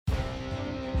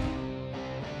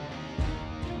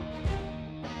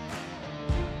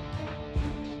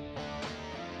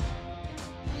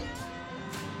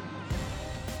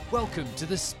Welcome to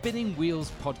the Spinning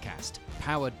Wheels podcast,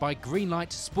 powered by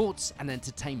Greenlight Sports and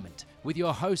Entertainment, with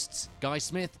your hosts Guy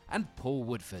Smith and Paul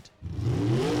Woodford.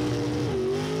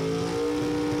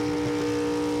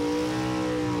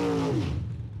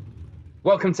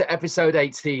 Welcome to episode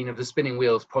 18 of the Spinning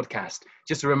Wheels podcast.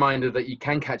 Just a reminder that you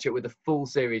can catch up with the full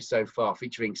series so far,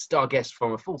 featuring star guests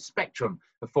from a full spectrum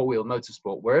of four-wheel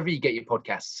motorsport, wherever you get your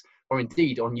podcasts, or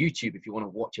indeed on YouTube if you want to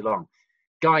watch along.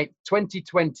 Guy,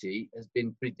 2020 has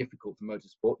been pretty difficult for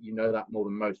motorsport. You know that more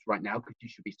than most right now, because you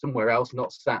should be somewhere else,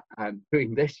 not sat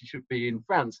doing this. You should be in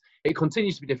France. It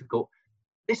continues to be difficult.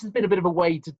 This has been a bit of a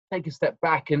way to take a step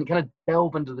back and kind of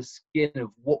delve under the skin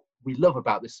of what we love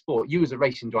about this sport. You as a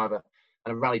racing driver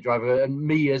and a rally driver, and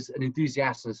me as an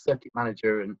enthusiast and a circuit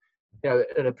manager and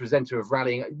and a presenter of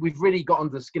rallying. We've really got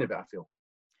under the skin of it, I feel.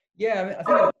 Yeah, I mean,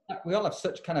 I think we all have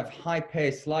such kind of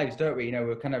high-paced lives, don't we?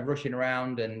 We're kind of rushing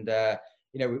around and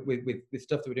with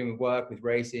stuff that we're doing with work, with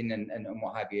racing and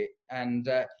what have you. And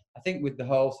I think with the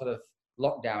whole sort of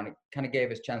lockdown, it kind of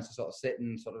gave us a chance to sort of sit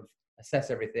and sort of assess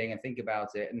everything and think about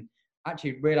it, and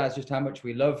actually realize just how much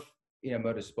we love,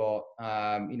 motorsport,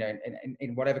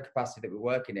 in whatever capacity that we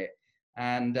work in it.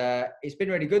 And it's been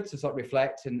really good to sort of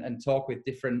reflect and talk with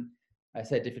different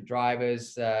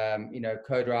drivers,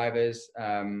 co-drivers,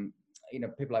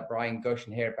 people like Brian Gush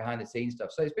and hear behind the scenes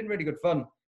stuff. So it's been really good fun.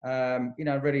 I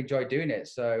really enjoyed doing it.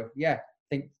 So yeah,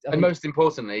 I think most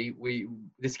importantly,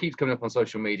 this keeps coming up on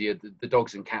social media, the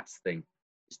dogs and cats thing.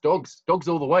 It's dogs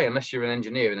all the way, unless you're an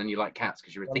engineer and then you like cats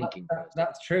because you're thinking.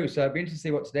 That's true. So I'd be interested to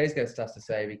see what today's guest has to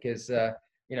say, because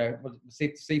we'll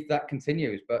see if that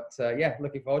continues. But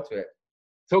looking forward to it.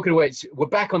 Talking of which, we're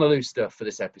back on the loose stuff for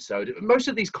this episode. Most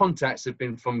of these contacts have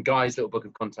been from Guy's little book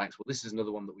of contacts. Well, this is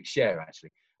another one that we share,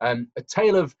 actually. A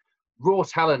tale of raw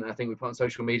talent, I think we put on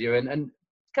social media, and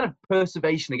kind of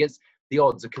perseveration against the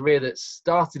odds. A career that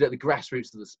started at the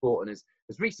grassroots of the sport and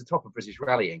has reached the top of British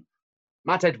rallying.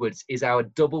 Matt Edwards is our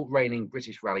double reigning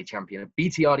British rally champion, a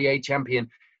BTRDA champion.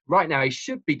 Right now, he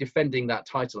should be defending that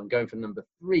title and going for number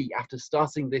 3 after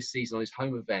starting this season on his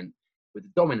home event with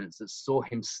the dominance that saw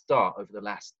him start over the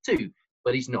last 2,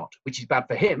 but he's not, which is bad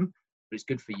for him, but it's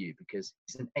good for you because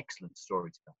he's an excellent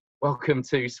storyteller. Welcome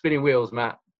to Spinning Wheels,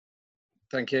 Matt.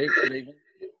 Thank you. Good evening.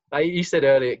 You said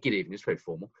earlier, good evening, it's very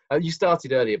formal. You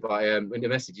started earlier by, in the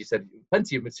message, you said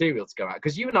plenty of material to go out,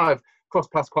 because you and I have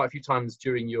crossed paths quite a few times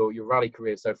during your rally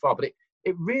career so far, but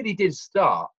it really did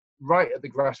start right at the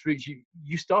grassroots.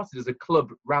 You started as a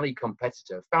club rally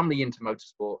competitor, family into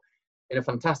motorsport, in a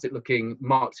fantastic looking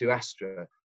Mark II Astra.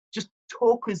 Just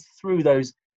talk us through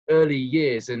those early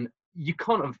years, and you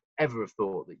can't have ever have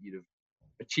thought that you'd have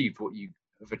achieved what you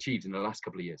have achieved in the last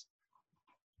couple of years.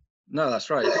 No, that's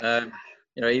right.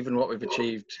 Even what we've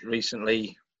achieved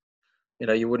recently,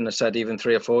 you wouldn't have said even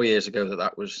 3 or 4 years ago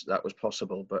that was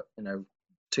possible. But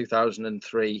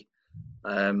 2003,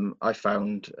 I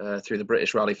found through the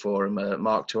British Rally Forum a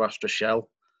Mark II Astra shell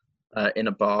in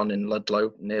a barn in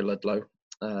Ludlow, near Ludlow.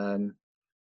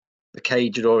 The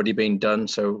cage had already been done,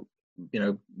 so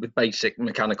with basic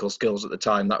mechanical skills at the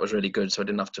time, that was really good. So I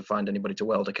didn't have to find anybody to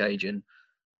weld a cage in.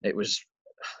 It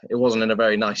wasn't in a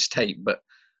very nice state, but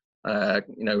a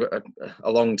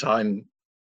long time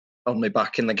on my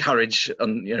back in the garage,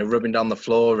 and rubbing down the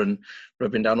floor and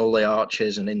rubbing down all the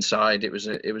arches, and inside it was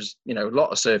a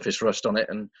lot of surface rust on it,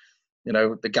 and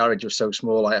the garage was so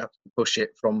small I had to push it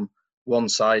from one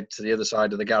side to the other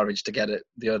side of the garage to get it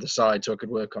the other side so I could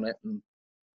work on it. And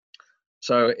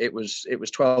so it was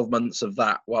 12 months of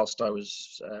that whilst I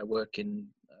was working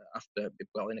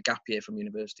in a gap year from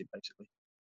university, basically.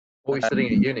 What were you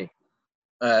studying at uni?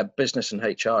 Business and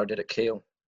HR I did at Keele.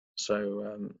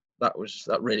 So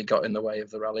that really got in the way of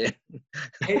the rallying.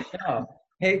 HR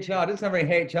doesn't sound very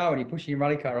HR when you're pushing your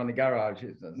rally car on the garage.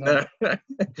 No.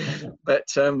 But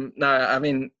no, I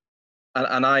mean,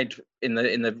 and I'd in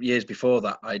the years before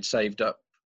that, I'd saved up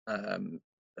a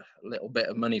little bit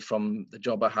of money from the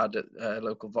job I had at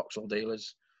local Vauxhall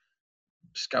dealers,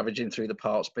 scavenging through the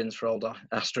parts bins for old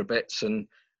Astra bits, and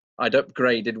I'd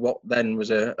upgraded what then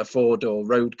was a 4-door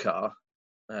road car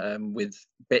with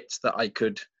bits that I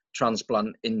could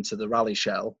transplant into the rally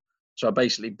shell. So I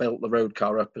basically built the road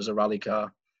car up as a rally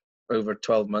car over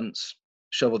 12 months,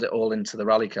 shoveled it all into the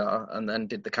rally car, and then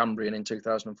did the Cambrian in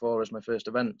 2004 as my first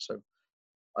event. So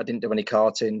I didn't do any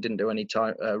karting, didn't do any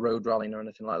road rallying or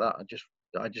anything like that.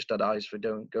 I just had eyes for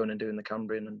going and doing the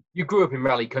Cambrian. And you grew up in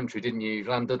rally country, didn't you?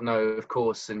 Llandudno, of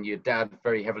course, and your dad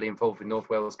very heavily involved with North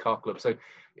Wales Car Club. So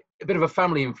a bit of a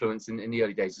family influence in the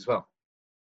early days as well.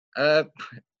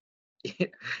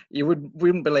 You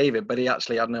wouldn't believe it, but he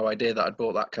actually had no idea that I'd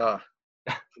bought that car.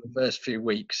 For the first few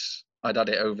weeks, I'd had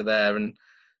it over there, and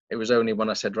it was only when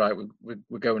I said, right,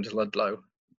 we're going to Ludlow,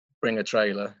 bring a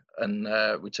trailer, and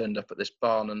we turned up at this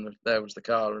barn, and there was the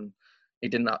car, and he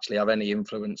didn't actually have any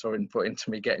influence or input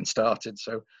into me getting started.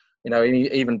 So,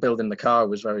 even building the car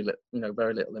was very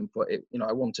little input.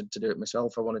 I wanted to do it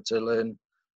myself. I wanted to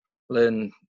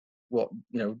learn what,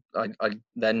 I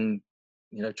then,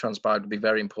 transpired to be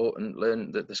very important.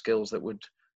 Learn the skills that would,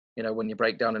 when you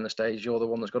break down in the stage, you're the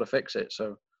one that's got to fix it.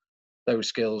 So those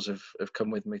skills have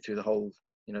come with me through the whole,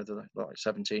 the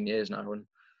 17 years now. And,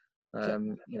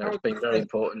 it's been very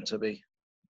important to be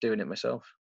doing it myself.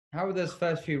 How were those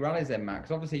first few rallies then, Matt?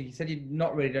 Because obviously you said you'd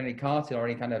not really done any karting or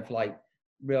any kind of like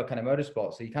real kind of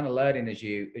motorsport. So you're kind of learning as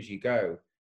you go.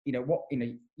 You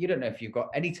don't know if you've got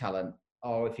any talent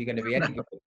or if you're going to be any good.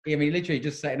 I mean, literally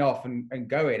just setting off and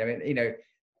going. I mean,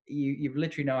 you've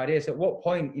literally no idea. So at what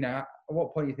point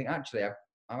do you think, actually, I've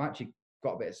actually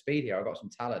got a bit of speed here. I've got some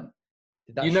talent.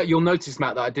 You'll notice,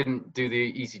 Matt, that I didn't do the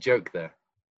easy joke there.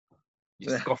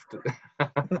 You scoffed at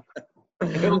it.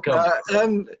 It'll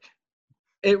come.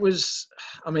 It was,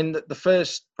 the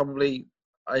first, probably,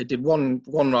 I did one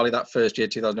rally that first year,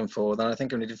 2004. Then I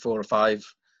think I only did 4 or 5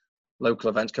 local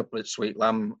events, a couple at Sweet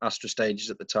Lamb, Astra stages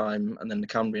at the time, and then the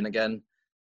Cambrian again.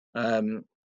 And,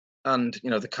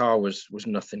 the car was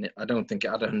nothing. I don't think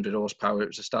it had 100 horsepower. It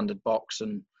was a standard box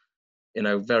and,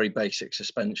 very basic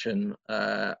suspension.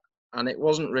 And it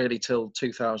wasn't really till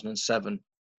 2007.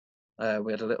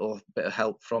 We had a little bit of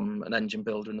help from an engine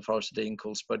builder in the Forest of Dean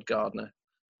called Spud Gardner.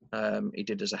 He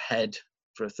did as a head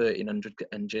for a 1300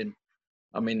 engine.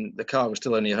 The car was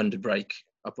still only 100 brake.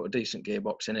 I put a decent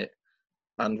gearbox in it,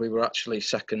 and we were actually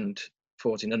second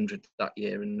 1400 that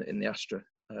year in the Astra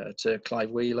to Clive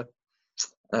Wheeler.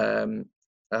 And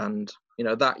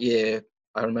that year,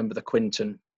 I remember the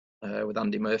Quinton with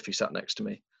Andy Murphy sat next to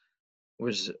me.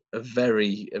 Was a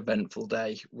very eventful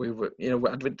day. We were, I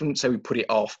wouldn't say we put it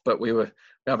off, but we were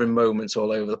having moments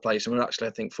all over the place. And we were actually,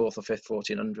 I think, 4th or 5th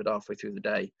 1400 halfway through the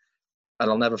day. And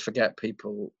I'll never forget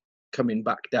people coming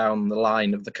back down the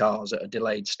line of the cars at a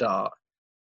delayed start,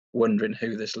 wondering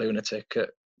who this lunatic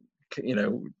at,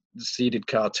 seeded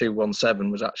car 217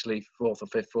 was actually 4th or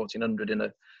 5th 1400 in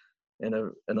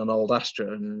an old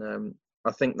Astra. And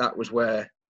I think that was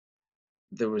where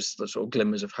there was the sort of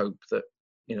glimmers of hope that,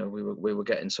 we were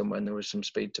getting somewhere, and there was some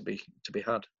speed to be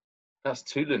had. That's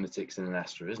 2 lunatics in an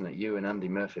Astra, isn't it? You and Andy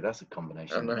Murphy. That's a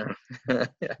combination. I know.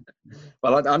 Yeah.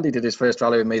 Well, Andy did his first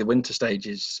rally with me, the winter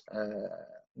stages. I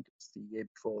think it's the year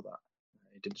before that.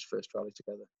 He did his first rally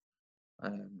together.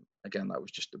 Again, that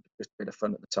was just a bit of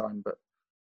fun at the time, but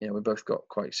we both got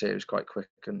quite serious quite quick,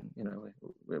 and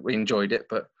we enjoyed it.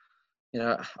 But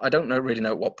I don't really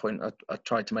know at what point I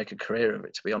tried to make a career of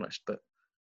it, to be honest. But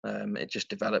it just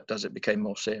developed as it became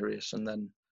more serious, and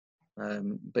then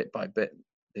bit by bit,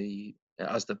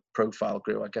 as the profile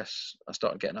grew, I guess I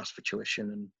started getting asked for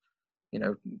tuition,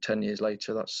 and 10 years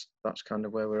later, that's kind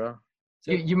of where we are.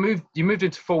 So you moved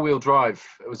into 4-wheel drive.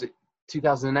 Was it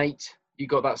 2008? You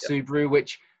got that Subaru,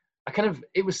 which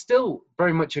it was still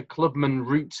very much a clubman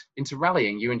route into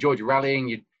rallying. You enjoyed your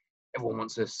rallying. Everyone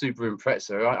wants a Subaru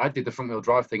Impreza. I did the front-wheel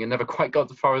drive thing and never quite got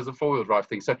as far as the 4-wheel drive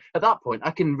thing. So at that point,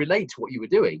 I can relate to what you were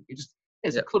doing. You just,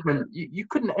 as a clubman, you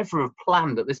couldn't ever have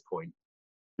planned at this point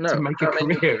to make a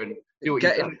career and do what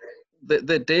you've done.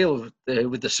 The deal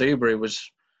with the Subaru was,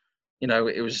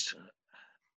 it was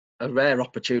a rare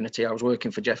opportunity. I was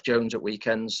working for Jeff Jones at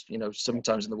weekends,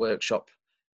 sometimes in the workshop,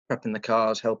 prepping the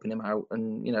cars, helping him out.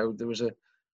 And, there was an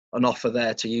offer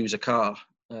there to use a car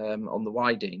on the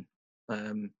Wydene.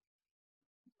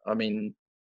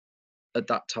 At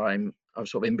that time, I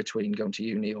was sort of in between going to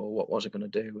uni or what was I going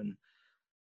to do. And,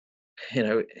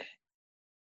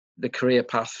 the career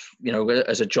path,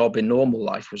 as a job in normal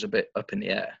life was a bit up in the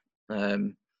air.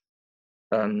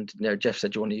 And, Jeff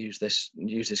said, do you want to use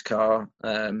this car?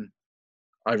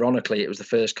 Ironically, it was the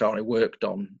first car I worked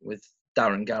on with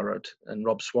Darren Garrod and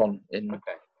Rob Swan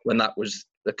when that was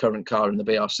the current car in the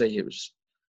BRC. It was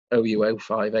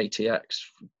OU05 ATX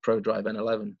Pro Drive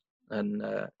N11. And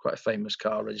quite a famous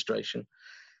car registration.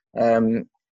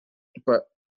 But,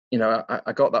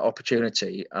 I got that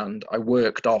opportunity and I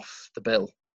worked off the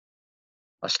bill.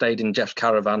 I stayed in Jeff's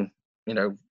caravan,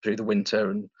 through the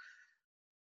winter and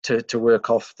to work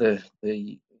off the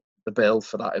bill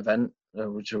for that event,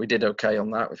 which we did okay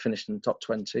on that. We finished in the top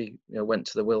 20, went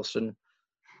to the Wilson.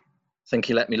 I think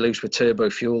he let me loose with turbo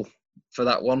fuel for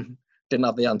that one. Didn't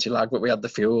have the anti-lag, but we had the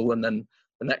fuel. And then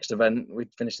the next event, we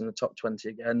finished in the top 20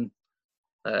 again.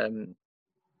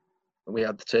 We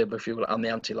had the turbo fuel and the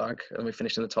anti-lag, and we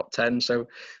finished in the top 10. So,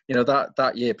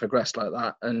 that year progressed like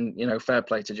that. And, fair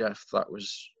play to Jeff. That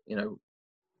was,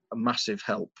 a massive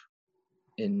help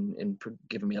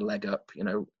giving me a leg up. You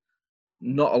know,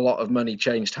 not a lot of money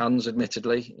changed hands,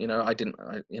 admittedly. You know, I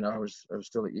was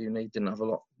still at uni, didn't have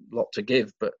a lot to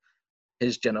give, but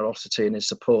his generosity and his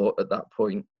support at that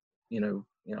point, you know,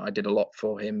 I did a lot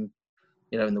for him,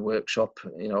 you know, in the workshop,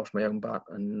 you know, off my own bat,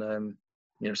 and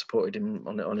you know, supported him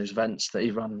on his events that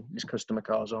he ran his customer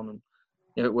cars on, and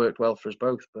you know, it worked well for us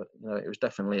both. But you know, it was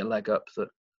definitely a leg up that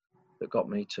got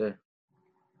me to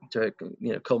you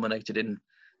know, culminated in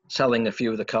selling a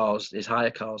few of the cars, his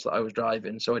hire cars that I was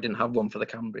driving. So I didn't have one for the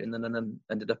Cambrian, and then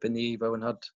ended up in the Evo and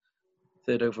had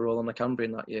third overall on the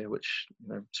Cambrian that year, which,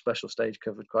 you know, special stage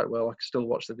covered quite well. I can still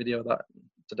watch the video of that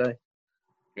today.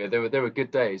 Yeah, there were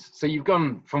good days. So you've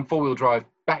gone from 4-wheel drive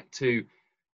back to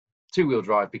 2-wheel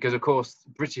drive, because of course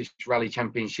British Rally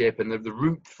Championship and the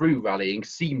route through rallying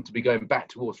seemed to be going back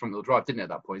towards front-wheel drive, didn't it, at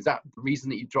that point? Is that the reason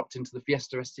that you dropped into the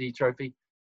Fiesta ST Trophy?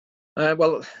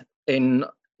 Well, in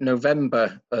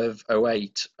November of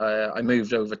 2008, I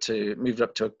moved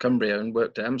up to Cumbria and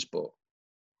worked at M Sport.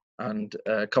 And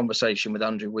a conversation with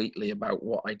Andrew Wheatley about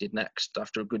what I did next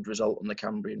after a good result on the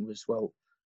Cambrian was, well,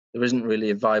 there isn't really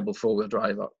a viable 4-wheel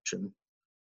drive option.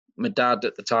 My dad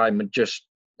at the time had just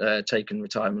taken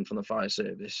retirement from the fire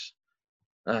service,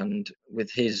 and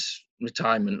with his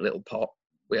retirement little pot,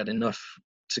 we had enough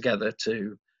together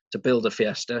to build a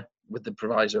Fiesta, with the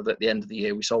proviso that at the end of the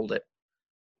year we sold it,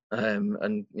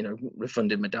 and you know,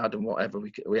 refunded my dad, and whatever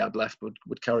we had left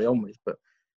would carry on with. But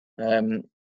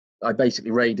I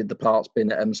basically raided the parts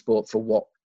bin at M Sport for what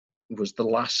was the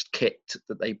last kit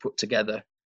that they put together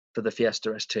for the Fiesta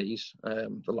STs,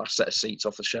 the last set of seats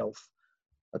off the shelf.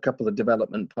 A couple of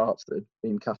development parts that had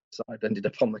been cast aside ended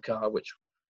up on the car, which,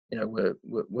 you know,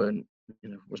 weren't, you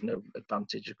know, was no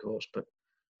advantage, of course. But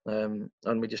and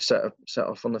we just set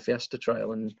off on the Fiesta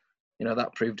trail, and you know,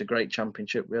 that proved a great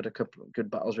championship. We had a couple of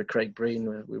good battles with Craig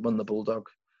Breen. We won the Bulldog,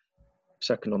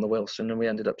 second on the Wilson, and we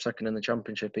ended up second in the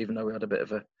championship, even though we had a bit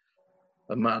of a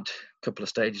mad couple of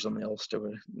stages on the Ulster.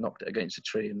 We knocked it against a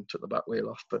tree and took the back wheel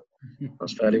off, but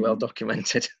that's fairly well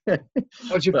documented. That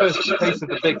was your first taste of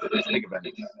the big event?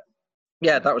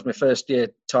 Yeah, that was my first year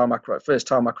tarmac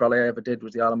rally I ever did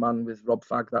was the Isle of Man with Rob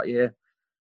Fagg that year.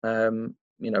 You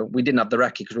know, we didn't have the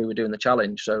recce because we were doing the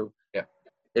challenge, so yeah,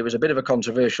 it was a bit of a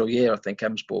controversial year. I think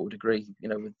M Sport would agree. You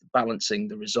know, with balancing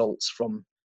the results from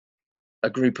a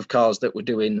group of cars that were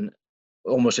doing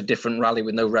almost a different rally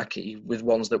with no recce, with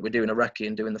ones that were doing a recce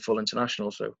and doing the full international.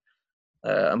 So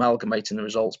amalgamating the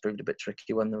results proved a bit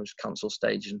tricky when there was cancelled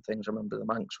stages and things. I remember the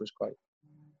Manx was quite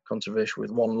controversial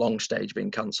with one long stage being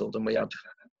cancelled, and we had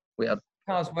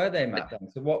cars were they, Matt?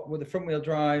 Then? So what were the front wheel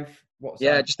drive?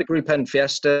 Yeah, just the Group N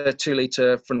Fiesta,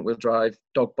 2-litre front wheel drive,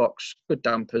 dog box, good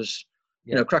dampers.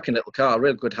 Yeah. You know, cracking little car,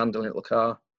 real good handling little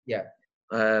car. Yeah.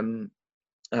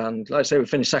 And like I say, we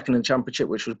finished second in the championship,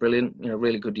 which was brilliant. You know,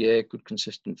 really good year, good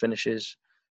consistent finishes.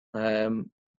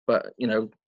 But you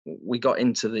know, we got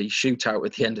into the shootout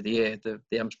at the end of the year, the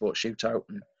M Sport shootout,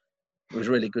 and it was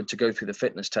really good to go through the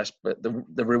fitness test. But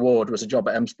the reward was a job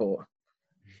at M Sport,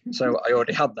 so I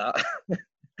already had that.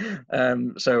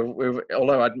 So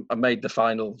although I made the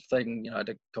final thing, you know, I had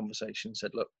a conversation,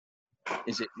 said, look,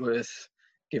 is it worth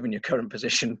given your current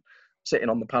position sitting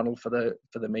on the panel for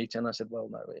the meeting? I said, well,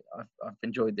 no, I've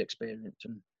enjoyed the experience.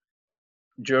 And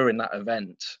during that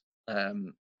event,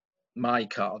 my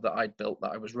car that I'd built,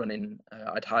 that I was running,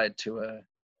 I'd hired to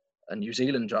a New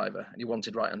Zealand driver, and he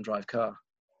wanted right-hand drive car.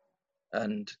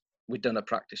 And we'd done a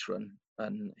practice run,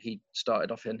 and he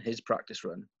started off in his practice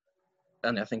run,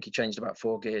 and I think he changed about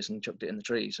 4 gears and chucked it in the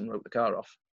trees and wrote the car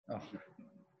off. Oh.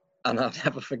 And I'll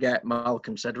never forget,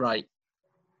 Malcolm said, right,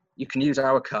 you can use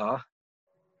our car,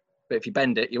 but if you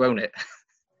bend it, you own it.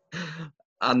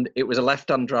 And it was a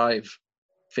left-hand drive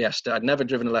Fiesta. I'd never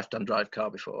driven a left-hand drive car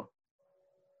before.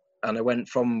 And I went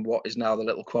from what is now the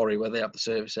little quarry where they have the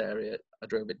service area. I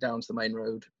drove it down to the main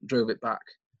road, drove it back.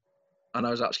 And I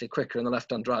was actually quicker in the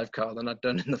left-hand drive car than I'd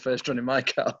done in the first run in my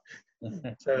car.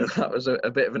 So that was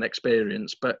a bit of an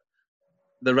experience. But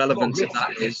the relevance of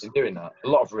that is doing that. A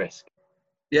lot of risk.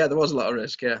 Yeah, there was a lot of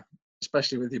risk, yeah.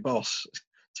 Especially with your boss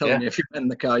telling you if you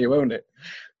bend the car, you own it.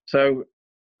 So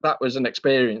that was an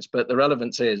experience. But the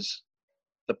relevance is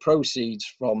the proceeds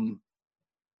from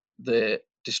the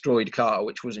destroyed car,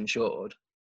 which was insured,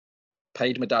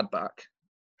 paid my dad back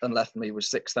and left me with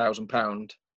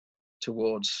 £6,000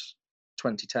 towards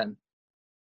 2010,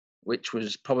 which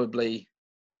was probably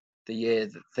the year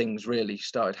that things really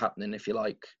started happening, if you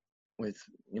like, with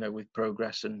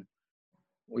progress. And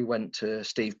we went to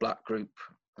Steve Black Group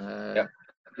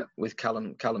with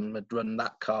Callum. Callum had run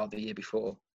that car the year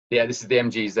before. Yeah, this is the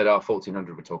MGZR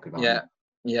 1400 we're talking about. Yeah,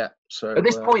 Yeah. So at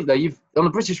this point, though, you've on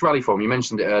the British Rally Forum, you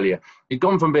mentioned it earlier. You've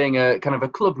gone from being a kind of a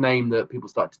club name that people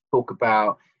start to talk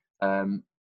about,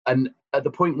 and at the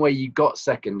point where you got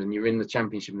second and you're in the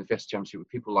championship, in the Fiesta Championship, with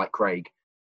people like Craig,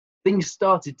 things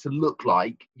started to look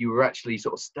like you were actually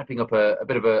sort of stepping up a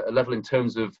bit of a level in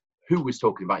terms of who was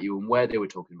talking about you and where they were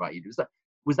talking about you.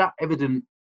 Was that evident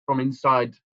from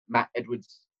inside Matt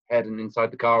Edwards' head and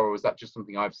inside the car, or was that just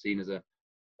something I've seen as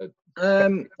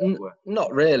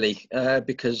not really,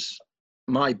 because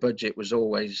my budget was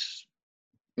always,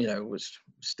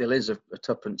 still is a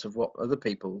tuppence of what other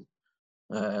people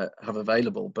have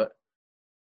available, but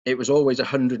it was always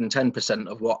 110%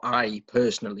 of what I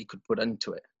personally could put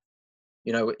into it.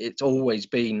 It's always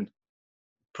been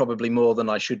probably more than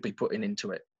I should be putting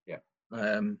into it. Yeah.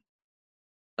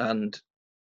 And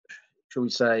shall we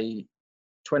say,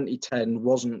 2010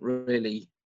 wasn't really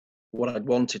what I'd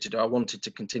wanted to do. I wanted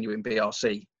to continue in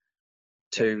BRC,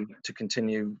 to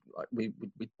continue, like we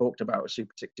talked about a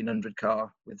Super 1600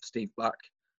 car with Steve Black,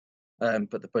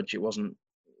 but the budget was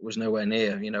nowhere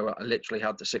near. I literally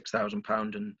had the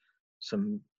 £6,000 and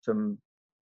some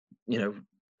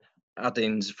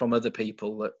add-ins from other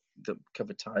people that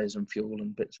covered tyres and fuel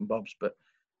and bits and bobs, but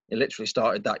it literally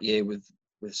started that year with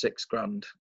 £6,000,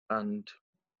 and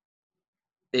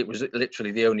it was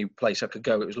literally the only place I could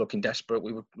go. It was looking desperate.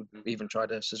 We even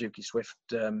tried a Suzuki Swift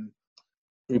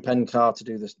Group N car to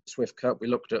do the Swift Cup. We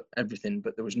looked at everything,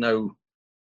 but there was no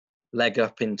leg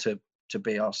up into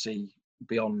BRC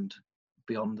beyond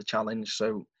the challenge.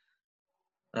 So,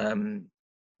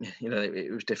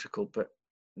 it was difficult. But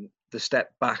the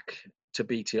step back to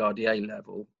BTRDA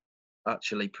level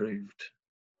actually proved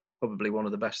probably one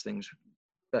of the best things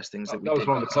that we did. That was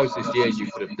one of the closest years you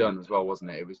could have done as well,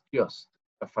 wasn't it? It was just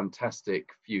a fantastic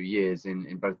few years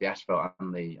in both the asphalt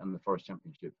and the Forest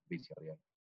Championship for BTRDA.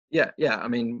 Yeah. I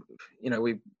mean,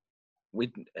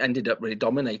 we ended up really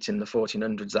dominating the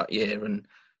 1400s that year, and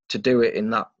to do it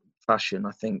in that fashion,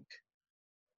 I think,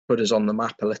 put us on the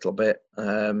map a little bit.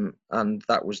 And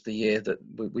that was the year that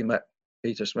we met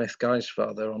Peter Smith, Guy's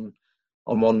father, on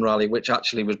one rally, which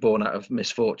actually was born out of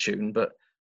misfortune. But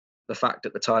the fact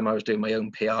at the time I was doing my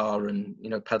own PR and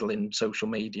peddling social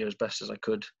media as best as I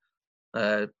could,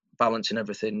 balancing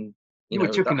everything. You were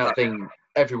chucking that thing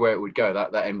everywhere it would go.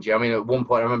 That MG. I mean, at one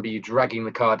point I remember you dragging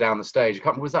the car down the stage. I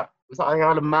can't remember, was that the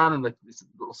Isle of Man and this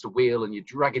lost a wheel and you're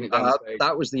dragging it down the stage?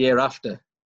 That was the year after.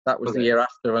 That was the year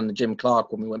after on the Jim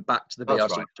Clark, when we went back to the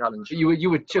BRC Challenge. You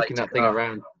were chucking that thing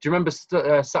around. Do you remember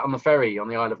sat on the ferry on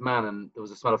the Isle of Man and there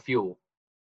was a smell of fuel,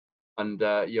 and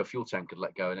your fuel tank had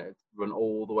let go and it had run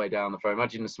all the way down the ferry?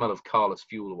 Imagine the smell of Carless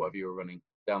fuel or whatever you were running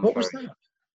down the ferry. What was that?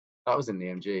 That was in the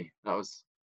MG. That was.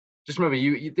 Just remember,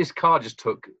 this car just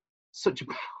took such a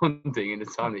pounding in the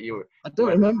time that you were. I don't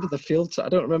remember the fuel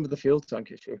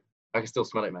tank issue. I can still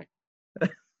smell it, mate.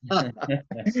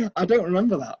 I don't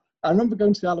remember that. I remember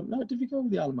going to the Isle of Man. No, did we go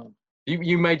with the Isle of Man?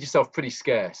 You made yourself pretty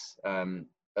scarce at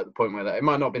the point where it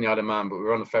might not have been the Isle of Man, but we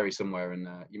were on a ferry somewhere, and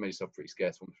you made yourself pretty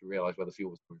scarce once we realised where the fuel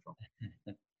was coming from.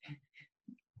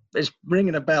 It's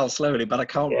ringing a bell slowly, but I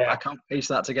can't piece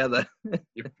that together.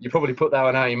 You probably put that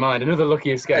one out of your mind. Another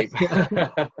lucky escape.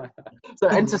 So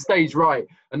enter stage right,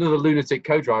 another lunatic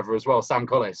co-driver as well, Sam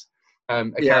Collis,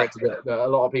 character that a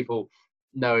lot of people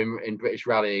know in British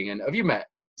rallying. And have you met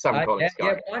Sam Collis?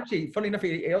 Yeah, well, actually, funny enough,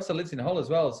 he also lives in Hull as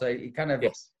well, so he kind of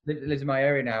lives in my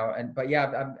area now.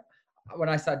 When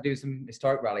I started doing some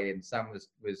historic rallying, Sam was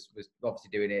obviously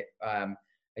doing it.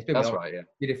 It's been a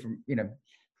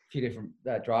few different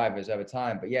drivers over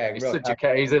time, but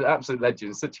he's an absolute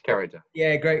legend, such a character.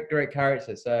 Yeah, great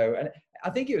character. So, and I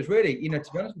think it was really, to be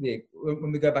honest with you,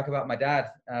 when we go back about my dad,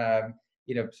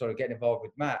 sort of getting involved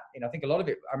with Matt, I think a lot of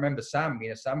it, I remember Sam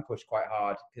pushed quite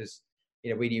hard because,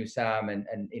 we knew Sam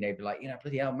and be like,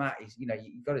 bloody hell, Matt, he's,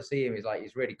 you've got to see him. He's like,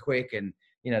 he's really quick and,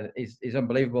 he's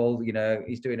unbelievable.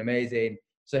 He's doing amazing.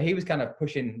 So he was kind of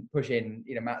pushing,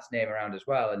 Matt's name around as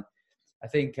well. And I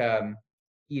think, I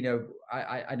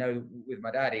know with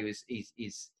my dad,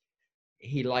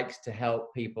 he likes to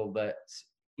help people that,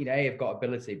 have got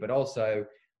ability, but also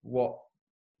what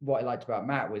I liked about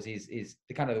Matt was is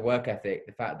the kind of the work ethic,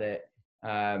 the fact that,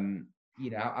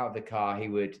 out of the car, he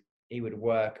would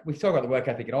work. We talk about the work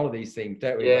ethic in all of these things,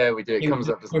 don't we? Yeah, we do. It comes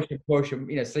up. Push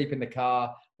and, sleep in the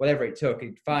car, whatever it took.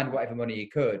 He'd find whatever money he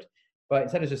could. But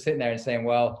instead of just sitting there and saying,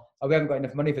 well, we haven't got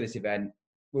enough money for this event,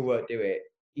 we won't do it.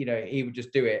 He would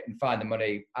just do it and find the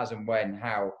money as and when,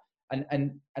 how. And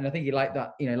I think he liked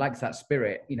that, likes that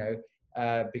spirit,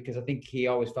 because I think he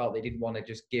always felt they didn't want to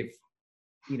just give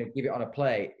give it on a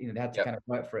plate. They had to kind of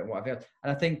work for it and whatever else.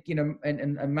 And I think,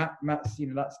 and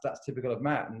Matt's, that's typical of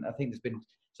Matt. And I think there's been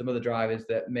some other drivers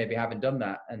that maybe haven't done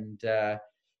that. And,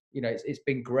 it's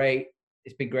been great.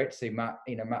 It's been great to see Matt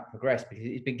progress, because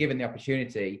he's been given the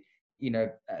opportunity,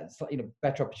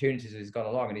 better opportunities as he's gone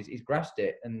along, and he's grasped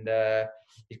it, and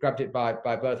he's grabbed it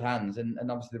by both hands, and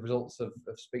obviously the results have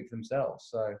speak for themselves.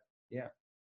 So, yeah.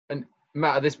 And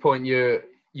Matt, at this point,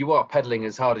 you are pedaling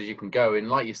as hard as you can go, and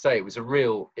like you say,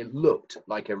 it looked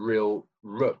like a real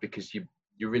rut, because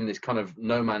you're in this kind of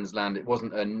no man's land. It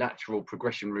wasn't a natural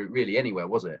progression route really anywhere,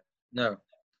 was it? No.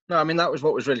 I mean, that was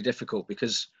what was really difficult,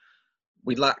 because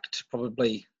we lacked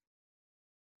probably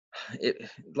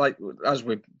like, as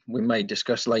we may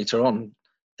discuss later on,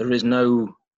 there is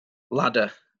no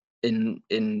ladder in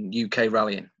UK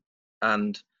rallying,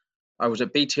 and I was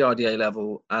at BTRDA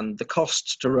level, and the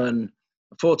costs to run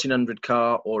a 1400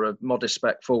 car or a modest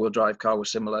spec 4-wheel drive car were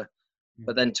similar,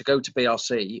 but then to go to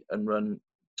BRC and run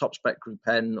top spec Group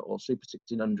N or Super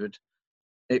 1600,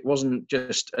 it wasn't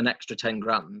just an extra 10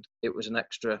 grand, it was an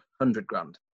extra 100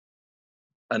 grand.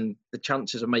 And the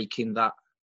chances of making that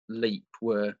leap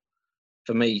were,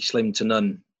 for me, slim to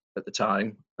none at the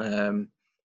time.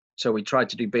 So we tried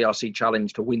to do BRC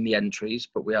Challenge to win the entries,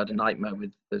 but we had a nightmare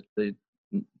with the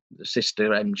sister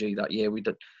MG that year. We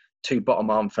did 2 bottom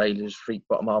arm failures, 3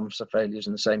 bottom arm failures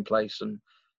in the same place. And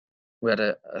we had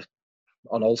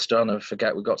on Ulster, I'll never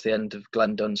forget, we got to the end of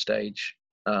Glen Dunn stage,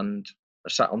 and I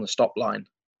sat on the stop line,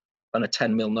 and a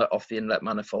 10mm nut off the inlet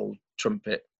manifold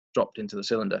trumpet dropped into the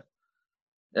cylinder.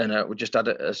 And we just had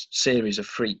a series of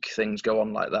freak things go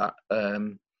on like that.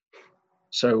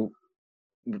 So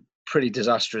pretty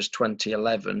disastrous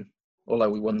 2011, although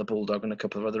we won the Bulldog and a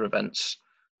couple of other events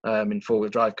in 4-wheel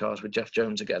drive cars with Jeff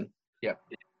Jones again. Yeah.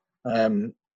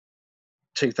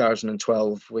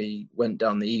 2012, we went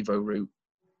down the Evo route,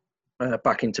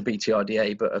 back into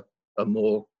BTRDA, but a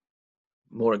more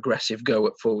aggressive go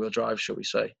at 4-wheel drive, shall we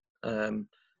say.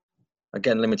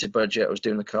 Again, limited budget. I was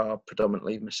doing the car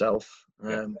predominantly myself.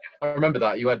 I remember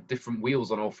that you had different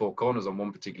wheels on all 4 corners on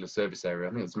one particular service area.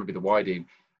 I think it's maybe the Widing,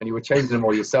 and you were changing them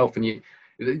all yourself. And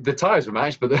the tires were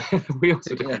matched, but the wheels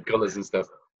were different colours and stuff.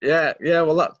 Yeah.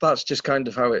 Well, that's just kind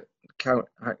of how it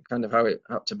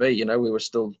had to be. We were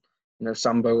still,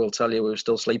 Sambo will tell you, we were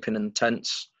still sleeping in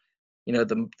tents.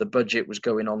 The budget was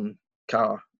going on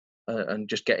car and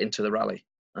just get into the rally.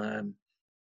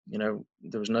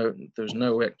 There was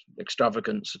no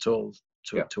extravagance at all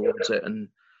towards it, and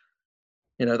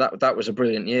that was a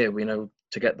brilliant year.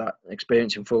 To get that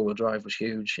experience in 4-wheel drive was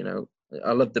huge.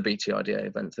 I loved the BTRDA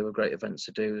events; they were great events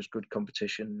to do. It was good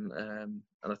competition, and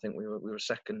I think we were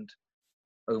second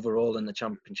overall in the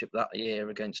championship that year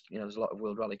against there's a lot of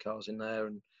World Rally cars in there,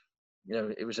 and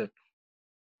it was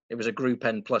a Group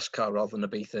N plus car rather than a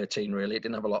B13. Really, it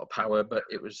didn't have a lot of power, but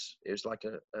it was like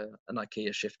an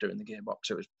IKEA shifter in the gearbox.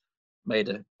 It was made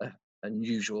a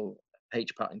unusual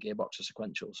H pattern gearbox, a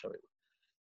sequential, so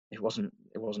it wasn't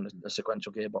a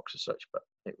sequential gearbox as such, but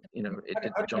it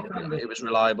did the job. It was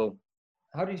reliable.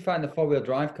 How did you find the 4-wheel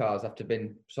drive cars after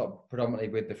being sort of predominantly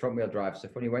with the front wheel drive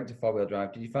stuff? When you went to 4-wheel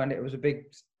drive, did you find it was a big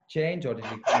change, or did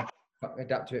you kind of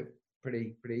adapt to it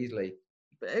pretty easily?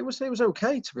 It was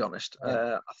okay, to be honest.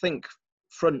 I think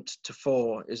front to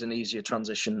 4 is an easier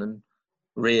transition than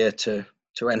rear to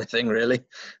anything really.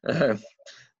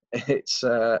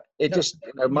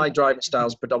 My driving style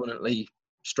is predominantly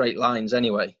straight lines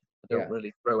anyway. I don't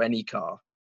really throw any car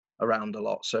around a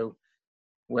lot, so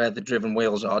where the driven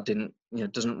wheels are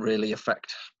doesn't really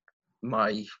affect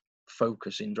my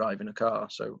focus in driving a car.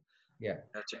 So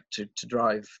to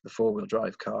drive the 4-wheel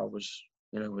drive car was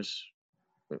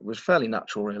fairly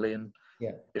natural really, and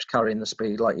just carrying the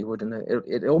speed like you would in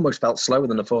it almost felt slower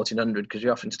than the 1400, because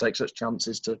you're having to take such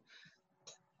chances to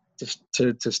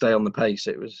stay on the pace.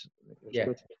 It was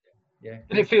good.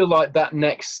 Did it feel like that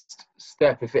next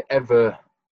step, if it ever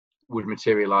would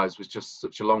materialize, was just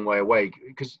such a long way away?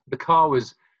 Because the car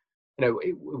was,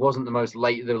 it wasn't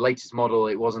the latest model.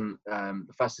 It wasn't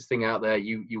the fastest thing out there.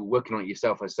 You were working on it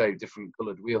yourself. I say, different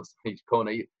coloured wheels in each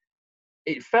corner.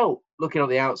 It felt, looking at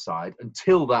the outside,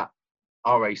 until that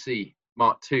RAC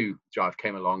Mark II drive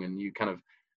came along, and you kind of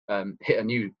hit a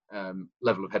new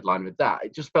level of headline with that.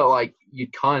 It just felt like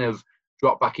you'd kind of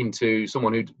drop back into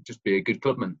someone who'd just be a good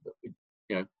clubman.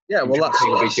 Well, that's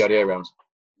the idea around.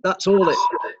 That's all it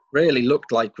really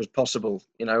looked like was possible.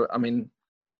 I mean,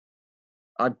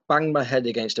 I banged my head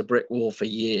against a brick wall for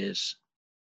years,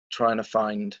 trying to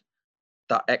find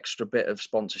that extra bit of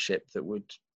sponsorship that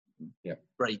would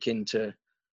break into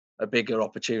a bigger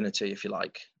opportunity, if you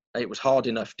like. It was hard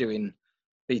enough doing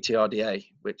BTRDA,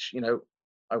 which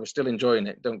I was still enjoying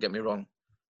it, don't get me wrong,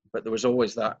 but there was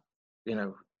always that, you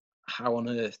know, how on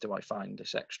earth do I find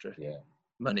this extra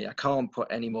money? I can't put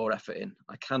any more effort in.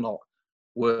 I cannot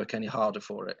work any harder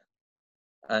for it.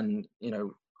 And, you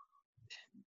know,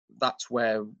 that's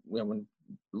where, you know, when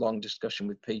long discussion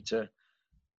with Peter,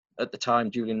 at the time,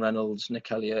 Julian Reynolds,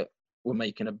 Nick Elliott were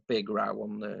making a big row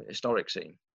on the historic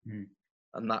scene.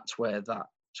 And that's where that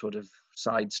sort of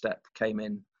sidestep came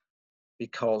in,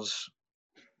 because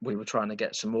we were trying to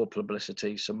get some more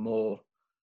publicity, some more,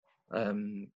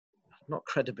 not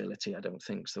credibility, I don't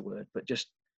think is the word, but just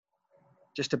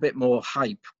a bit more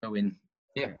hype going.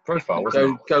 Yeah, profile.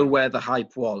 Go where the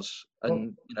hype was.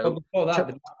 And, you know, before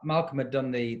that, Malcolm had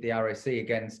done the RAC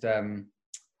against, the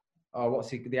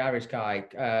Irish guy?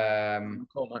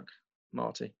 Cormac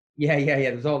Marty. Yeah.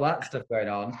 There's all that stuff going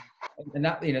on, and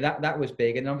that, you know, that was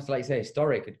big. And obviously, like you say,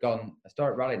 historic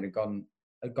rally had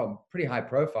gone pretty high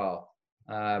profile.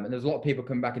 And there's a lot of people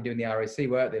coming back and doing the RAC,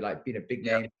 weren't they? Like, you know, big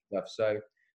name stuff. So,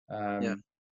 and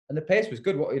the pace was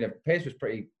good. What, you know, pace was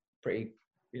pretty.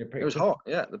 You know, it was hot.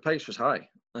 Yeah, the pace was high.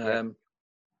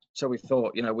 So we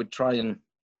thought, you know, we'd try and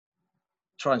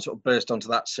sort of burst onto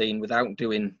that scene without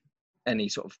doing any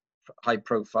sort of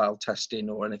high-profile testing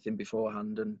or anything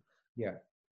beforehand.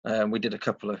 And we did a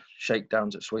couple of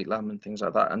shakedowns at Sweet Lamb and things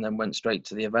like that, and then went straight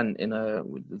to the event in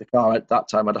the car at that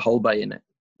time had a Hull Bay in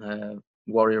it,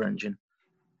 Warrior engine.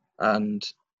 And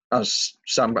as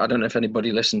Sam, I don't know if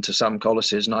anybody listened to Sam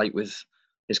Collis's night with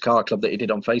his car club that he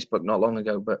did on Facebook not long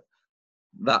ago, but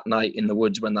that night in the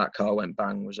woods when that car went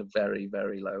bang was a very,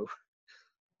 very low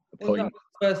point.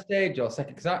 First stage or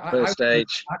second? Because First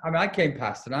stage. I mean, I came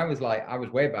past and I was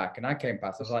way back, and I came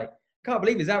past. I was like, I can't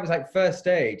believe that was like first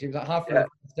stage. It was like halfway the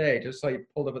first stage. I just saw you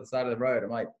pulled up at the side of the road. I'm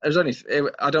like, it was only.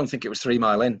 I don't think it was 3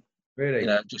 mile in. Really? You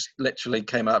know, just literally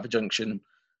came out of a junction,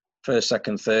 first,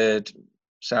 second, third,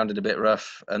 sounded a bit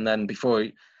rough, and then before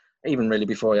he had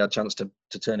a chance to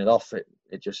turn it off,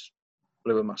 it just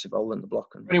blew a massive hole in the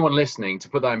block. And for anyone listening, to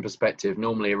put that in perspective,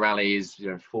 normally a rally is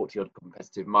 40 odd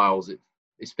competitive miles.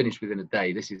 It's finished within a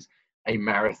day. This is a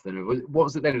marathon. What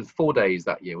was it then? It was 4 days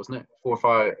that year, wasn't it? 4 or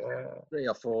 5? 3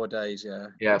 or 4 days, yeah.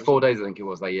 Yeah, 4 days I think it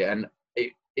was that year, and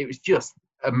it was just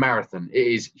a marathon. It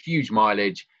is huge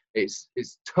mileage. It's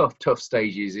tough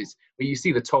stages. You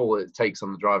see the toll that it takes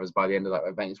on the drivers by the end of that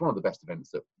event. It's one of the best events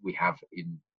that we have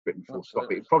in Britain. Full stop.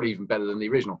 It's probably even better than the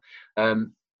original.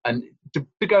 And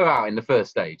to go out in the first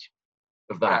stage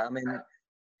of that. Yeah, I mean,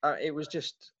 it was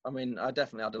just. I mean, I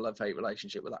definitely had a love-hate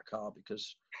relationship with that car,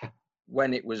 because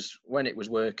when it was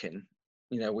working,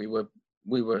 you know, we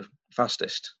were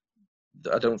fastest.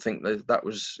 I don't think that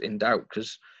was in doubt,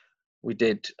 because we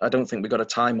did. I don't think we got a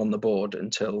time on the board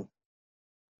until.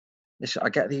 I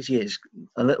get these years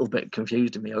a little bit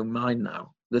confused in my own mind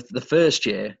now. The first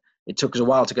year, it took us a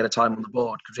while to get a time on the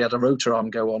board because we had a rotor arm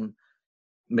go on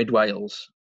mid Wales.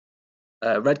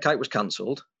 Red Kite was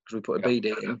cancelled because we put a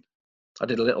BD in. I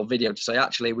did a little video to say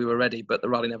actually we were ready, but the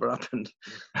rally never happened.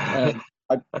 I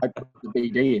put the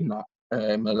BD in that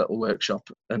a little workshop,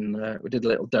 and we did a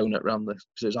little donut around because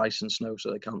it was ice and snow,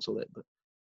 so they cancelled it. But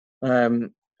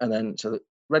and then so the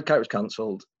Red Kite was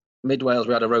cancelled. Mid Wales,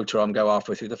 we had a rotor arm go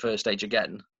halfway through the first stage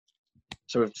again.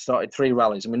 So we've started 3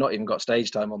 rallies, and we've not even got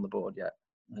stage time on the board yet.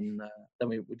 And then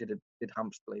we did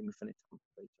Hampstead, and we finished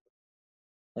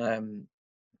Hampstead.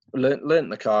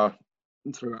 Learned the car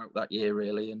throughout that year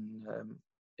really, and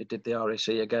it did the RAC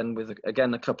again with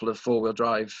a couple of 4-wheel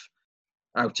drive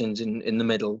outings in the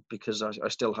middle, because I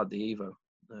still had the Evo.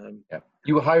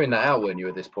 You were hiring that out, weren't you,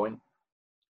 at this point?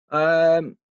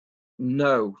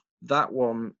 No, that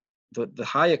one. The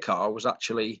hire car was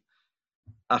actually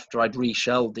after I'd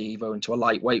reshelled the Evo into a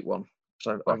lightweight one.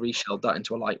 So I reshelled that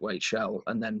into a lightweight shell,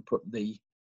 and then put the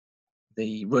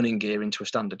running gear into a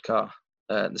standard car.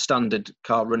 The standard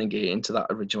car running gear into that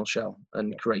original shell,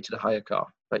 and created a hire car,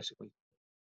 basically.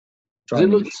 It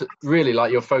looks really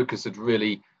like your focus had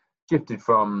really shifted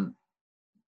from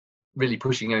really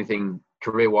pushing anything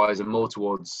career-wise and more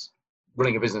towards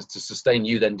running a business to sustain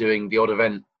you, then doing the odd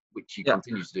event, which you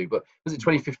continue to do. But was it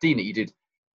 2015 that you did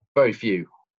very few?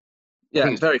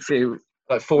 Yeah, very few.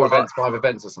 Like 4 events, 5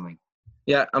 events or something.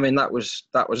 Yeah, I mean, that was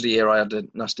the year I had a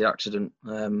nasty accident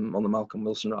on the Malcolm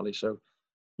Wilson rally. So,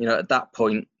 you know, at that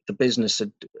point, the business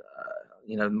had,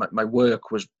 you know, my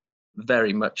work was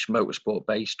very much motorsport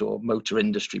based or motor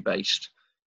industry based.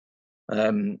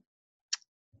 And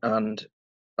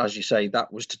as you say,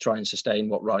 that was to try and sustain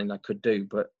what riding I could do.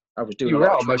 But I was doing a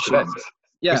lot of most events.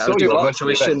 Yeah, I was doing a lot of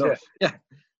tuition. Yeah,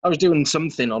 I was doing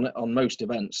something on most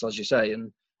events, as you say.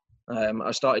 And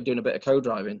I started doing a bit of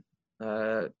co-driving,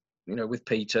 you know, with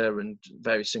Peter, and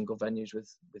various single venues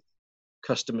with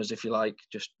customers, if you like,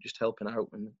 just helping out.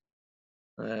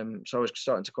 So I was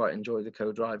starting to quite enjoy the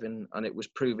co-driving, and it was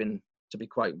proving to be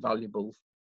quite valuable.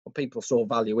 Well, people saw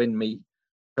value in me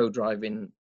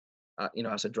co-driving,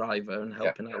 as a driver and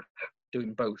helping out,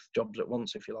 doing both jobs at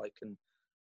once, if you like. And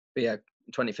but yeah,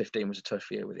 2015 was a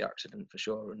tough year with the accident for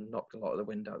sure, and knocked a lot of the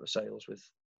wind out of the sails with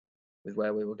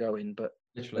where we were going. But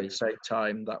Literally. at the same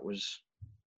time, that was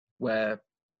where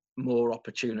more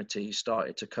opportunities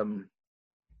started to come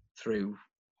through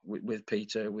with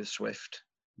Peter, with Swift.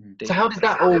 So how did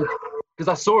that all, because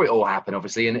I saw it all happen,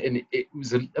 obviously, and it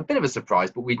was a bit of a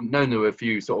surprise, but we'd known there were a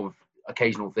few sort of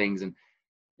occasional things, and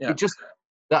it just,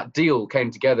 that deal came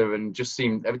together and just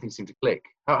everything seemed to click.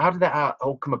 How did that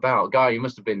all come about? Guy, you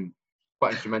must have been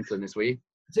quite instrumental in this, were you?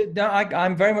 So, no,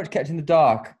 I'm very much kept in the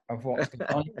dark of what's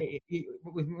going on.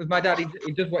 With my dad,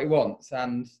 he does what he wants,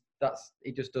 and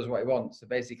he just does what he wants. So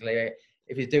basically,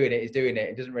 if he's doing it, he's doing it.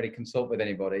 He doesn't really consult with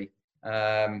anybody,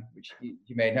 which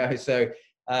you may know. So,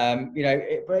 I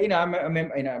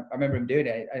remember him doing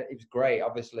it. It was great.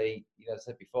 Obviously, as I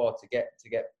said before, to get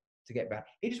back.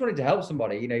 He just wanted to help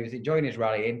somebody. He was enjoying his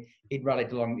rallying. He'd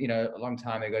rallied a long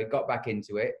time ago. He got back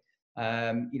into it.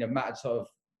 Matt had sort of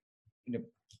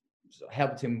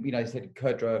helped him. He said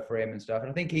co-drove for him and stuff.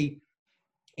 And I think he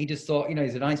just thought,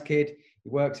 he's a nice kid. He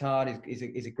works hard. He's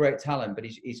a great talent, but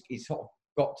he's sort of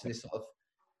got to this sort of,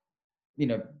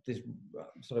 this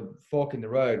sort of fork in the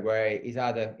road where he's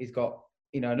got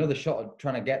another shot at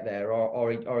trying to get there,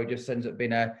 or he just ends up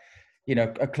being a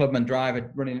clubman driver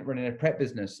running a prep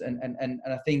business. And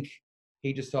I think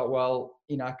he just thought, well,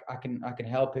 I can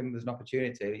help him. There's an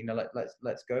opportunity.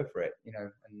 Let's go for it.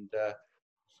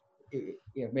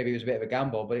 Maybe it was a bit of a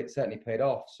gamble, but it certainly paid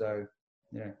off. So,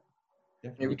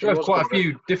 You drove quite a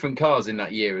few different cars in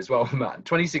that year as well, Matt.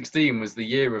 2016 was the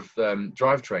year of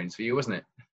drivetrains for you, wasn't it?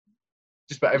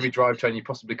 Just about every drivetrain you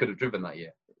possibly could have driven that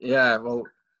year. Yeah, well,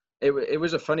 it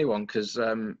was a funny one because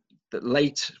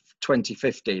late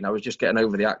 2015, I was just getting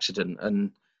over the accident,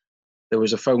 and there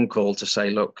was a phone call to say,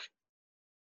 look,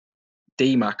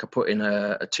 DMAC are putting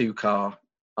a 2-car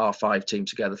R5 team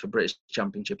together for British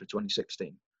Championship of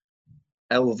 2016.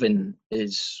 Elvin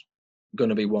is going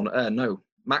to be one. No,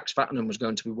 Max Fattenham was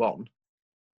going to be one,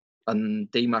 and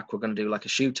DMAC were going to do like a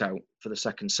shootout for the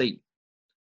second seat.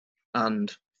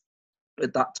 And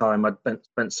at that time, I'd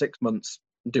spent 6 months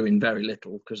doing very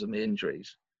little because of my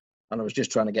injuries, and I was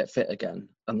just trying to get fit again.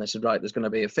 And they said, right, there's going to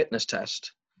be a fitness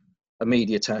test, a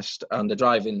media test, and a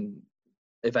driving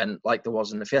event like there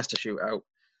was in the Fiesta shootout.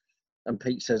 And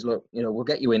Pete says, look, we'll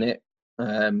get you in it,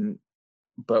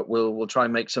 but we'll try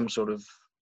and make some sort of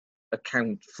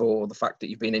account for the fact that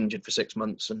you've been injured for 6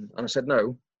 months. And I said,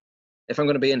 no, if I'm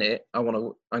going to be in it, I'm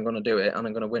going to do it, and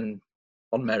I'm going to win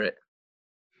on merit.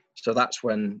 So that's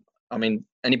when,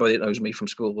 anybody that knows me from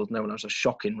school will know I was a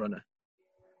shocking runner.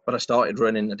 But I started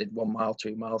running. I did 1 mile,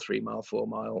 2 mile, 3 mile, 4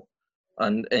 mile.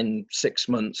 And in 6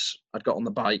 months, I'd got on the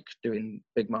bike, doing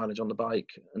big mileage on the bike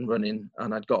and running.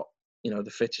 And I'd got, the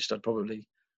fittest I'd probably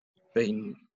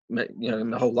been, in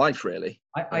my whole life, really.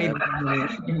 I even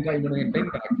got you running in bin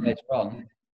bags later on.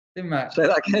 Didn't I? Say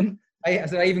that again? I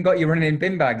even got you running in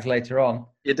bin bags later on.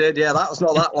 You did, yeah. That was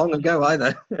not that long ago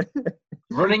either.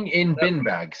 Running in bin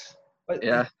bags? But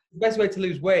yeah. The best way to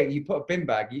lose weight, you put a bin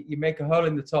bag, you make a hole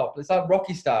in the top. It's like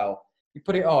Rocky style. You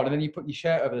put it on and then you put your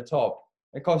shirt over the top.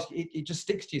 Of course, it just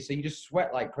sticks to you, so you just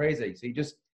sweat like crazy. So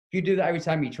if you do that every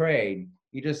time you train,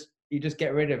 you just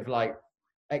get rid of like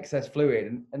excess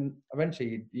fluid, and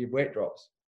eventually your weight drops.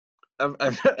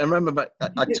 I remember,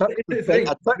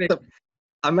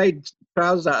 I made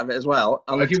trousers out of it as well.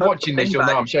 And if you're watching this, you'll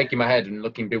know I'm shaking my head and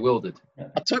looking bewildered.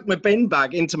 I took my bin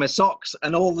bag into my socks,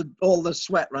 and all the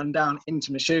sweat ran down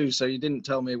into my shoes. So you didn't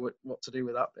tell me what to do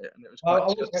with that bit, and it was quite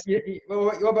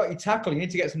what about your tackle? You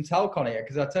need to get some talc on it,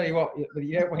 because I tell you what,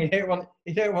 you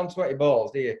don't want sweaty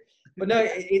balls, do you? But no,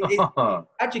 it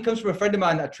actually comes from a friend of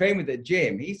mine that I trained with at the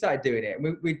gym. He started doing it,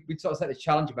 and we sort of set this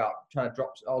challenge about trying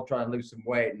to lose some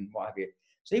weight and what have you.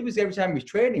 So he was, every time he was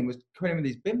training, was coming in with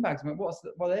these bin bags. I'm like, what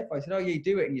are they for? I said, oh, yeah, you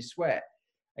do it and you sweat.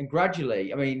 And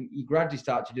gradually, you gradually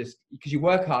start to because you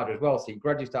work harder as well, so you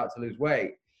gradually start to lose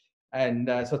weight. And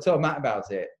so I told Matt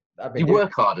about it. You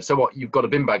work harder? So what, you've got a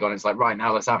bin bag on, it's like, right,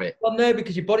 now let's have it. Well, no,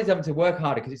 because your body's having to work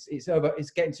harder because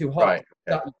it's getting too hot. Right.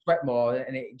 You sweat more,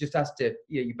 and it just has to,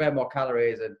 you burn more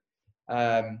calories.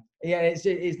 And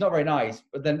it's not very nice.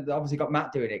 But then obviously got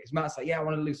Matt doing it, because Matt's like, yeah, I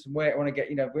want to lose some weight. I want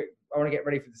to get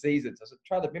ready for the season. So I said,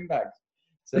 try the bin bags.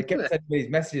 So he kept sending me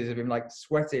these messages of him like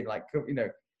sweating, like,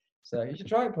 So you should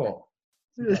try it, Paul.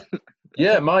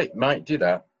 Yeah, might do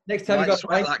that. Next time you got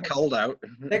that cold out.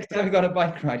 Next time you got a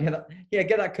bike ride,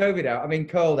 get that COVID out.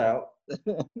 Cold out.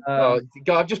 Oh,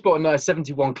 God, I've just bought a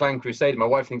 71 Clan Crusader. My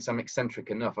wife thinks I'm eccentric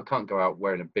enough. I can't go out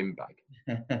wearing a bin bag.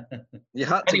 You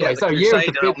had to Anyway, get the so year of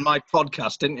the Crusader bin. on my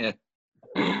podcast, didn't you?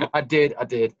 I did. I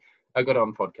got it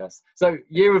on podcast. So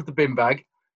year of the bin bag.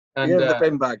 And, Year of the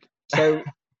bin bag. So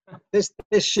this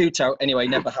shootout anyway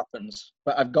never happens.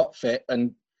 But I've got fit,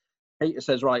 and Peter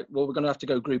says, right, well, we're going to have to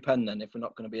go Group N then if we're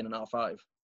not going to be in an R5.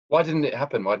 Why didn't it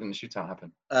happen? Why didn't the shootout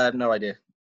happen? No idea.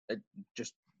 It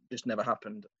just never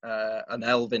happened. And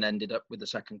Elvin ended up with the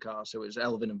second car, so it was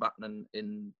Elvin and Batman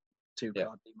in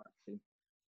two-car DMAC team.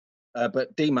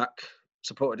 But DMAC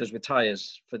supported us with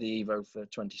tyres for the Evo for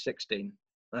 2016,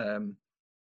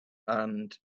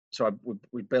 and so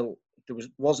we built. There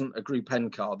wasn't a Group N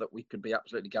car that we could be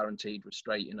absolutely guaranteed was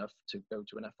straight enough to go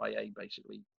to an FIA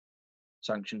basically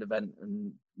sanctioned event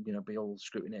and be all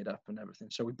scrutineered up and everything.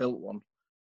 So we built one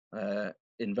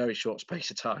in very short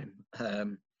space of time.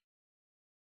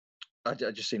 I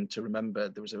just seem to remember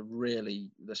there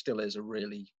still is a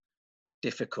really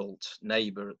difficult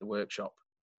neighbour at the workshop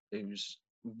whose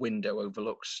window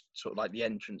overlooks sort of like the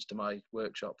entrance to my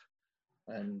workshop,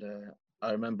 and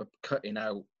I remember cutting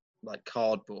out like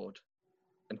cardboard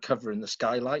and covering the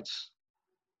skylights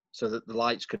so that the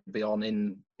lights could be on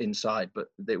inside, but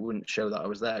they wouldn't show that I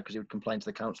was there because he would complain to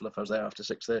the council if I was there after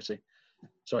 6:30.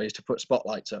 So I used to put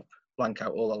spotlights up, blank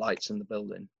out all the lights in the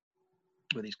building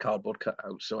with these cardboard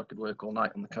cutouts so I could work all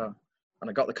night on the car. And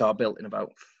I got the car built in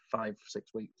about 5-6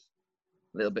 weeks.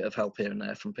 A little bit of help here and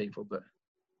there from people, but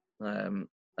and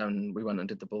we went and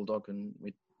did the Bulldog, and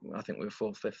I think we were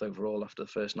 4th, 5th overall after the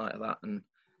first night of that. And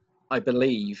I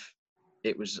believe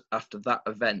it was after that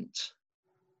event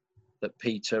that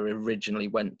Peter originally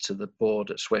went to the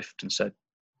board at Swift and said,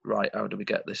 right, how do we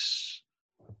get this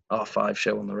R5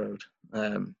 show on the road?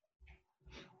 And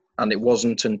it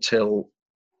wasn't until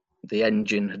the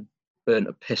engine had burnt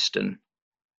a piston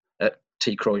at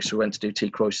T. Croix. We went to do T.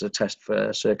 Croix as a test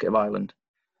for Circuit of Ireland,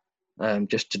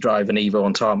 just to drive an Evo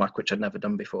on tarmac, which I'd never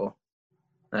done before.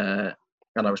 And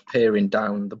I was peering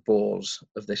down the bores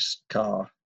of this car.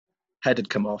 Head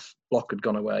had come off, block had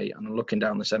gone away, and I'm looking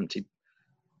down this empty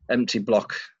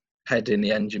block, head in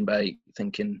the engine bay,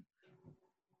 thinking,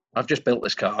 I've just built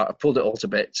this car, I've pulled it all to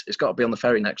bits, it's got to be on the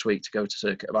ferry next week to go to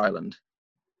Circuit of Ireland.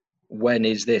 When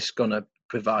is this going to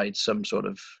provide some sort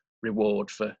of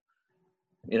reward for,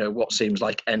 what seems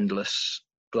like endless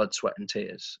blood, sweat and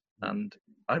tears? And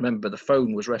I remember the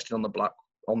phone was resting on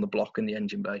the block in the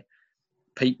engine bay.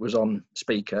 Pete was on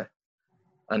speaker,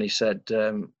 and he said,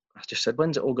 I just said,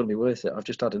 when's it all going to be worth it? I've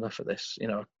just had enough of this.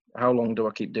 How long do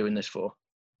I keep doing this for?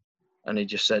 And he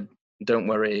just said, don't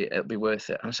worry, it'll be worth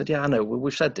it. And I said, yeah, I know,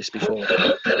 we've said this before.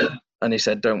 And he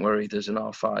said, don't worry, there's an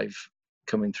R5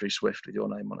 coming through Swift with your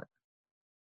name on it.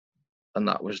 And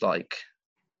that was I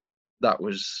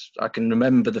can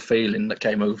remember the feeling that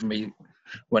came over me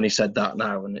when he said that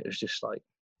now. And it was just like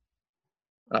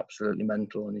absolutely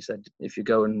mental. And he said, if you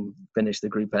go and finish the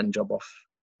Group N job off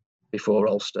before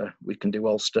Ulster, we can do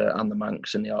Ulster and the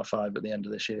Manx in the R5 at the end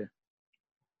of this year.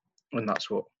 And that's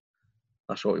what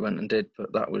we went and did.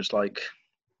 But that was like,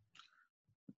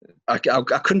 I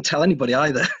couldn't tell anybody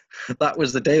either. That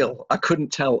was the deal. I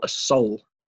couldn't tell a soul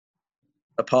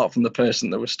apart from the person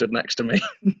that was stood next to me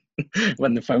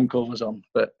when the phone call was on.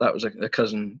 But that was a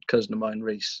cousin of mine,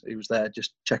 Reese. He was there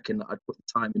just checking that I'd put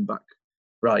the timing back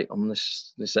right on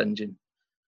this engine.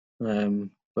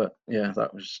 But yeah,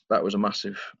 that was a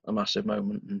massive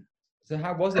moment. And so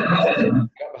how was it? You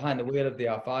got behind the wheel of the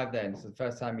R5 then. So the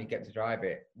first time you get to drive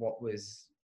it,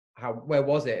 where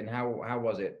was it and how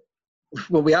was it?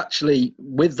 Well, we actually,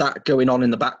 with that going on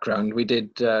in the background, we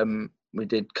did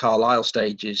Carlisle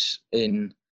stages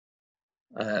in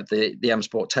the M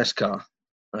Sport test car.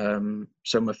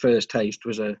 So my first taste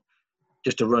was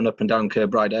just a run up and down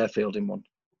Kirkbride Airfield in one.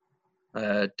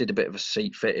 Did a bit of a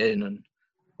seat fit in and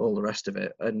all the rest of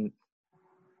it. And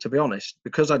to be honest,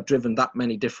 because I'd driven that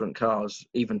many different cars,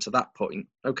 even to that point,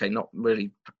 okay, not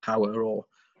really power or,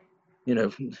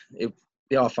 the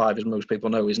R5, as most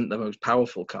people know, isn't the most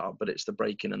powerful car, but it's the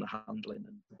braking and the handling.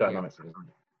 And Dynamics.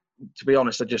 to be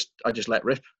honest, I just let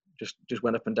rip. Just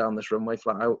went up and down this runway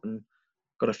flat out and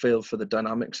got a feel for the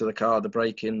dynamics of the car, the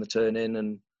braking, the turning.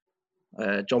 And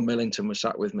John Millington was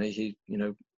sat with me. He,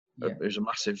 it was a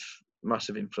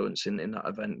massive influence in that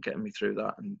event, getting me through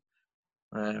that.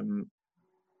 And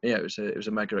it was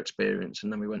a mega experience.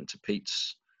 And then we went to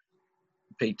Pete's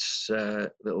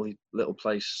little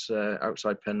place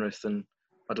outside Penrith and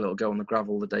had a little go on the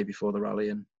gravel the day before the rally.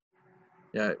 And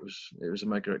yeah, it was a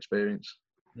mega experience.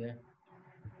 Yeah,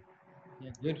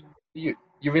 good.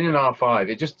 You're in an R5.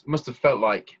 It just must have felt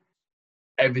like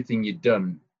everything you'd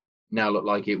done now looked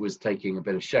like it was taking a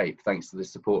bit of shape thanks to the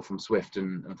support from Swift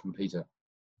and from Peter.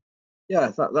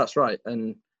 Yeah, that's right.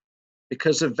 And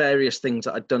because of various things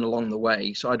that I'd done along the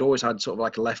way, so I'd always had sort of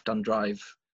like a left-hand drive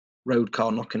road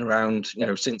car knocking around,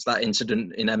 since that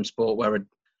incident in M Sport where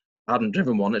I hadn't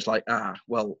driven one. It's like,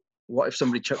 well, what if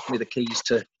somebody chucked me the keys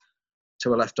to a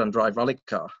left-hand drive rally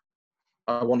car?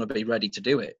 I want to be ready to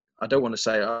do it. I don't want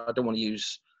to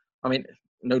use, I mean,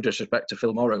 no disrespect to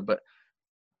Phil Morrow, but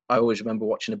I always remember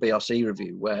watching a BRC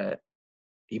review where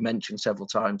he mentioned several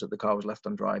times that the car was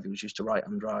left-hand drive. He was used to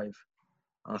right-hand drive.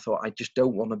 And I thought, I just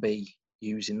don't want to be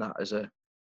using that as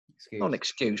not an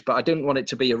excuse, but I didn't want it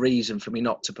to be a reason for me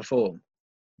not to perform.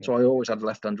 Yeah. So I always had a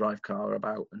left-hand drive car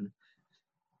about, and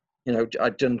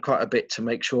I'd done quite a bit to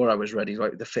make sure I was ready,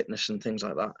 like the fitness and things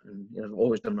like that. And I've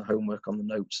always done my homework on the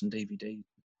notes and DVD.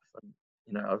 And,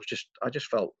 I just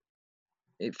felt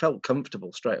it felt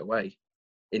comfortable straight away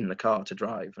in the car to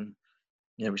drive. And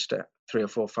we set 3 or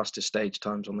 4 fastest stage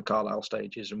times on the Carlisle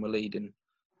stages, and we're leading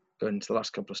going into the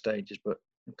last couple of stages, but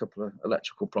a couple of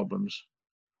electrical problems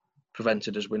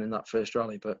prevented us winning that first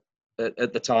rally. But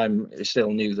at the time, I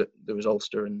still knew that there was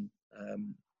Ulster and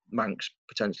Manx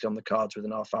potentially on the cards with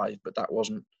an R5, but that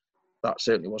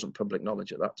certainly wasn't public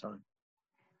knowledge at that time.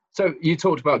 So you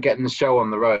talked about getting the show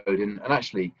on the road, and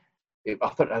actually, I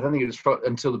don't think it was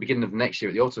until the beginning of next year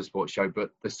at the Autosport show, but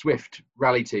the Swift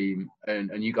rally team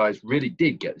and you guys really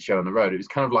did get the show on the road. It was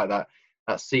kind of like that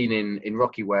scene in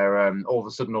Rocky where all of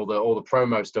a sudden all the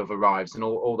promo stuff arrives and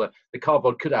all the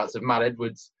cardboard cutouts of Matt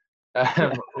Edwards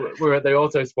were at the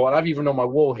Autosport. And I've even on my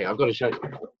wall here. I've got to show you.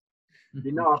 I've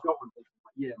got one.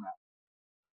 Yeah,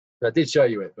 Matt. I did show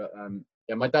you it, but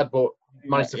my dad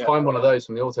managed to find one of those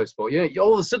from the Autosport. Yeah,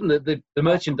 all of a sudden the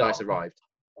merchandise arrived,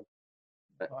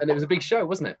 and it was a big show,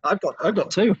 wasn't it? I've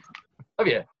got 2. Have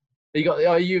you?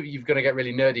 You've got to get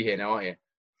really nerdy here now, aren't you?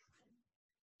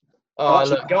 Oh,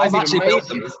 look, guys, he's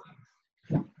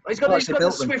got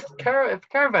the Swift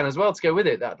caravan as well to go with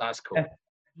it. That's cool.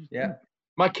 Yeah.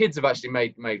 My kids have actually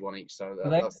made one each, so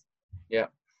that's yeah.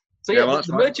 So the that's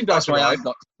merchandise arrived.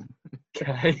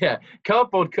 Yeah,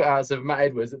 cardboard cutouts of Matt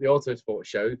Edwards at the Autosport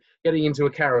show, getting into a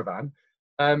caravan.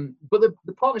 But the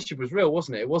partnership was real,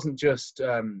 wasn't it? It wasn't just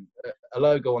a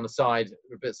logo on the side,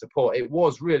 a bit of support. It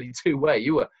was really two-way.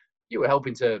 You were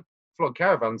helping to flog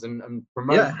caravans and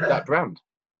promote that brand.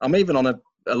 I'm even on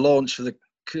a launch for the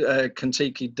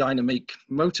Kentucky Dynamique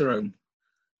motorhome.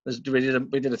 We did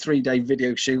a 3-day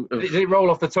video shoot. Did it roll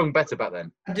off the tongue better back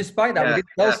then? And despite that,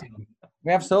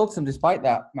 we have sold some despite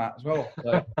that, Matt, as well.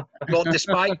 So. Well,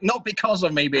 not because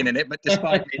of me being in it, but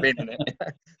despite me being in it.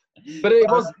 But it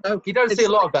was. You don't see a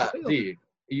lot of that, do you?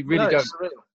 You really don't.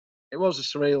 It was a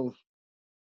surreal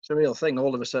thing.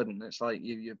 All of a sudden, it's like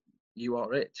you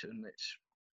are it, and it's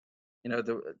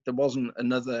there wasn't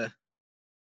another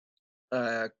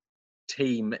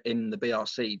team in the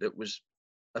BRC that was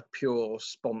a pure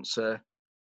sponsor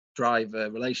driver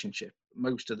relationship.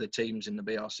 Most of the teams in the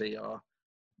BRC are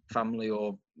family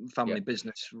or family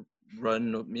business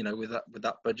run, with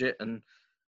that budget. And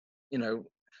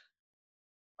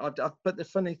but the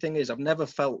funny thing is, I've never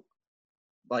felt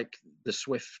like the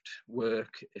Swift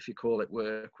work, if you call it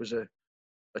work, was a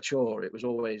chore. It was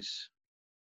always,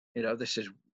 this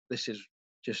is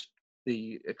just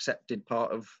the accepted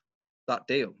part of that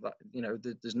deal. That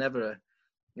there's never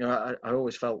I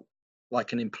always felt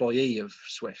like an employee of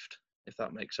Swift, if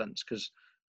that makes sense, because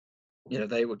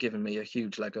they were giving me a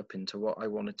huge leg up into what I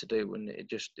wanted to do, and it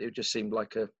just seemed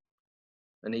like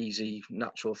an easy,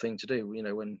 natural thing to do.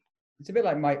 When it's a bit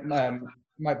like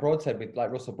Mike Broadshead with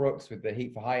like Russell Brooks with the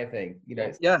Heat for Hire thing.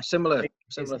 Similar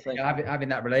thing. Having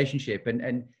that relationship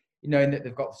and knowing that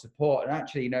they've got the support, and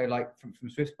actually like from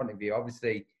Swift's point of view,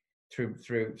 obviously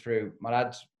through my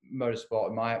dad's motorsport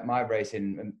and my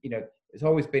racing, and it's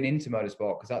always been into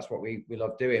motorsport because that's what we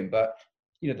love doing. But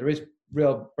there is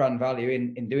real brand value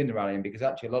in doing the rallying, because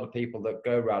actually a lot of people that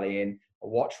go rallying or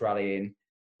watch rallying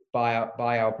buy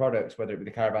our products, whether it be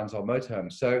the caravans or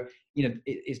motorhomes. So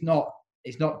it's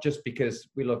not just because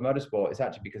we love motorsport. It's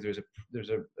actually because there's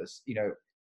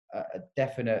a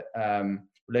definite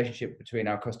relationship between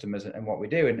our customers and what we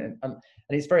do, and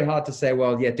it's very hard to say,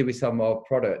 well, do we sell more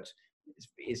product?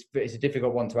 It's a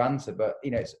difficult one to answer, but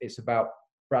it's about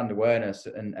brand awareness,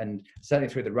 and certainly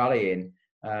through the rallying,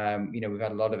 we've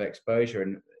had a lot of exposure,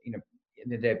 and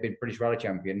they've been British Rally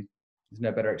Champion. There's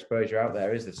no better exposure out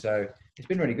there, is there? So it's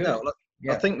been really good. No, look,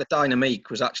 I think the Dynamique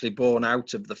was actually born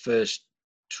out of the first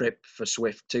trip for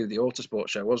Swift to the Autosport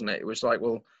show, wasn't it? It was like,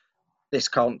 well, this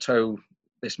can't tow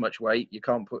this much weight. You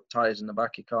can't put tyres in the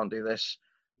back. You can't do this.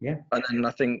 Yeah. And then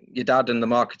I think your dad and the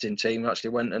marketing team actually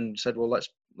went and said, well,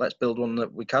 let's build one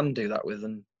that we can do that with.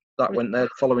 And that went there the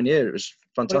following year. It was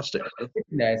fantastic. Sitting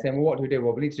there saying, well, what do we do?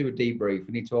 Well, we need to do a debrief.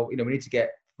 We need to, we need to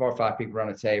get 4 or 5 people around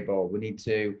a table. We need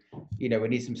to, we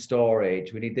need some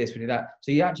storage. We need this, we need that.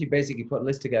 So you actually basically put a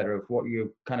list together of what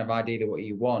you kind of ideally what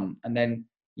you want, and then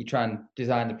you try and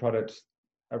design the product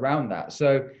around that.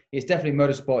 So it's definitely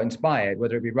motorsport inspired,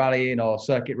 whether it be rallying or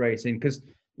circuit racing, because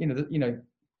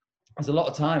there's a lot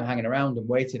of time hanging around and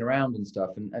waiting around and stuff,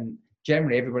 and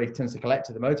generally everybody tends to collect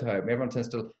to the motorhome. Everyone tends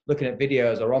to looking at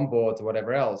videos or onboards or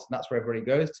whatever else, and that's where everybody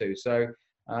goes to. So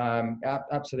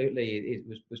absolutely, it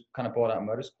was kind of brought out in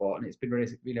motorsport, and it's been really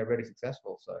really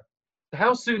successful. So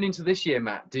how soon into this year,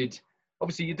 Matt,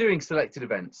 obviously you're doing selected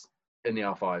events in the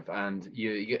R5, and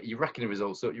you're racking the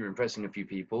results up, you're impressing a few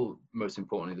people, most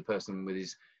importantly the person with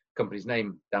his company's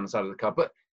name down the side of the car.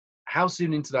 But how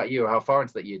soon into that year, or how far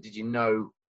into that year, did you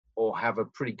know or have a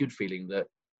pretty good feeling that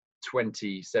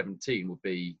 2017 would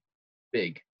be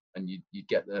big and you'd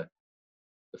get the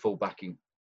full backing?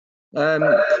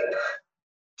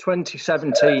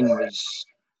 2017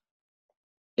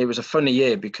 was a funny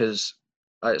year, because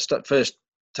first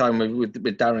time with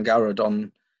Darren Garrod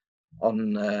on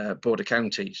Border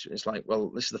Counties, it's like, well,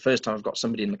 this is the first time I've got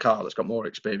somebody in the car that's got more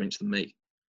experience than me.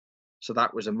 So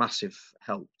that was a massive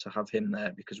help to have him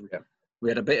there, because we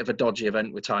had a bit of a dodgy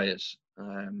event with tyres.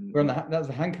 that was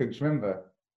the Hancooks,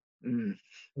 remember?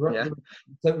 Yeah.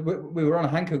 So we were on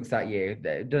Hancooks that year.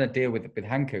 They'd done a deal with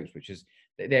Hancooks, which is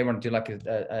they want to do like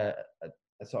a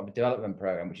sort of a development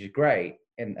program, which is great,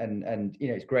 and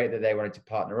it's great that they wanted to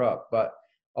partner up. But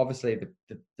obviously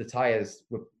the tyres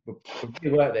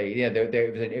weren't they?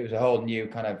 It was a whole new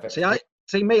kind of. I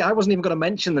wasn't even going to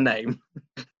mention the name.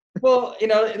 Well,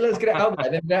 let's get it out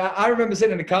there. I remember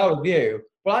sitting in the car with you.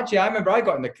 Well, actually, I remember I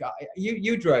got in the car.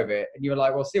 You drove it, and you were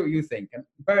like, "Well, see what you think." And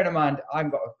bearing in mind,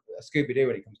 I've got a Scooby-Doo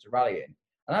when it comes to rallying,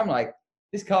 and I'm like,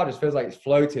 this car just feels like it's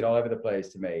floating all over the place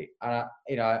to me, and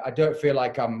I don't feel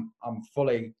like I'm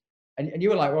fully. And you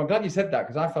were like, "Well, I'm glad you said that,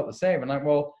 because I felt the same." And I'm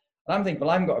thinking, well,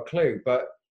 I haven't got a clue, but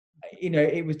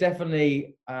it was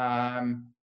definitely they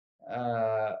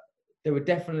were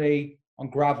definitely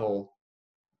on gravel.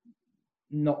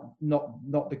 Not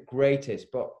the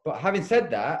greatest, but having said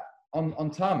that,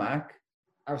 on tarmac,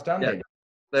 outstanding. Yeah,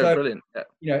 they're brilliant.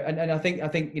 Yeah. And I think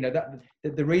that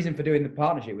the reason for doing the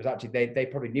partnership was actually they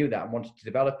probably knew that and wanted to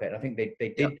develop it. And I think they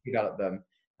did develop them.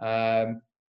 And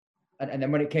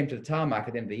then when it came to the tarmac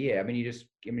at the end of the year,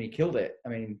 you killed it.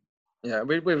 Yeah,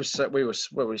 we were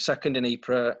second in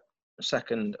Ypres,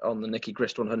 second on the Nicky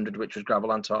Grist 100, which was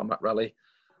gravel and tarmac rally,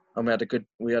 and we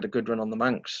had a good run on the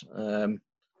Manx.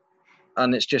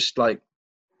 And it's just like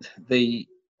the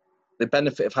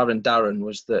benefit of having Darren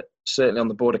was that certainly on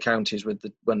the Border Counties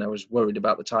when I was worried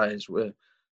about the tyres,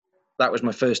 that was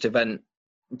my first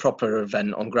proper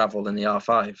event on gravel in the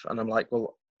R5. And I'm like,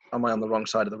 well, am I on the wrong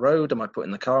side of the road? Am I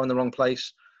putting the car in the wrong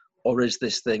place? Or is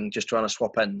this thing just trying to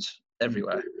swap ends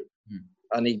everywhere? Mm-hmm.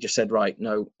 And he just said, right,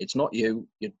 no, it's not you.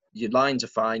 Your lines are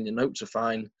fine. Your notes are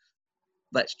fine.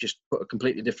 Let's just put a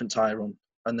completely different tyre on.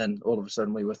 And then all of a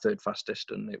sudden we were third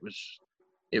fastest, and it was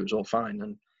all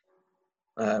fine.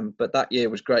 And but that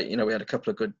year was great. We had a couple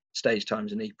of good stage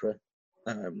times in Ypres.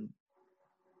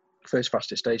 First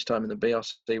fastest stage time in the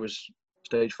BRC was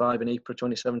stage 5 in Ypres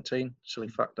 2017. Silly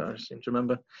fact that I seem to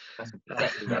remember.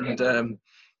 And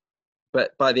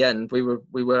but by the end we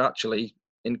were actually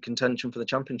in contention for the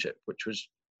championship, which was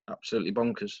absolutely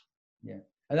bonkers. Yeah.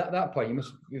 And at that point,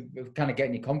 you're kind of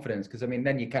getting your confidence, because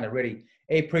then you kind of really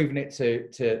proving it to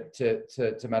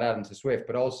Matt Adams, to Swift,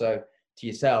 but also to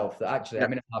yourself that actually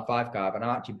I'm in an R5 car, and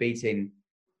I'm actually beating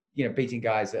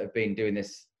guys that have been doing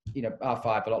this,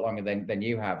 R5 a lot longer than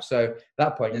you have. So at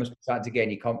that point, you must be starting to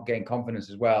gain confidence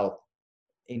as well.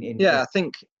 I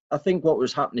think what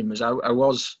was happening was I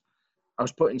was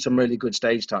putting some really good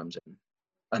stage times in,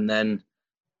 and then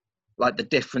like the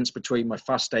difference between my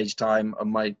fast stage time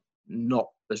and my not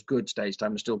as good stage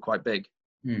time was still quite big.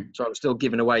 So I was still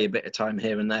giving away a bit of time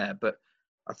here and there, but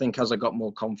I think as I got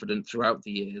more confident throughout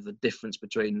the year, the difference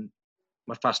between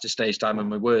my fastest stage time and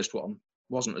my worst one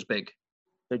wasn't as big.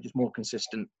 They're just more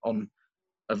consistent on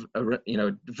a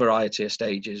variety of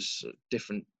stages,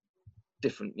 different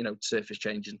surface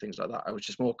changes and things like that. I was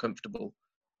just more comfortable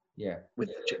with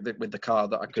the car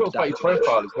that I could adapt. Your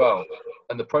profile as well,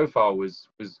 and the profile was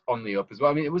on the up as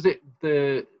well. Was it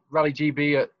the Rally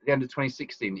GB at the end of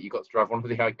 2016 that you got to drive one of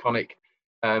the iconic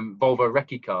Volvo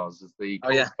Recce cars as the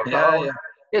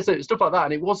so stuff like that.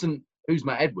 And it wasn't who's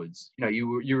Matt Edwards, you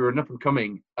were an up and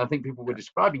coming. I think people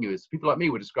like me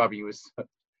were describing you as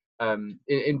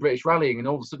in British rallying, and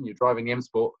all of a sudden you're driving the M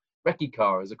Sport Recce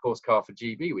car as a course car for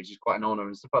GB, which is quite an honour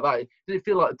and stuff like that. Did it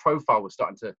feel like the profile was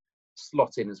starting to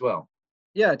slot in as well?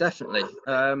 Yeah, definitely.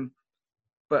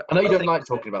 But I know you don't think, like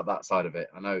talking about that side of it.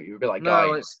 I know you're a bit like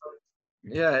no,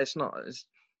 Guy. it's not.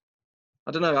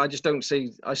 I don't know. I just don't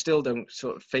see. I still don't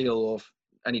sort of feel or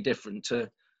any different to.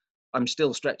 I'm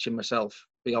still stretching myself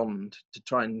beyond to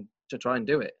try and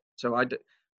do it. So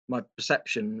my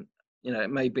perception,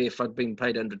 it may be if I'd been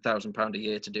paid £100,000 a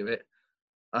year to do it,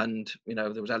 and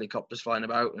there was helicopters flying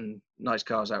about and nice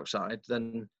cars outside,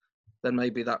 then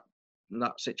maybe that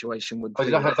situation would. Oh,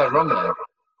 did I have that wrong then?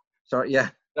 Sorry, yeah.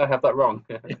 Did I have that wrong?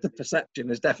 The perception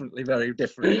is definitely very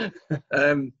different.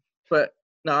 But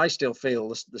no, I still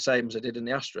feel the same as I did in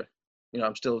the Astra.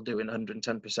 I'm still doing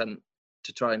 110%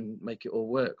 to try and make it all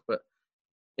work. But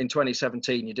in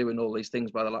 2017, you're doing all these things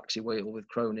by the Laxey wheel with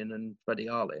Cronin and Freddie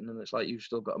Harlin, and it's like you've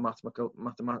still got a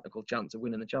mathematical chance of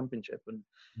winning the championship. And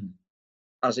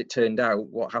as it turned out,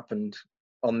 what happened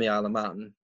on the Isle of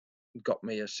Man got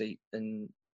me a seat in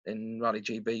Rally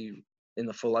GB in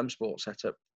the full M Sport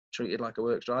setup, treated like a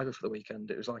works driver for the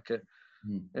weekend. It was like a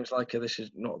this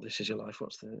is your life.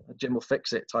 What's the Jim will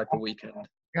fix it type of weekend.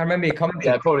 I remember you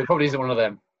commenting. Yeah, probably isn't one of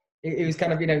them. It was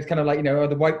kind of, it's kind of like,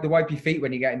 the wipe your feet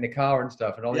when you get in the car and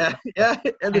stuff and all. Yeah, yeah.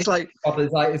 And it's like,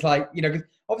 because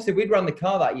obviously we'd run the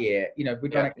car that year.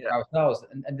 We'd run it ourselves,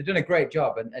 and they've done a great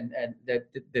job, and the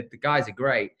guys are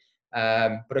great.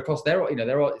 But of course they're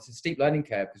all it's a steep learning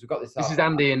curve because we've got this. This is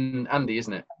Andy and Andy,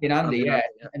 isn't it? In Andy, yeah.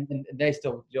 And they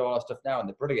still do all our stuff now, and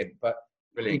they're brilliant. But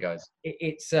brilliant guys.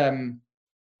 It's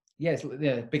it's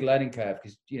a big learning curve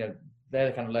because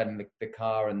they're kind of learning the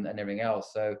car and everything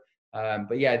else. So.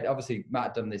 But yeah, obviously Matt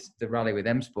had done the rally with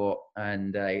M Sport,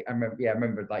 and I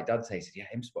remember like Dad said,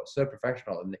 M Sport's so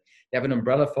professional, and they have an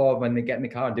umbrella for when they get in the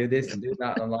car and do this and do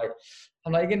that. And I'm like,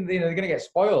 they're gonna get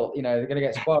spoiled, they're gonna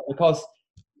get spoiled because,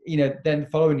 then the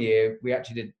following year we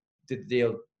actually did the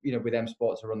deal, with M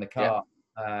Sport to run the car,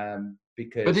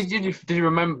 because. But did you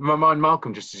remind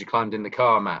Malcolm just as you climbed in the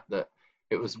car, Matt, that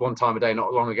it was one time a day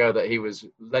not long ago that he was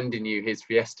lending you his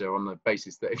Fiesta on the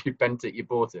basis that if you bent it, you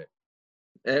bought it.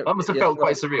 That must have felt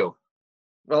quite surreal.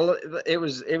 Well, it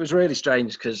was really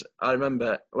strange because I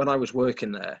remember when I was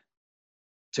working there,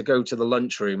 to go to the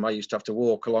lunchroom, I used to have to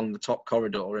walk along the top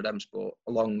corridor at M Sport,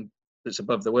 that's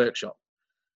above the workshop.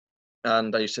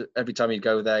 And I used to, every time you'd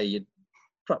go there, you'd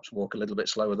perhaps walk a little bit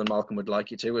slower than Malcolm would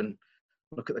like you to, and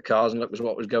look at the cars and look at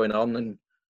what was going on. And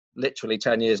literally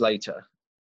 10 years later,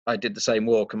 I did the same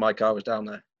walk and my car was down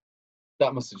there.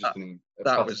 That must have just been a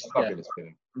fabulous feeling.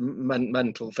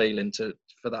 Mental feeling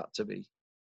for that to be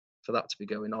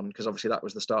going on, because obviously that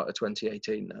was the start of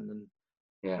 2018 then.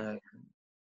 And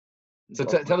so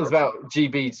tell us about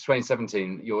GB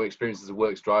 2017, your experience as a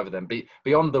works driver then.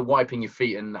 Beyond the wiping your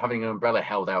feet and having an umbrella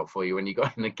held out for you when you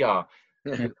got in the car,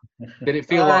 did it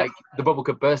feel like the bubble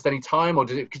could burst any time, or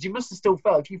did it? Because you must have still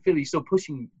felt, if you feel you're still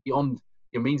pushing beyond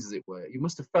your means, as it were, you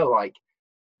must have felt like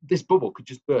this bubble could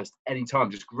just burst any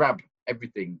time, just grab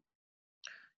everything.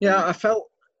 Yeah, I felt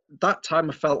a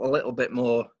little bit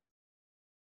more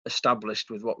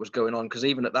established with what was going on, because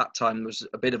even at that time there was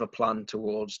a bit of a plan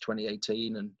towards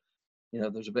 2018, and there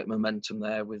was a bit of momentum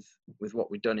there with what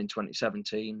we'd done in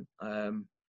 2017.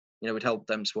 We'd helped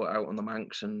them sort out on the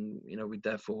Manx, and we'd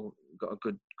therefore got a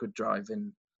good drive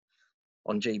in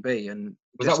on GB. And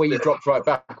was that where you dropped right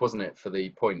back, wasn't it, for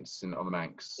the points on the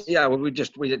Manx? Yeah, well, we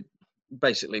had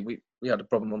a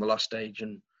problem on the last stage,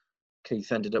 and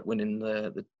Keith ended up winning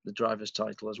the driver's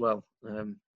title as well.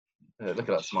 Look at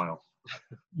that smile.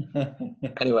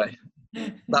 Anyway,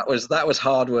 that was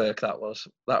hard work. That was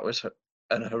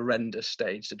an horrendous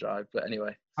stage to drive. But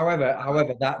anyway. However,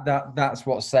 that's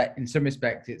what set. In some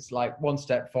respects, it's like one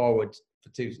step forward for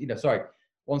two.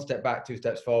 One step back, 2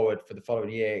 steps forward for the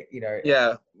following year.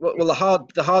 Yeah. Well, the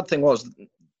hard thing was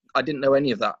I didn't know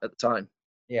any of that at the time.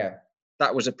 Yeah.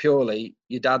 That was your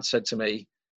dad said to me,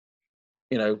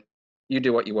 you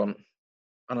do what you want.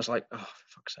 And I was like, oh, for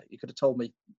fuck's sake, you could have told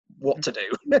me what to do.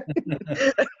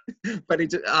 But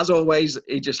as always,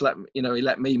 he just let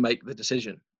me make the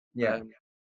decision. Yeah.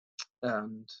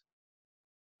 And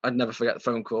I'd never forget the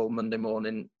phone call Monday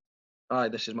morning. Hi,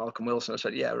 this is Malcolm Wilson. I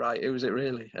said, yeah, right. Who is it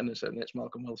really? And they said, it's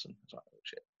Malcolm Wilson. I was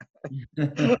like, oh,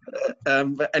 shit.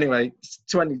 But anyway,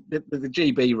 the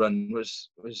GB run was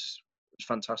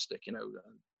fantastic.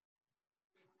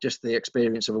 Just the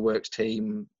experience of a works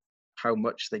team, how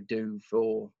much they do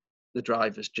for the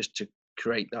drivers just to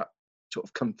create that sort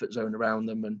of comfort zone around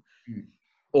them, and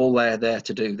all they're there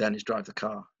to do then is drive the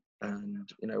car. And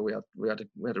we had a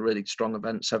really strong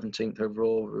event, 17th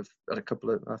overall. We've had a couple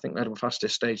of, I think we had the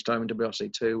fastest stage time in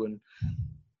WRC2, and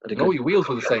all your wheels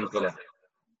were the same colour.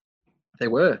 I They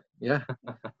were, yeah.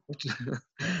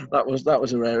 that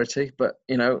was a rarity, but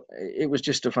you know, it was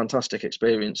just a fantastic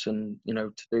experience, and you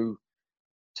know, to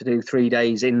do 3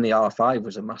 days in the R5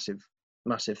 was a massive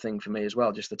thing for me as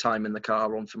well. Just the time in the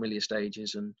car on familiar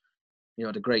stages, and you know,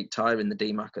 had a great tyre in the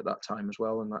DMAC at that time as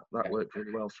well, and that worked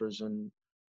really well for us. And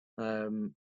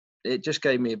it just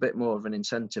gave me a bit more of an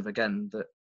incentive again that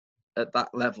at that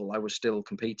level I was still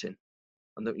competing,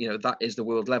 and that, you know, that is the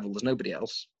world level. There's nobody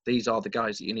else. These are the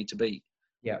guys that you need to beat.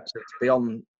 Yeah. So to be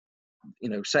on, you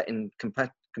know, setting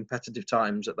competitive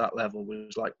times at that level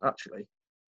was like, actually,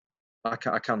 I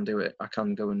can do it. I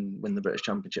can go and win the British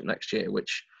Championship next year,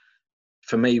 which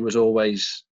for me was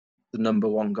always the number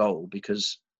one goal,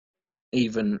 because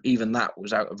even that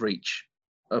was out of reach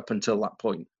up until that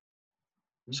point.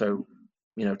 So,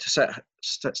 you know, to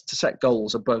set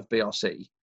goals above BRC,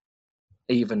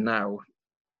 even now,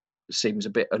 seems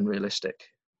a bit unrealistic.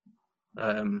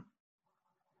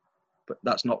 But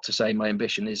that's not to say my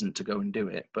ambition isn't to go and do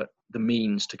it, but the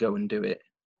means to go and do it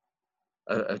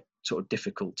are sort of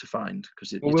difficult to find,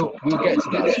 because we'll get to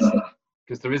that,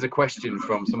 because there is a question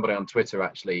from somebody on Twitter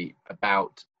actually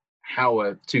about how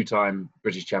a two-time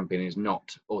British champion is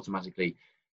not automatically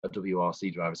a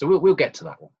WRC driver. So we'll get to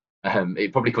that one.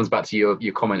 It probably comes back to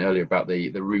your comment earlier about the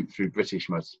route through British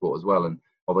motorsport as well, and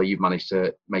although you've managed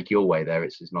to make your way there,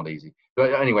 it's not easy.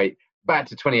 But anyway, back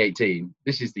to 2018.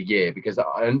 This is the year, because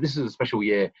and this is a special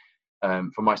year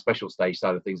for my special stage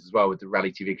side of things as well with the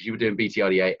Rally TV, because you were doing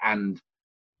BTRDA and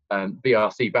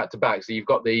BRC back to back. So you've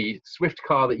got the Swift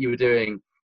car that you were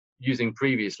using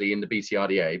previously in the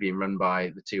BTRDA being run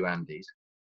by the two Andys.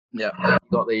 Yeah.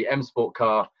 You've got the M Sport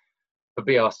car for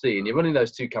BRC, and you're running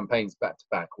those two campaigns back to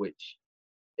back, which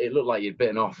it looked like you'd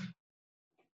bitten off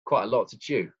quite a lot to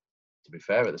chew, to be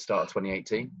fair, at the start of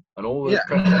 2018, and all the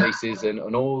press releases and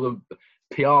all the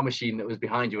PR machine that was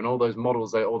behind you, and all those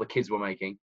models that all the kids were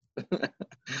making.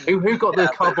 Who got the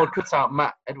cardboard cutout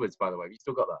Matt Edwards, by the way? Have you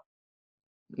still got that?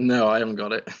 No, I haven't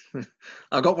got it.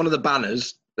 I got one of the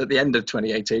banners at the end of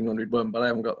 2018 when we'd won, but I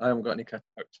haven't got any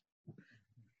cutouts.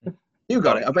 You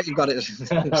got it. I bet you got it.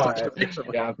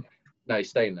 Yeah. No, he's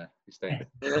staying there. He's staying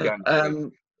there.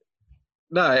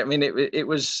 No, I mean it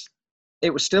was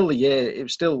still the year. It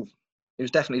was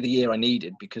definitely the year I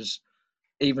needed, because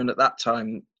even at that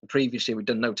time, previously we'd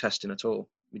done no testing at all.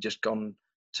 We'd just gone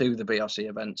to the BRC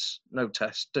events, no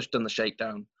test, just done the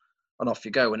shakedown, and off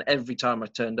you go. And every time I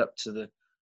turned up to the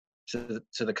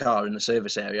car in the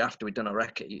service area after we'd done a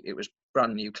recce, it was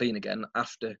brand new, clean again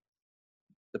after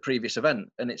the previous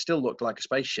event, and it still looked like a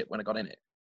spaceship when I got in it.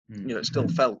 You know, it still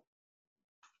felt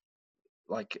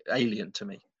like alien to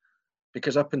me,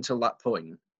 because up until that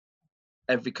point,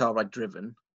 every car I'd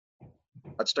driven,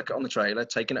 I'd stuck it on the trailer,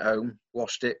 taken it home,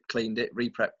 washed it, cleaned it,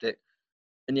 re-prepped it,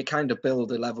 and you kind of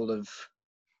build a level of,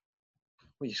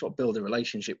 well, you sort of build a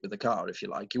relationship with the car, if you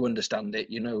like. You understand it,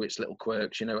 you know its little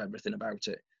quirks, you know everything about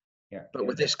it. Yeah. But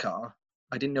with this car,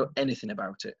 I didn't know anything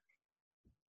about it.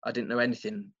 I didn't know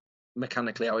anything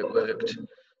mechanically how it worked.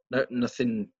 No,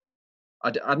 nothing.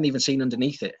 I hadn't even seen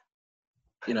underneath it,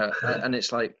 you know. And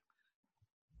it's like,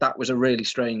 that was a really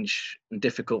strange and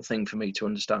difficult thing for me to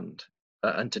understand,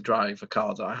 and to drive a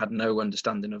car that I had no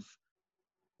understanding of.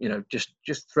 You know, just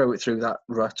throw it through that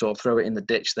rut or throw it in the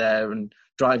ditch there and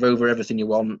drive over everything you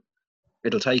want.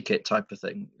 It'll take it, type of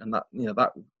thing. And that, you know,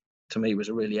 that to me was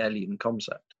a really alien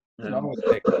concept.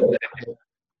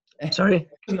 Sorry?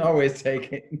 Doesn't always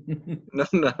take it. No.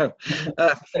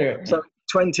 Anyway. So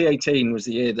 2018 was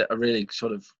the year that I really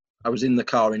I was in the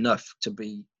car enough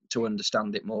to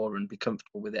understand it more and be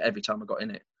comfortable with it every time I got in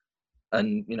it.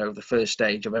 And, you know, the first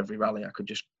stage of every rally, I could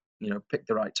just, you know, pick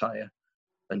the right tyre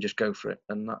and just go for it.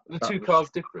 And that two cars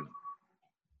different?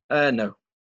 No.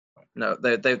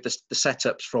 The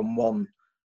setups from one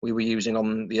we were using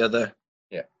on the other,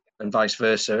 and vice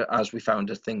versa. As we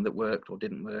found a thing that worked or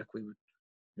didn't work, we would,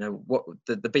 you know, what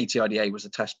the BTRDA was a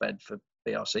test bed for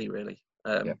BRC really.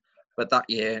 But that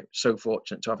year, so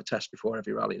fortunate to have a test before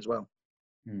every rally as well,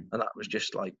 and that was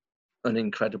just like an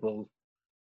incredible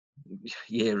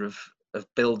year of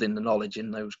building the knowledge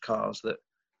in those cars that,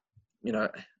 you know,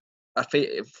 I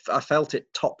felt it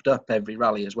topped up every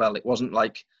rally as well. It wasn't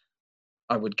like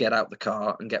I would get out the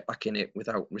car and get back in it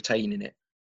without retaining it.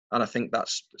 And I think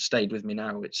that's stayed with me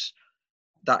now. It's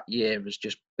that year has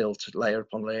just built layer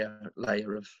upon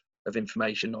layer of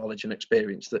information, knowledge and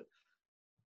experience that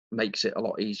makes it a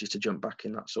lot easier to jump back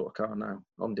in that sort of car now,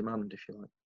 on demand, if you like.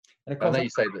 And of course, I know you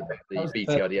say that the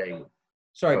BTRDA.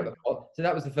 Sorry, so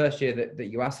that was the first year that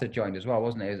UASA joined as well,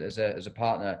 wasn't it? As a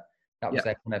partner, that was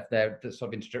their sort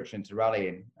of introduction to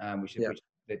rallying, which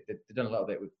they'd done a little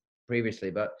bit with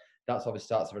previously. But that's obviously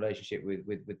starts a relationship with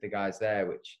the guys there,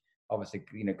 which obviously,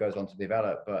 you know, goes on to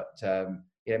develop. But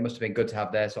yeah, it must have been good to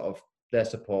have their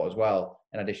support as well,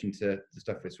 in addition to the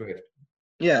stuff with Swift.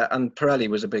 Yeah, and Pirelli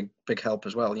was a big help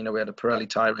as well. You know, we had a Pirelli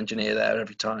tyre engineer there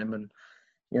every time, and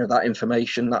you know, that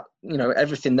information, that, you know,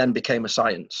 everything then became a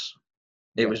science.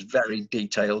 It was very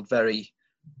detailed, very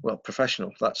well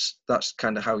professional. That's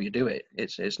kind of how you do it.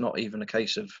 It's not even a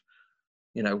case of,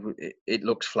 you know, it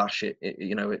looks flash.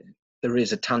 You know, there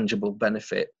is a tangible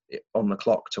benefit on the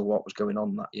clock to what was going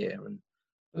on that year. And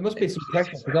there must be some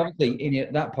pressure, because obviously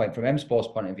at that point, from M Sport's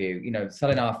point of view, you know,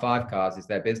 selling R5 cars is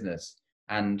their business.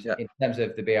 And in terms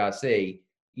of the BRC,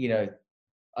 you know,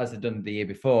 as they've done the year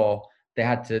before, they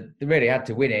really had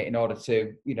to win it in order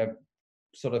to, you know,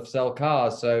 sort of sell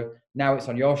cars. So now it's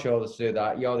on your shoulders to do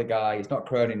that. You're the guy. It's not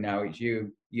Cronin now. It's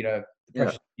you. You know, the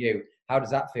pressure's on you. How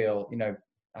does that feel? You know,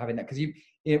 having that, because you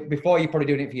know, before you're probably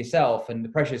doing it for yourself, and the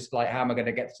pressure's like, how am I going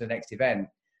to get to the next event?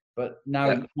 But now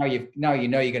you know you're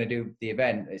going to do the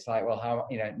event. It's like, well, how,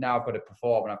 you know, now I've got to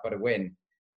perform and I've got to win.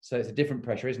 So it's a different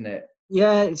pressure, isn't it?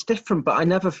 Yeah, it's different. But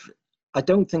I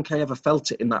don't think I ever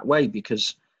felt it in that way,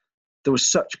 because there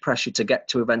was such pressure to get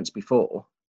to events before.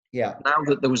 Yeah. Now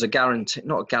that there was a guarantee,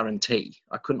 not a guarantee,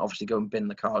 I couldn't obviously go and bin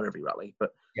the car every rally,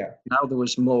 but now there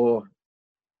was more,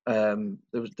 there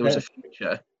was a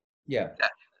future. Yeah.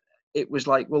 It was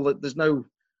like, well, there's no,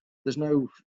 the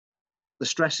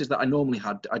stresses that I normally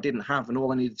had, I didn't have, and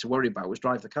all I needed to worry about was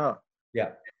drive the car. Yeah.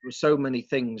 There were so many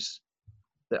things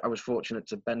that I was fortunate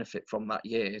to benefit from that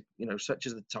year, you know, such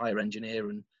as the tyre engineer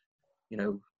and, you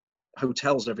know,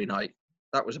 hotels every night.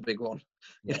 That was a big one.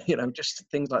 Yeah. You know, just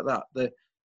things like that.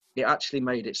 It actually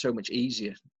made it so much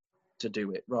easier to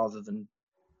do it, rather than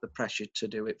the pressure to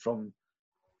do it from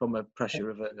a pressure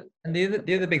of a. And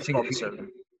the other big thing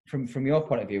from your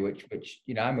point of view, which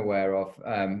you know I'm aware of,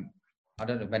 I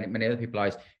don't know if many other people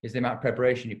are, is the amount of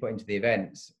preparation you put into the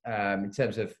events, in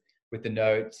terms of with the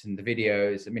notes and the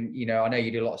videos. I mean, you know, I know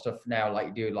you do a lot of stuff now, like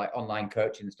you do like online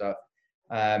coaching and stuff,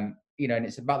 you know, and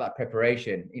it's about that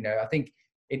preparation. You know, I think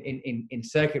in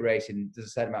circuit racing, there's a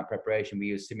certain amount of preparation. We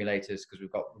use simulators because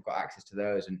we've got access to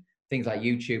those, and things like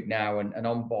YouTube now and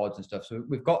onboards and stuff. So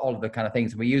we've got all of the kind of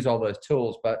things, and we use all those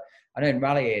tools. But I know in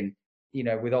rallying, you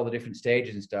know, with all the different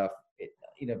stages and stuff,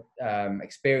 you know,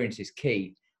 experience is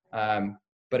key.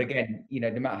 But again, you know,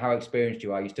 no matter how experienced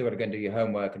you are, you still got to go and do your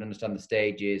homework and understand the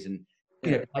stages, and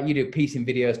you know, like you do piecing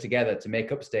videos together to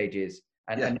make up stages,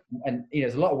 and you know,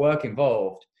 there's a lot of work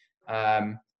involved,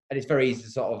 and it's very easy to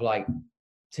sort of like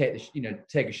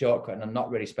take a shortcut and not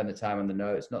really spend the time on the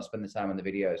notes, not spend the time on the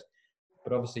videos.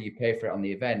 But obviously, you pay for it on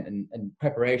the event, and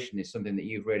preparation is something that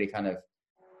you've really kind of,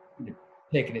 you know,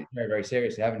 taken it very, very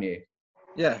seriously, haven't you?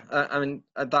 Yeah, I mean,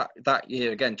 that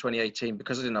year again, 2018,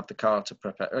 because I didn't have the car to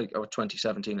prepare, or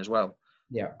 2017 as well.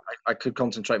 Yeah, I could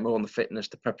concentrate more on the fitness,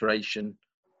 the preparation,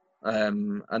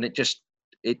 and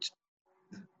it's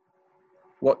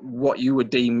what you would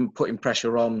deem putting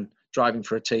pressure on driving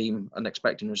for a team and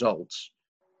expecting results.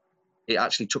 It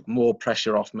actually took more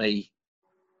pressure off me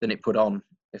than it put on,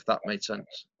 if that made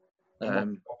sense.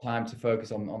 Time to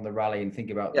focus on the rally and think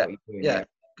about what you're doing. Yeah.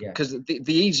 Because the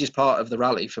easiest part of the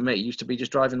rally for me used to be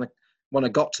just driving when I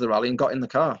got to the rally and got in the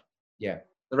car. Yeah.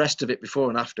 The rest of it before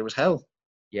and after was hell.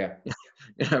 Yeah.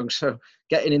 You know, so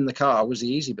getting in the car was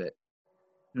the easy bit.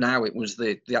 Now it was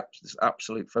the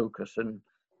absolute focus, and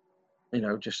you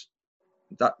know, just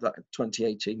that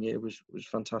 2018 year was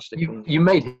fantastic. You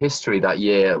made history that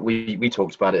year. We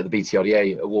talked about it at the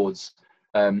BTRDA Awards,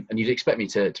 and you'd expect me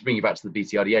to bring you back to the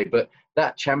BTRDA, but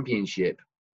that championship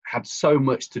had so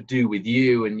much to do with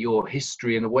you and your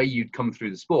history and the way you'd come through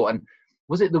the sport. And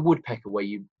was it the Woodpecker where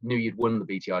you knew you'd won the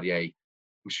BTRDA?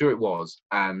 I'm sure it was,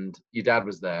 and your dad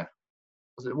was there.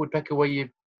 Was it the Woodpecker where you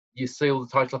sealed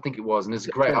the title? I think it was, and it's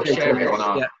great. I'll share it on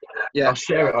our I'll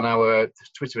share it on our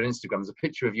Twitter and Instagram. There's a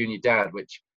picture of you and your dad,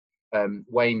 which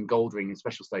Wayne Goldring in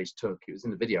Special Stage took. It was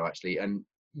in the video actually, and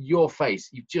your face,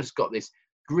 you've just got this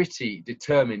gritty,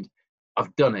 determined,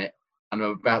 I've done it, and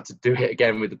I'm about to do it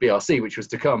again with the BRC, which was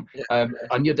to come.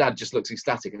 And your dad just looks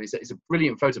ecstatic, and it's a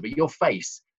brilliant photo, but your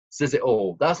face says it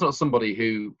all. That's not somebody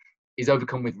who is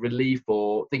overcome with relief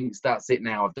or thinks that's it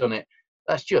now, I've done it.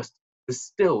 That's just, there's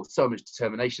still so much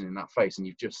determination in that face, and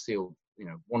you've just sealed, you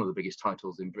know, one of the biggest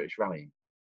titles in British rallying.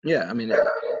 Yeah, I mean,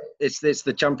 it's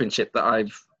the championship that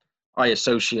I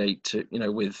associate to, you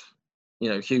know, with, you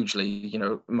know, hugely. You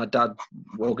know, my dad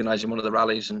organising one of the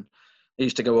rallies, and he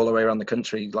used to go all the way around the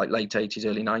country, like late 80s,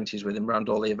 early 90s with him around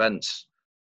all the events.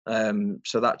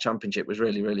 So that championship was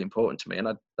really, really important to me, and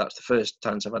that's the first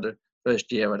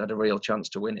year I'd had a real chance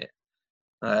to win it.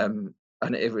 And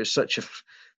it was such a,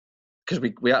 because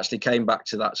we actually came back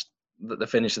to the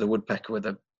finish of the Woodpecker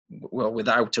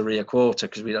without a rear quarter,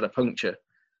 because we had a puncture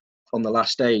on the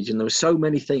last stage, and there were so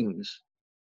many things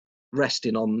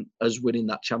resting on us winning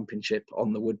that championship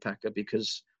on the Woodpecker,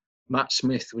 because Matt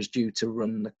Smith was due to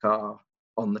run the car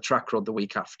on the track rod the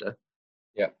week after.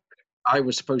 Yeah, I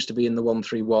was supposed to be in the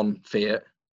 131 Fiat,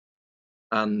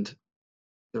 and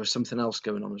there was something else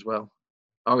going on as well.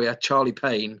 Oh yeah, Charlie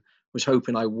Payne was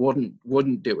hoping I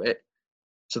wouldn't do it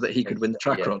so that he could win the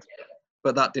track rod,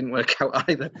 but that didn't work out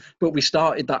either. But we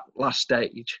started that last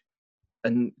stage,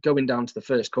 and going down to the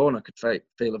first corner, I could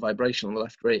feel a vibration on the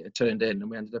left rear. It turned in, and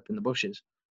we ended up in the bushes.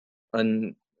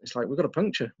 And it's like, we've got a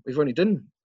puncture. We've only done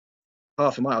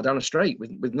half a mile down a straight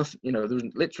with nothing. You know, there was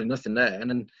literally nothing there. And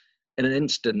then in an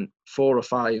instant, 4 or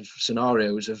 5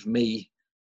 scenarios of me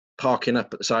parking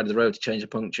up at the side of the road to change a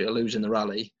puncture, losing the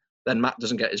rally. Then Matt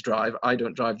doesn't get his drive. I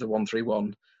don't drive the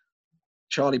 131.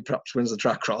 Charlie perhaps wins the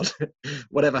track rod.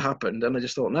 Whatever happened, and I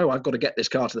just thought, no, I've got to get this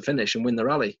car to the finish and win the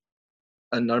rally.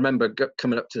 And I remember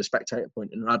coming up to the spectator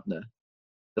point in Radnor,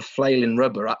 the flailing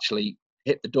rubber actually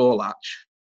hit the door latch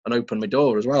and opened my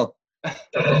door as well. I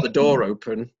got the door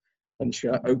open and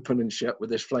shut with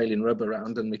this flailing rubber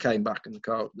around, and we came back and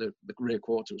the rear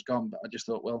quarter was gone. But I just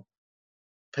thought, well,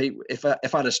 Pete, if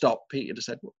I'd have stopped, Pete would have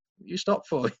said, "What you stopped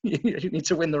for? You need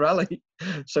to win the rally."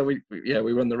 So we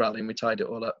won the rally and we tied it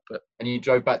all up. And you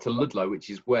drove back to Ludlow, which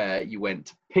is where you went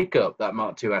to pick up that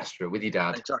Mark II Astra with your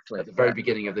dad. Exactly. At the very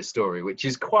beginning of this story, which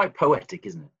is quite poetic,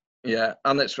 isn't it? Yeah,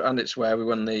 and it's where we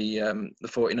won the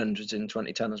 1400s in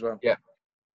 2010 as well. Yeah.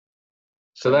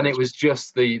 So then it was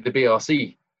just the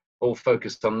BRC all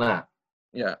focused on that.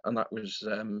 Yeah, and that was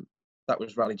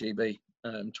Rally GB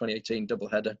 2018 double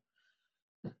header.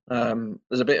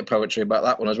 There's a bit of poetry about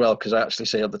that one as well, because I actually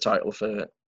sealed the title for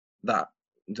that,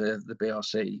 the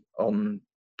BRC, on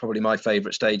probably my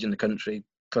favourite stage in the country,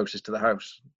 closest to the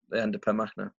house, the end of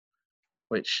Penmachno,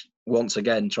 which once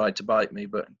again tried to bite me,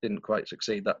 but didn't quite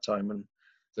succeed that time. And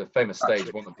it's a famous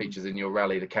stage, one that features in your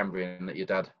rally, the Cambrian, that your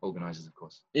dad organises, of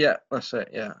course. Yeah, that's it.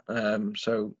 Yeah.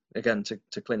 So again,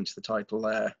 to clinch the title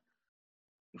there.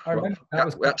 I remember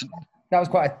that was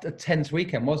quite a tense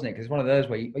weekend, wasn't it? Because it's one of those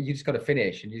where you just got to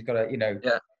finish, and you've got to,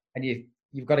 and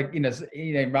you've got to,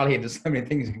 in rallying, there's so many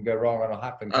things that can go wrong and it'll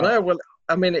happen. I know. Well,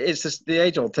 I mean, it's just the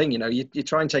age-old thing. You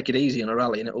try and take it easy in a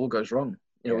rally, and it all goes wrong.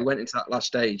 We went into that last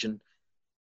stage, and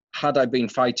had I been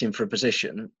fighting for a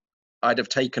position, I'd have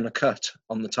taken a cut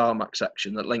on the tarmac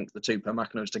section that linked the two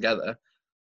Penmachnos together,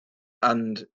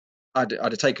 and I'd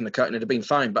have taken the cut, and it'd have been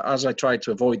fine. But as I tried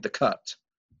to avoid the cut,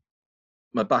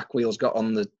 my back wheels got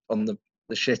on the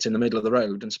shit in the middle of the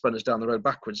road and spun us down the road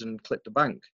backwards and clipped a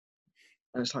bank.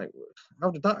 And it's like,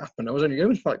 how did that happen? I was only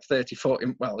going for like 30,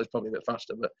 40, well, it's probably a bit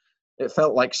faster, but it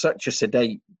felt like such a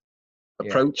sedate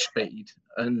approach speed.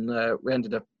 And we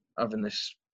ended up having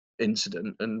this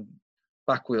incident and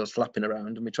back wheels flapping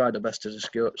around, and we tried our best to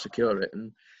secure it.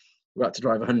 And we had to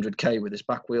drive 100k with this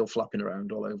back wheel flapping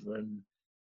around all over. And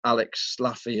Alex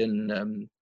Laffey and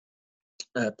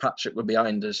Patrick were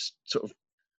behind us, sort of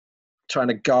trying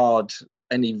to guard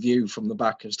any view from the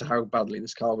back as to how badly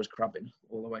this car was crabbing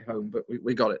all the way home, but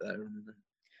we got it there. And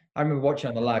I remember watching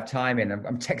on the live timing.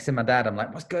 I'm texting my dad. I'm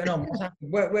like, "What's going on? What's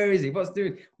happening? Where is he? What's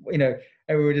doing?" And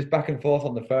we were just back and forth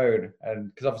on the phone,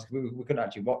 and because obviously we couldn't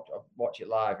actually watch it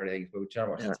live or anything, but we were trying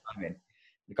to watch the timing,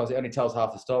 because it only tells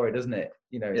half the story, doesn't it?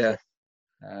 Yeah.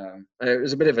 It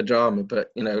was a bit of a drama,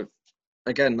 but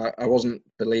again, I wasn't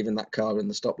believing that car in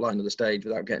the stop line of the stage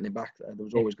without getting it back there. There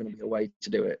was always going to be a way to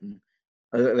do it. And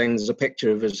I think there's a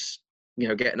picture of us,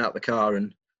 getting out the car,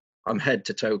 and I'm head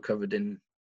to toe covered in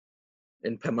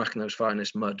Penmachno's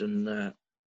finest mud. And,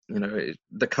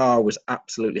 the car was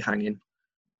absolutely hanging.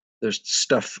 There's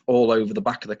stuff all over the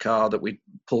back of the car that we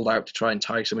pulled out to try and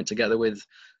tie something together with.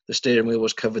 The steering wheel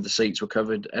was covered, the seats were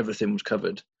covered, everything was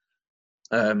covered.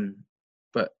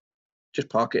 But just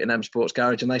park it in M Sports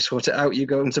Garage and they sort it out. You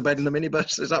go into bed in the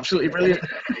minibus. It's absolutely brilliant.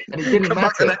 And it didn't come matter.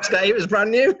 Back the next day, it was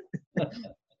brand new.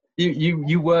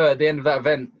 You were at the end of that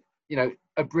event,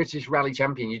 a British rally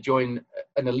champion. You join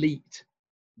an elite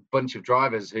bunch of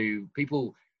drivers who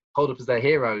people hold up as their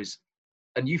heroes,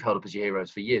 and you've held up as your heroes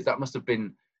for years. That must have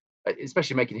been,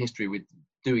 especially making history with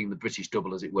doing the British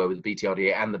double, as it were, with the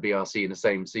BTRDA and the BRC in the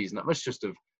same season. That must just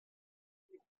have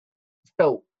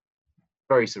felt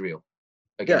very surreal.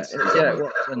 Yeah, it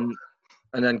was.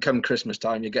 And then come Christmas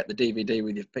time, you get the DVD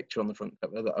with your picture on the front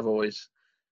cover that I've always,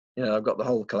 I've got the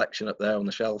whole collection up there on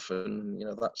the shelf, and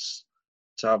that's,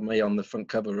 to have me on the front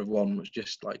cover of one was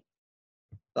just like,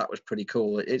 that was pretty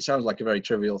cool. It sounds like a very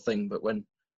trivial thing, but when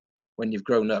you've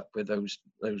grown up with those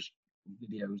videos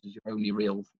as your only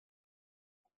real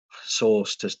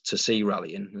source to see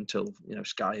rallying until, you know,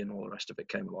 Sky and all the rest of it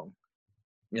came along.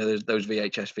 You know, those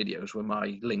VHS videos were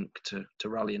my link to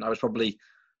rallying. I was probably,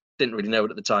 didn't really know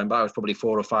it at the time, but I was probably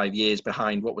 4 or 5 years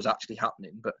behind what was actually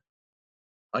happening. But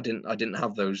I didn't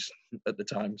have those at the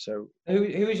time. So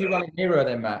who was your rally hero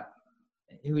then, Matt?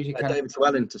 Who was your kind David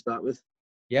Llewellyn to start with.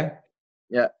 Yeah.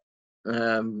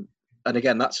 And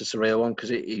again, that's a surreal one because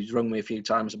he's rung me a few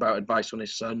times about advice on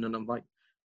his son, and I'm like,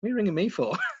 what are you ringing me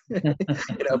for? You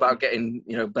know, about getting,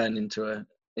 you know, Ben into an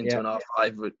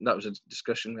R5. That was a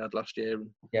discussion we had last year. And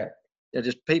yeah,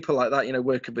 just people like that, you know,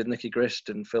 working with Nicky Grist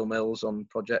and Phil Mills on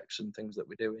projects and things that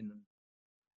we're doing. And,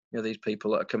 you know, these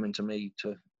people that are coming to me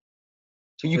to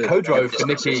you co-drove for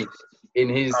Nicky in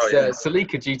his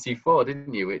Celica GT4,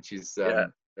 didn't you? Which is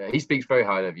he speaks very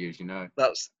highly of you, as you know.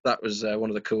 That was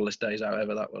one of the coolest days out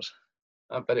ever. That was.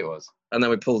 I bet it was. And then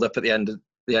we pulled up at the end of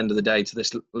the day to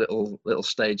this little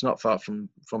stage not far from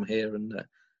here, and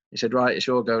he said, "Right, it's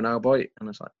your go now, boy." And I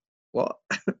was like, "What?"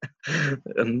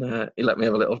 And he let me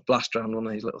have a little blast around one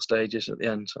of these little stages at the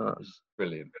end. So that was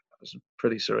brilliant. It was a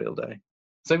pretty surreal day.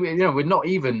 So you know, we're not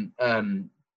even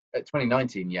at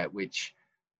 2019 yet, which,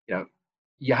 you know,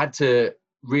 you had to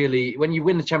really, when you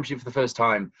win the championship for the first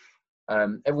time,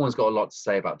 everyone's got a lot to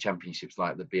say about championships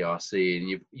like the BRC,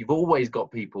 and you've always got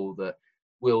people that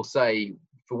will say,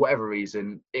 for whatever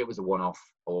reason, it was a one-off,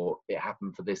 or it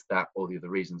happened for this, that, or the other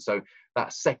reason. So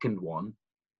that second one,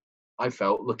 I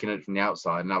felt, looking at it from the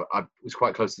outside, and I was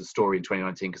quite close to the story in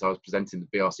 2019 because I was presenting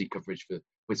the BRC coverage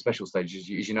with Special Stages,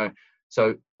 as you know.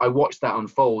 So I watched that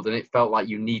unfold, and it felt like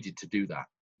you needed to do that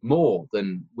more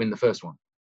than win the first one.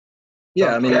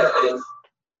 Yeah, I mean,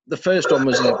 the first one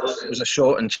was a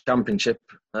shortened championship,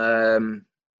 and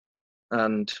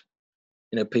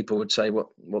you know, people would say what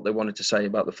they wanted to say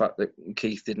about the fact that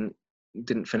Keith didn't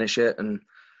finish it, and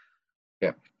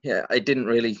it didn't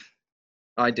really.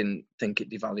 I didn't think it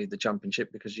devalued the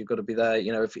championship because you've got to be there.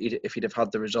 You know, if he'd have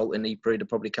had the result in Ypres, he'd have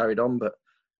probably carried on, but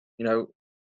you know,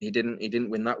 he didn't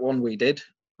win that one. We did,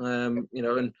 you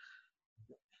know, and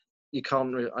you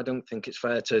can't. I don't think it's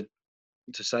fair to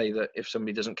say that if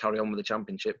somebody doesn't carry on with the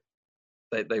championship,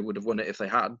 they would have won it if they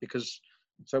had, because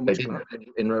so much can happen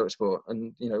in motorsport.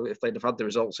 And you know, if they'd have had the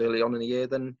results early on in the year,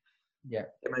 then they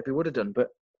maybe would have done. But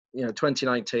you know,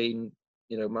 2019,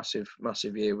 you know,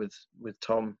 massive year with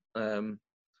Tom.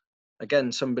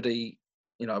 Again, somebody,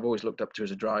 you know, I've always looked up to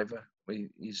as a driver.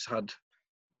 He's had,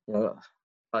 you know,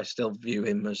 I still view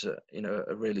him as a, you know,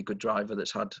 a really good driver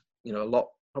that's had, you know,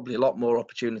 probably a lot more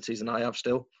opportunities than I have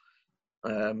still.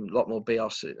 A lot more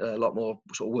BRC, a lot more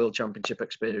sort of world championship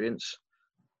experience.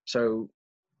 So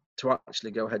to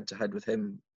actually go head to head with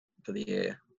him for the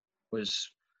year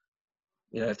was,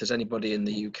 you know, if there's anybody in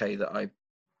the UK that I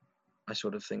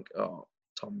sort of think, oh,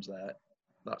 Tom's there,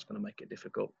 that's going to make it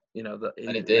difficult. You know, that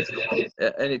and it did.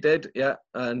 And it did, yeah.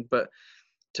 But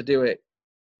to do it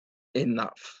in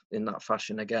that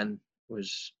fashion again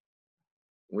was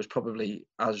probably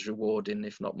as rewarding,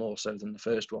 if not more so, than the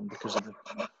first one, because of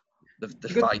the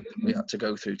fight we had to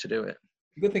go through to do it.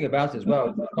 The good thing about it as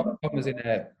well, Tom was in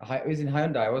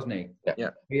Hyundai, wasn't he? Yeah.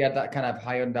 He had that kind of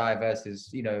Hyundai versus,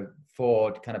 you know,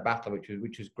 Ford kind of battle,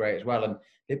 which was great as well. And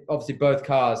obviously both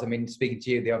cars, I mean, speaking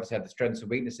to you, they obviously have the strengths and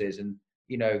weaknesses, and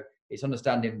you know, it's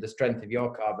understanding the strength of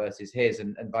your car versus his,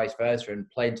 and vice versa, and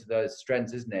playing to those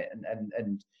strengths, isn't it?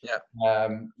 And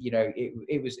you know,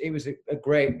 it was a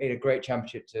great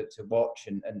championship to watch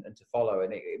and to follow,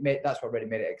 and that's what really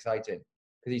made it exciting.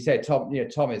 Because you said Tom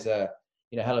is a,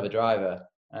 you know, hell of a driver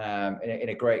in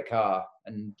a great car,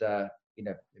 and you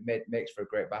know, it makes for a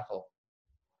great battle.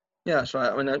 Yeah, that's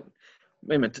right. I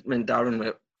mean,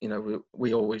 Darren, you know,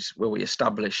 we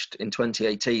established in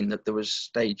 2018 that there was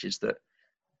stages that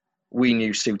we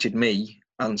knew suited me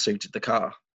and suited the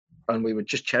car, and we would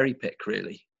just cherry pick,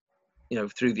 really, you know,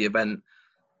 through the event.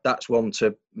 That's one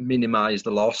to minimise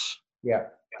the loss. Yeah.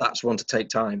 That's one to take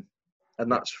time, and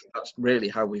that's really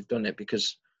how we've done it.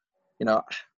 Because, you know,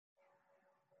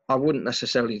 I wouldn't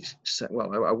necessarily say,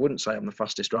 well, I wouldn't say I'm the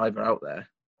fastest driver out there,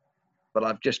 but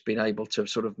I've just been able to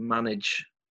sort of manage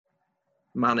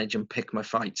and pick my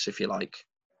fights, if you like,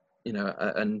 you know,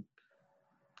 and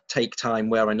take time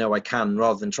where I know I can,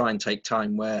 rather than try and take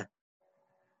time where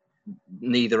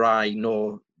neither I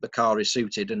nor the car is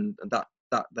suited, and that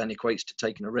then equates to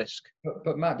taking a risk.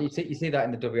 But Matt, you see that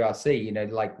in the WRC, you know,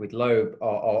 like with Loeb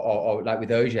or like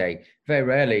with Ogier, very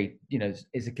rarely, you know,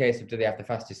 it's a case of do they have the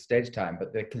fastest stage time,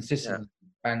 but they're consistent,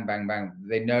 bang, bang, bang.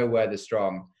 They know where they're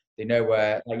strong. They know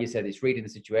where, like you said, it's reading the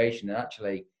situation, and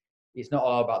actually, it's not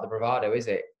all about the bravado, is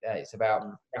it? It's about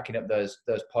racking up those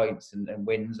points and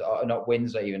wins, or not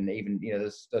wins, or even you know,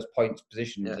 those points,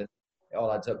 positions. Yeah. It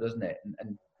all adds up, doesn't it?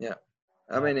 And Yeah.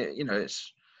 I mean,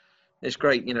 it's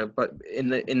great, but in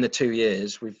the 2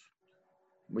 years we've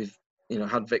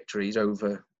had victories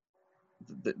over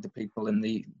the people in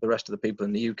the rest of the people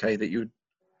in the UK that you'd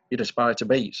aspire to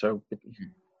beat. So,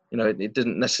 it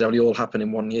didn't necessarily all happen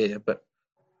in 1 year, but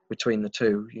between the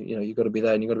two, you've got to be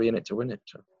there and you've got to be in it to win it.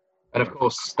 So. And of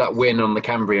course, that win on the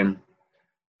Cambrian,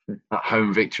 that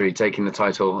home victory, taking the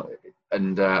title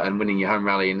and winning your home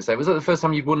rally. And so, was that the first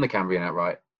time you'd won the Cambrian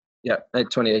outright? Yeah,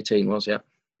 2018 was, yeah.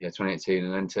 Yeah, 2018,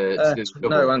 and then to do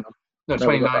double. No,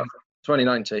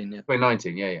 2019. Yeah.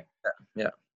 2019, yeah. Yeah.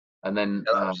 And then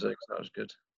that was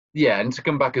good. Yeah, and to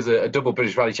come back as a double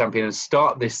British Rally champion and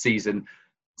start this season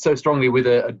so strongly with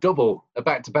a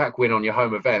back-to-back win on your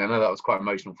home event. I know that was quite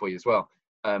emotional for you as well.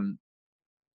 And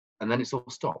then it's all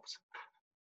stopped.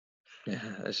 Yeah,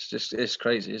 it's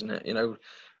crazy, isn't it?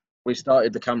 We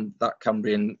started that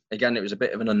Cambrian, again, it was a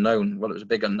bit of an unknown. Well, it was a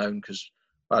big unknown because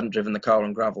I hadn't driven the car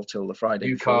on gravel till the Friday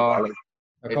New before. car.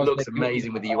 It looks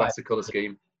amazing with the UASA colour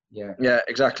scheme. Yeah. Yeah,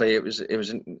 exactly. It was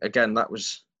again,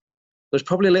 there's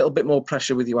probably a little bit more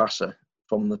pressure with UASA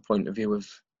from the point of view of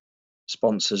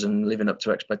sponsors and living up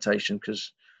to expectation,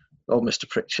 because old Mr.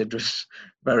 Pritchard was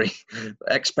very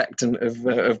expectant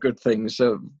of good things.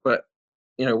 So, but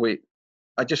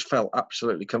I just felt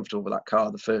absolutely comfortable with that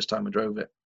car the first time I drove it,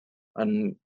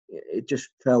 and it just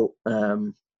felt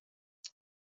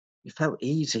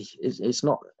easy. It's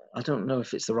not. I don't know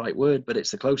if it's the right word, but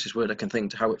it's the closest word I can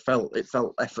think to how it felt. It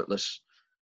felt effortless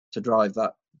to drive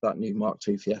that new Mark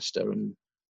II Fiesta, and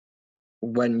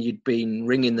when you'd been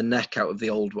wringing the neck out of the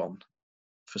old one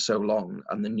for so long,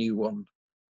 and the new one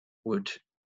would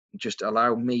just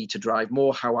allow me to drive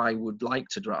more how I would like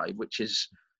to drive, which is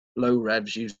low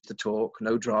revs, use the torque,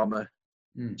 no drama,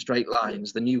 straight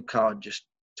lines. The new car just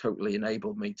totally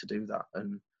enabled me to do that.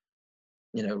 And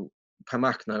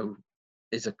Pimacno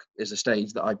is a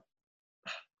stage that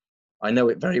I know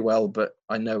it very well, but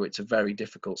I know it's a very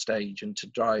difficult stage, and to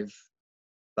drive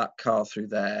that car through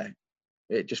there,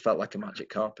 it just felt like a magic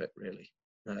carpet, really.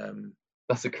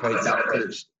 That's a crazy.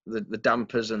 The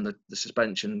dampers and the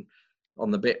suspension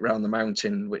on the bit round the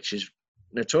mountain, which is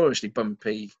notoriously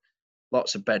bumpy,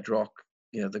 lots of bedrock.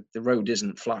 The road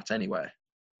isn't flat anywhere,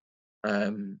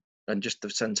 and just the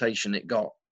sensation it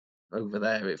got over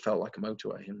there, it felt like a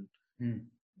motorway, and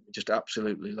just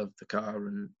absolutely loved the car.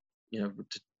 And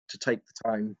to take the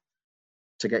time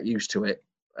to get used to it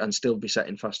and still be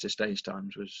setting fastest stage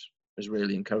times was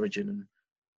really encouraging, and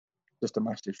just a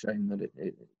massive shame that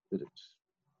it's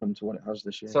come to what it has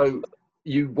this year. So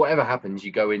whatever happens,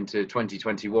 you go into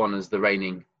 2021 as the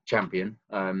reigning champion.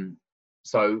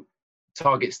 So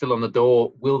target's still on the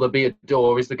door. Will there be a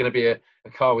door? Is there going to be a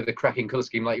car with a cracking colour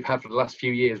scheme like you've had for the last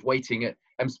few years, waiting at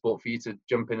M Sport for you to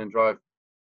jump in and drive?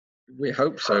 We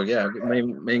hope so. Yeah,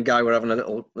 me and Guy were having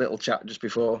a little chat just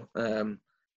before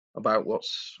about what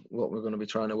we're going to be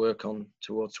trying to work on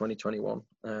towards 2021.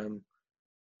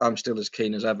 I'm still as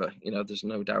keen as ever. There's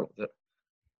no doubt that,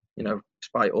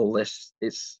 despite all this,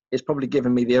 it's probably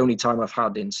given me the only time I've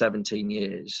had in 17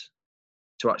 years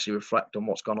to actually reflect on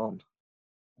what's gone on.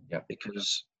 Yeah.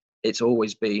 Because it's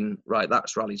always been, right,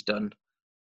 that's rally's done.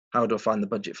 How do I find the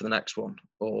budget for the next one?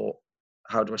 Or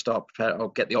how do I start preparing,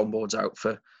 or get the onboards out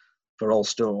for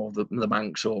Ulster or the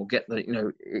Manx, or get the,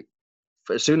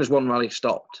 as soon as one rally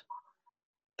stopped,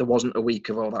 there wasn't a week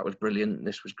of, oh, that was brilliant,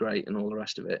 this was great, and all the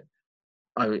rest of it.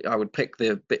 I would pick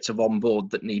the bits of onboard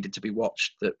that needed to be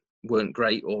watched, that weren't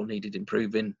great or needed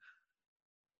improving,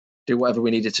 do whatever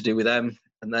we needed to do with them,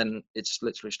 and then it's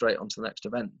literally straight on to the next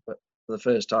event. But for the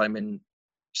first time in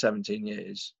 17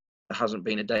 years, there hasn't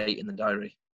been a date in the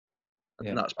diary.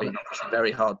 And that's been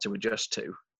very hard to adjust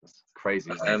to. That's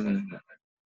crazy, isn't it?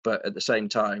 But at the same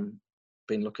time,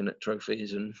 been looking at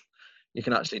trophies, and you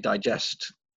can actually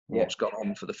digest what's gone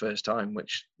on for the first time,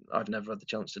 which I've never had the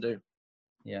chance to do.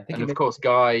 Yeah, and of course,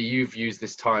 Guy, you've used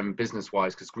this time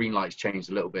business-wise, because Greenlight's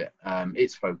changed a little bit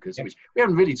its focus, which we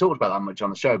haven't really talked about that much on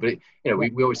the show. But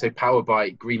we always say powered by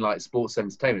Greenlight Sports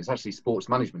Entertainment. It's actually sports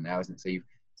management now, isn't it? So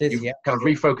you've kind of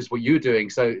refocused what you're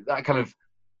doing. So that kind of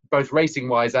both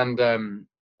racing-wise and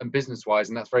business-wise,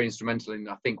 and that's very instrumental in,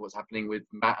 I think, what's happening with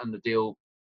Matt and the deal.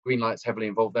 Greenlight's heavily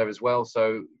involved there as well.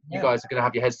 So you guys are going to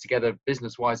have your heads together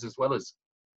business-wise as well as.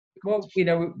 Well,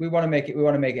 we want to make it. We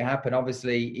want to make it happen.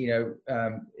 Obviously,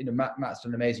 Matt's done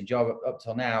an amazing job up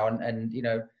till now, and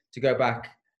to go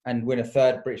back and win a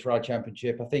third British Rally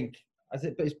Championship, I think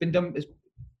it's been done. It's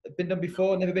been done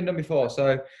before. Never been done before.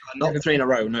 So not 3 in a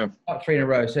row. No, not 3 in a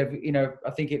row. So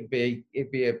I think it'd be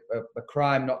a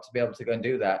crime not to be able to go and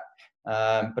do that.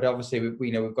 But obviously,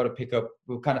 we've got to pick up.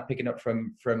 We're kind of picking up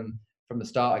from the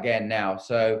start again now.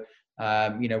 So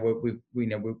You know,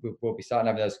 we'll be starting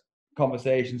having those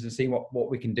conversations and seeing what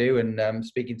we can do, and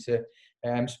speaking to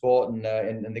Sport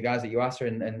and the guys at UASA,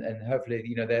 and hopefully,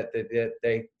 you know,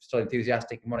 they still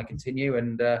enthusiastic and want to continue,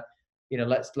 and you know,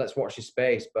 let's watch this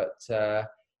space. But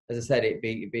as I said, it'd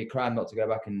be a crime not to go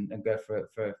back and go for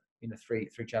you know, three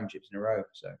championships in a row.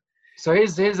 So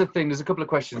here's the thing. There's a couple of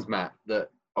questions, Matt, that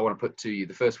I want to put to you.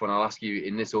 The first one I'll ask you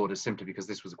in this order, simply because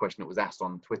this was a question that was asked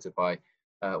on Twitter by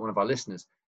one of our listeners.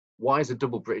 Why is a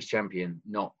double British champion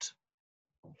not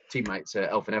teammates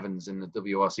Elfyn Evans in the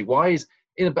WRC? Why is,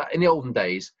 in the olden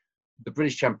days, the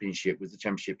British Championship was the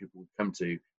championship people would come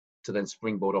to then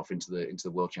springboard off into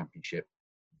the World Championship?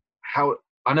 How,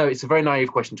 I know it's a very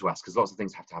naive question to ask, because lots of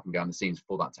things have to happen behind the scenes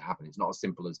for that to happen. It's not as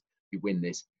simple as you win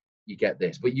this, you get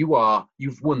this. But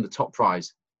you've won the top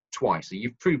prize twice, so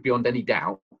you've proved beyond any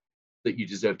doubt that you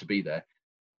deserve to be there.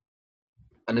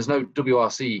 And there's no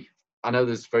WRC. I know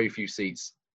there's very few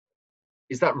seats.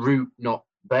 Is that route not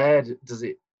bad?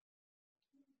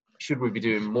 Should we be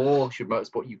doing more? Should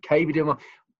Motorsport UK be doing more?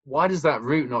 Why does that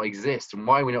route not exist? And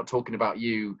why are we not talking about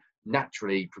you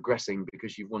naturally progressing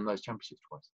because you've won those championships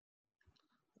twice?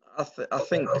 I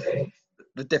think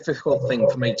the difficult thing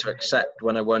for me to accept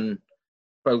when I won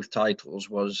both titles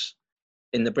was,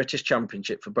 in the British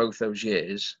Championship for both those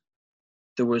years,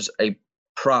 there was a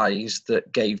prize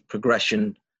that gave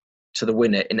progression to the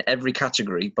winner in every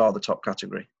category bar the top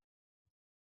category.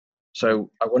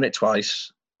 So I won it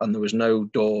twice and there was no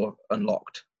door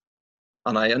unlocked.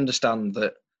 And I understand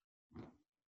that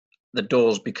the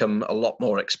doors become a lot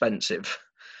more expensive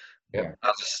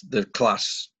as the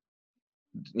class,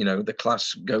 you know, the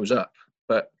class goes up.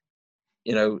 But,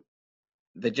 you know,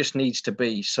 there just needs to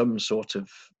be some sort of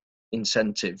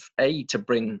incentive, to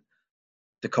bring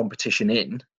the competition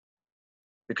in,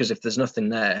 because if there's nothing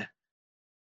there,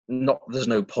 there's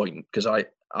no point, because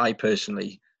I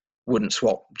personally wouldn't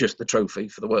swap just the trophy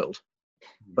for the world.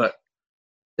 But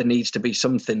there needs to be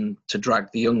something to drag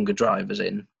the younger drivers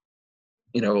in,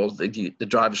 you know, or the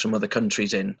drivers from other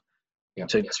countries in,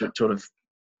 to sort of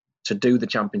to do the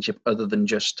championship, other than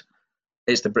just,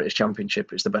 it's the British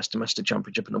Championship, it's the best domestic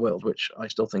championship in the world, which I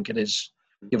still think it is,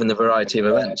 given the variety of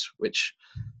events, which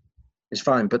is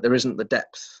fine. But there isn't the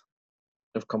depth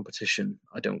of competition,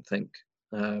 I don't think.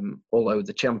 Although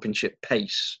the championship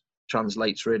pace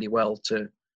translates really well to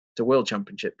World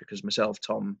Championship, because myself,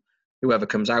 Tom, whoever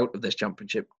comes out of this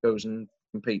championship goes and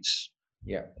competes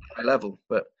at high level.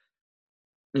 But,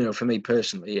 you know, for me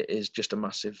personally, it is just a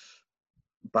massive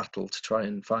battle to try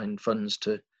and find funds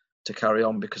to carry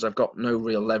on, because I've got no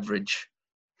real leverage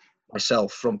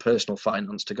myself from personal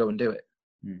finance to go and do it.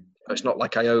 It's not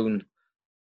like I own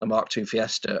a Mark II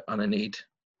Fiesta and I need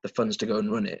the funds to go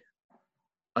and run it.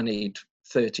 I need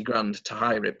 30 grand to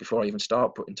hire it before I even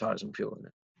start putting tyres and fuel in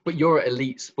it. But you're at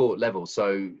elite sport level,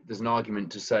 so there's an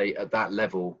argument to say at that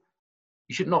level,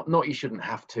 you should you shouldn't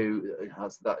have to,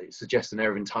 that suggests an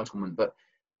air of entitlement, but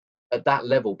at that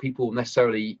level, people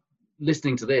necessarily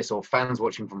listening to this, or fans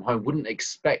watching from home, wouldn't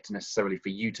expect necessarily for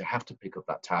you to have to pick up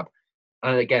that tab.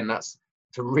 And again, that's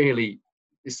to really,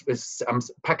 I'm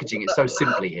packaging it so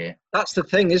simply here. That's the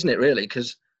thing, isn't it, really?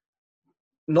 Because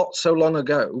not so long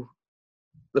ago,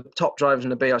 the top drivers in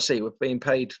the BRC were being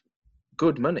paid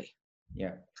good money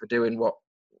for doing what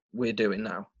we're doing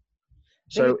now.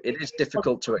 So it is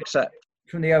difficult to accept.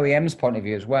 From the OEM's point of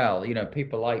view as well, you know,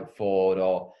 people like Ford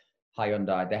or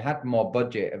Hyundai, they had more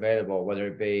budget available, whether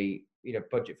it be, you know,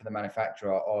 budget for the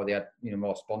manufacturer, or they had, you know,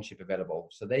 more sponsorship available,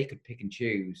 so they could pick and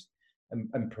choose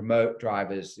and promote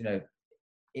drivers, you know,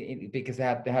 because they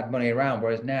had money around.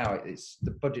 Whereas now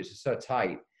the budgets are so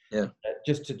tight.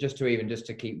 Just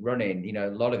to keep running, you know,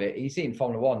 a lot of it, you see in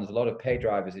Formula One, there's a lot of pay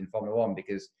drivers in Formula One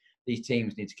because these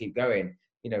teams need to keep going.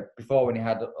 You know, before, when you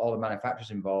had all the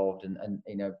manufacturers involved and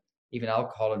you know, even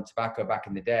alcohol and tobacco back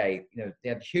in the day, you know, they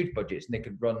had huge budgets and they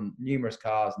could run numerous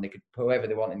cars and they could put whoever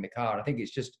they want in the car. And I think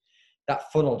it's just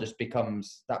that funnel just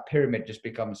becomes, that pyramid just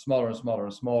becomes smaller and smaller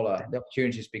and smaller. The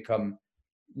opportunities become,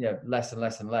 you know, less and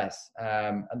less and less,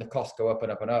 and the costs go up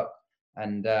and up and up.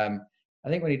 And I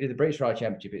think when you do the British Rally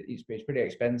Championship, it's pretty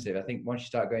expensive. I think once you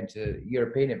start going to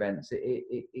European events,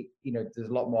 it you know, there's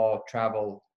a lot more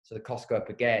travel, so the costs go up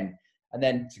again. And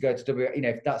then to go to you know,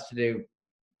 if that's to do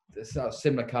the sort of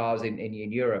similar cars in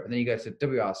Europe, and then you go to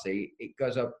WRC, it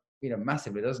goes up, you know,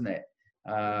 massively, doesn't it?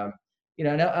 You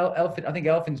know, and Elfyn, I think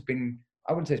Elfyn's been,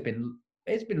 I wouldn't say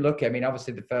it's been lucky. I mean,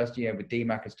 obviously the first year with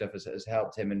DMAC and stuff has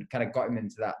helped him and kind of got him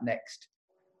into that next,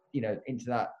 you know, into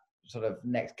that sort of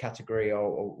next category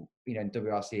or you know,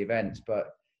 WRC events. But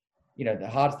you know, the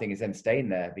hard thing is then staying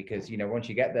there, because, you know, once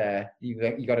you get there, you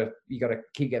got to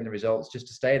keep getting the results just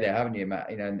to stay there, haven't you,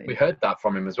 Matt? You know, and We heard that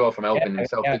from him as well, from Elvin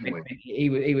himself, yeah, didn't we? He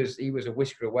was a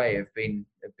whisker away of being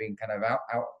kind of out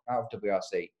of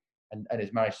WRC, and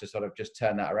has managed to sort of just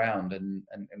turn that around, and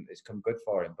it's come good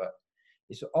for him. But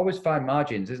it's always fine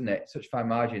margins, isn't it? Such fine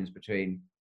margins between,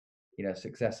 you know,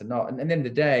 success and not. And at the end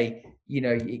of the day, you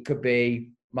know, it could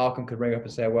be Malcolm could ring up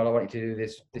and say, well, I want you to do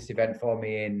this event for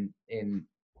me in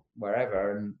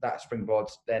wherever, and that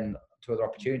springboards then to other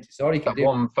opportunities. So all you can do,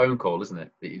 one phone call, isn't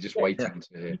it, that you're just waiting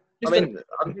to hear. I mean,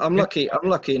 I'm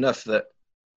lucky enough that,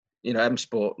 you know, M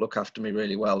Sport look after me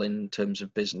really well in terms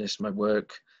of business, my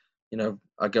work. You know,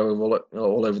 I go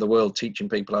all over the world teaching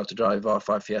people how to drive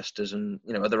R5 Fiestas and,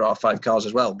 you know, other R5 cars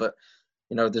as well. But,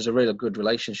 you know, there's a really good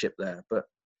relationship there. But,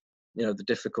 you know, the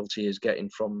difficulty is getting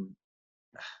from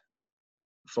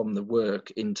the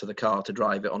work into the car to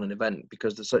drive it on an event,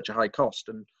 because there's such a high cost.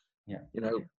 And, you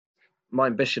know, my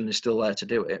ambition is still there to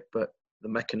do it, but the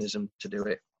mechanism to do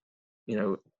it, you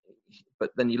know,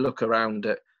 but then you look around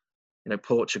at, you know,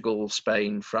 Portugal,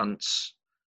 Spain, France,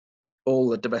 all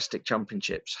the domestic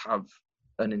championships have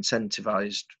an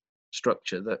incentivized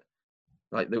structure that,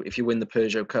 like, if you win the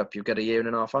Peugeot Cup, you get a year in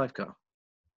an R5 car.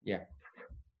 Yeah.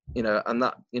 You know, and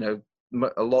that, you know,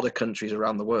 a lot of countries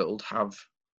around the world have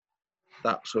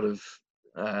that sort of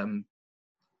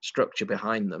structure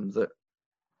behind them that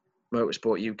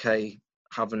Motorsport UK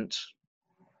haven't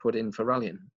put in for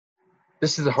rallying.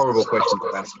 This is a horrible question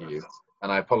to ask you,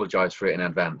 and I apologise for it in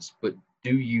advance, but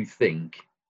do you think,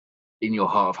 in your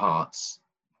heart of hearts,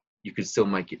 you could still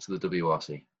make it to the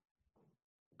WRC?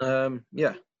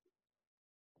 Yeah.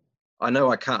 I know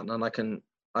I can, and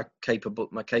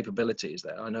my capability is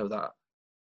there. I know that.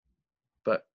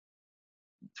 But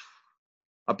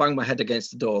I banged my head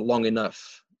against the door long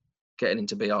enough getting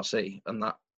into BRC, and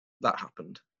that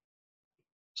happened.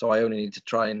 So I only need to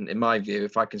try and, in my view,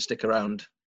 if I can stick around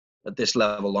at this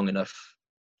level long enough,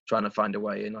 trying to find a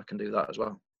way in, I can do that as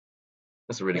well.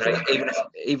 That's a really good idea.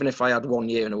 Even if I had 1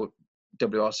 year in a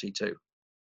WRC2,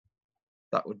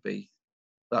 that would be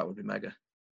mega.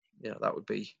 Yeah, that would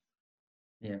be.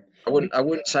 Yeah. I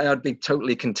wouldn't say I'd be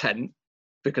totally content,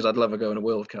 because I'd love to go in a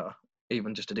world car,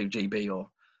 even just to do GB or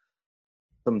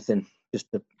something, just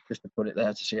to put it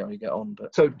there to see how you get on.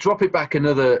 But so drop it back a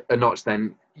notch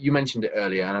then. You mentioned it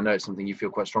earlier, and I know it's something you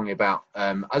feel quite strongly about,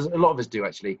 as a lot of us do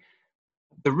actually.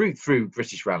 The route through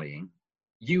British rallying,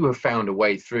 you have found a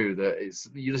way through that.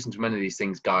 You listen to many of these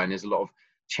things, Guy, and there's a lot of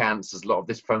chance, there's a lot of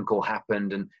this phone call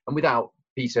happened, and without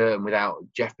Peter and without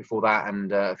Jeff before that,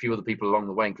 and a few other people along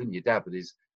the way, including your dad with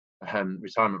his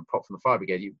retirement prop from the fire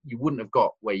brigade, you wouldn't have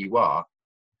got where you are.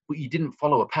 But you didn't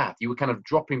follow a path. You were kind of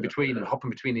dropping between and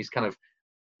hopping between these kind of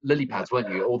lily pads,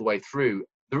 weren't you, all the way through?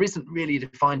 There isn't really a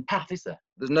defined path, is there?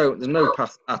 There's no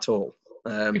path at all.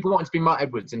 People wanting to be Mark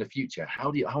Edwards in the future. How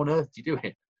on earth do you do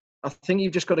it? I think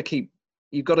you've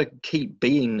got to keep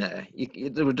being there.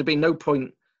 There would have been no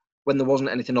point when there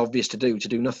wasn't anything obvious to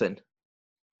do nothing,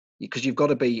 because you've got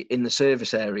to be in the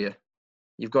service area.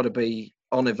 You've got to be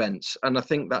on events, and I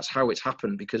think that's how it's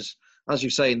happened. Because, as you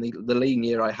say, in the lean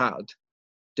year I had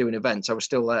doing events, I was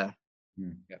still there,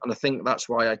 and I think that's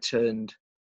why I turned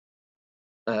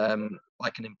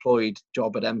like an employed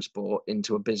job at M Sport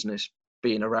into a business,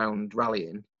 being around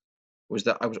rallying, was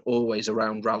that I was always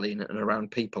around rallying and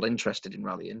around people interested in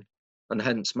rallying, and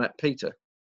hence met Peter.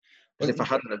 Because if I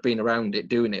hadn't have been around it,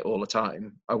 doing it all the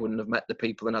time, I wouldn't have met the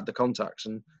people and had the contacts,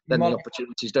 and then the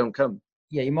opportunities don't come.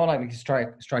 Yeah, you're more likely to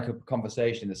strike up a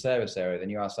conversation in the service area than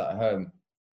you are sat at home.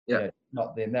 Yeah, you know,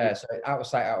 not in there. So out of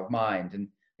sight, out of mind. And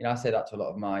you know, I say that to a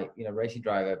lot of my racing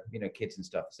driver kids and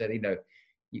stuff. I said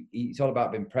it's all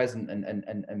about being present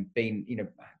and being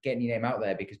getting your name out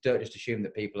there, because don't just assume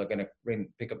that people are going to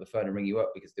pick up the phone and ring you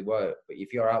up, because they won't. But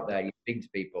if you're out there, you're speaking to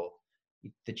people,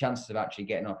 the chances of actually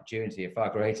getting an opportunity are far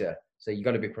greater. So you've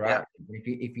got to be proactive.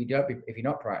 Yeah. If you're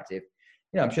not proactive,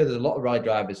 I'm sure there's a lot of rally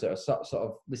drivers that are sort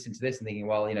of listening to this and thinking,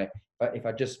 well, if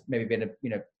I just maybe been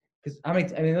because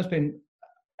there's been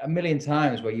a million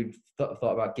times where you've thought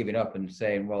about giving up and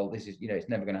saying, well, this is it's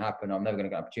never going to happen. I'm never going to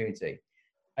get an opportunity.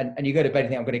 And you go to bed and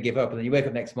think, I'm going to give up. And then you wake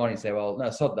up next morning and say, well, no,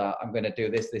 sod that. I'm going to do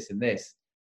this, this, and this.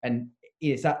 And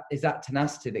is that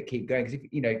tenacity that keep going?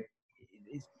 Because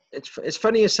it's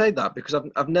funny you say that, because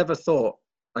I've never thought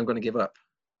I'm going to give up.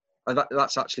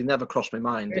 That's actually never crossed my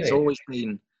mind. Really? It's always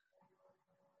been,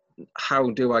 how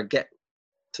do I get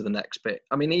to the next bit?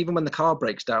 I mean, even when the car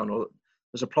breaks down or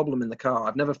there's a problem in the car,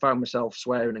 I've never found myself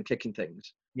swearing and kicking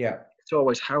things. Yeah. It's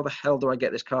always, how the hell do I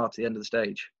get this car to the end of the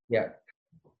stage? Yeah.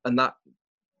 And that,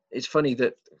 it's funny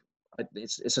that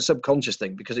it's a subconscious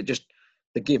thing, because it just,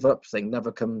 the give up thing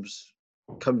never comes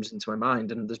into my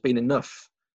mind. And there's been enough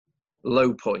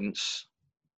low points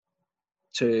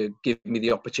to give me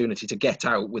the opportunity to get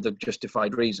out with a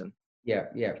justified reason. Yeah.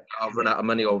 I've run out of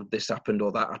money, or this happened,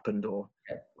 or that happened, or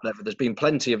whatever. There's been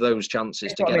plenty of those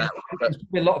chances to get out. But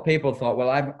a lot of people thought, well,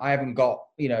 I haven't got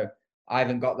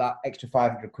that extra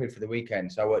 500 quid for the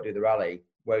weekend, so I won't do the rally.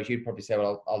 Whereas you'd probably say,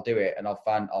 well, I'll do it, and I'll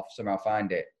somehow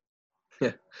find it.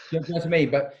 Yeah. You know what I mean?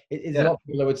 But it's a lot of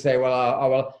people that would say, well, I'm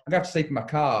going to have to sleep in my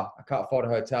car. I can't afford a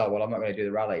hotel. Well, I'm not going to do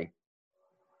the rally.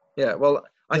 Yeah, well,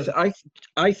 I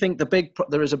think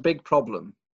there is a big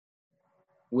problem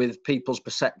with people's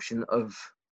perception of,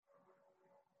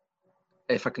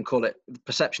 if I can call it, the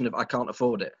perception of I can't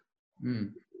afford it.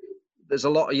 Mm. There's a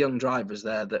lot of young drivers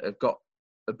there that have got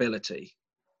ability,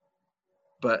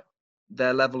 but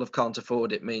their level of can't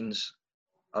afford it means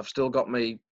I've still got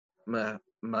my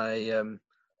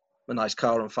nice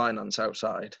car and finance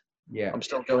outside. Yeah. I'm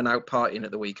still going out partying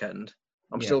at the weekend.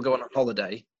 I'm still going on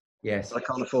holiday. Yes. But I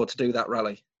can't afford to do that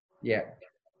rally. Yeah.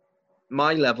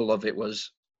 My level of it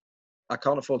was, I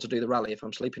can't afford to do the rally if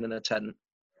I'm sleeping in a tent.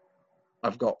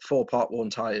 I've got 4 part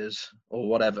worn tyres or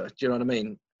whatever. Do you know what I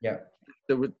mean? Yeah.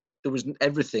 There was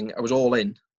everything. I was all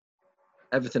in.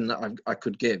 Everything that I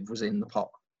could give was in the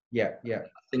pot. Yeah. Yeah.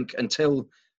 I think until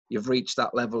you've reached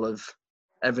that level of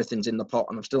everything's in the pot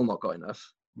and I've still not got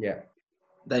enough. Yeah.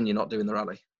 Then you're not doing the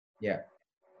rally. Yeah.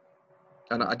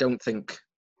 And I don't think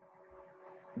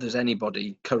there's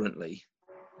anybody currently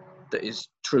that is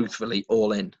truthfully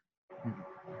all in,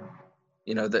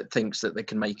 you know, that thinks that they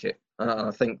can make it. And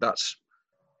I think that's,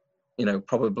 you know,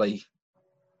 probably,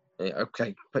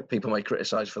 okay, people may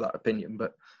criticise for that opinion,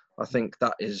 but I think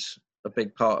that is a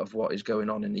big part of what is going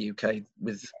on in the UK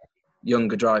with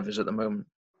younger drivers at the moment.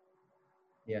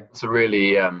 Yeah. It's a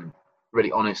really,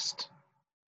 really honest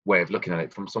way of looking at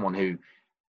it from someone who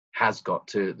has got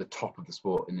to the top of the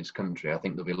sport in this country. I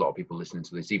think there'll be a lot of people listening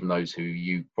to this, even those who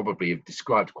you probably have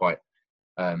described quite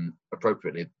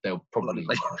appropriately. They'll probably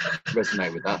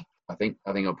resonate with that. I think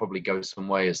it'll probably go some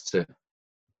way as to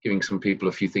giving some people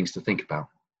a few things to think about.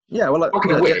 Yeah, well, at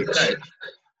the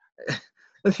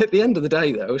end of the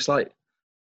day, though, it's like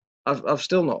I've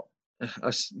still not.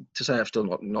 To say I've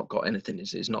still not got anything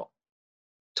is not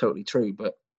totally true.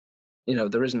 But you know,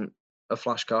 there isn't a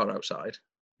flash car outside.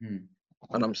 Mm.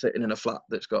 And I'm sitting in a flat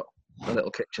that's got a little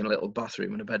kitchen, a little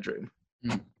bathroom, and a bedroom.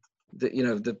 Mm. You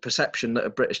know, the perception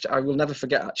that I will never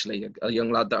forget, actually, a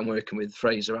young lad that I'm working with,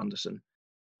 Fraser Anderson.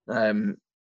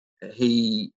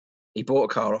 He bought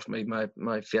a car off me,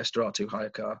 my Fiesta R2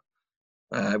 hire car.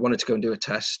 I wanted to go and do a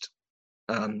test,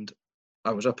 and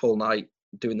I was up all night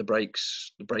doing the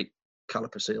brakes. The brake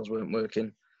caliper seals weren't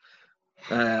working.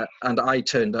 And I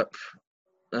turned up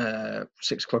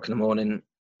 6 o'clock in the morning,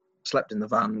 slept in the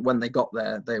van. When they got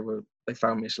there, they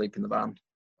found me asleep in the van,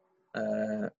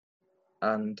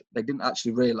 and they didn't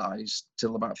actually realise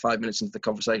till about 5 minutes into the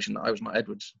conversation that I was Matt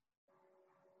Edwards.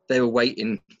 They were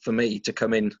waiting for me to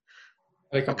come in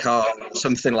a car,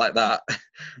 something like that,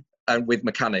 and with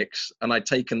mechanics. And I'd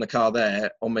taken the car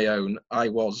there on my own. I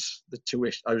was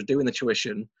I was doing the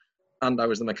tuition, and I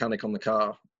was the mechanic on the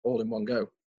car, all in one go.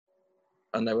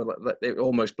 And they were like, it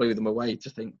almost blew them away to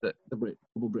think that the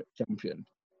double Brit champion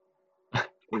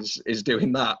is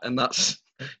doing that. And that's,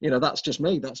 you know, that's just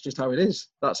me. That's just how it is.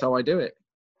 That's how I do it.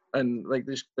 And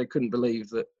they couldn't believe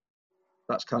that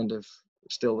that's kind of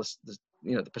still the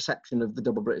you know, the perception of the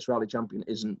double British Rally champion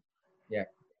isn't,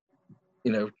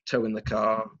 you know, towing the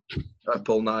car up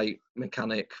all night,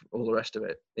 mechanic, all the rest of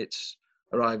it. It's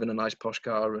arriving in a nice posh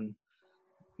car, and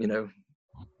you know,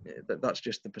 that's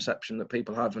just the perception that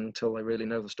people have until they really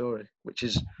know the story, which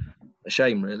is a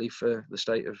shame, really, for the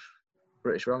state of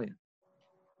British rallying.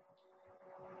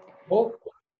 Well,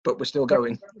 but we're still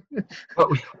going. But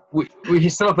we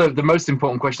still have the most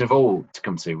important question of all to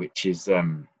come to, which is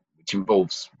which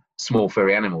involves small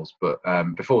furry animals. But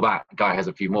before that, Guy has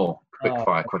a few more quick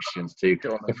fire questions to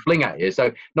fling at you.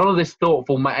 So none of this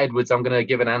thoughtful Matt Edwards. I'm going to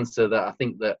give an answer that I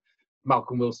think that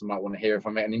Malcolm Wilson might want to hear if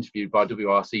I'm getting interviewed by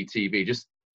WRC TV. Just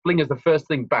fling us the first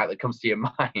thing back that comes to your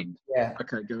mind. Yeah.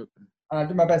 Okay, go. I'll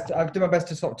do my best. I'll do my best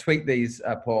to sort of tweak these,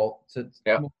 Paul.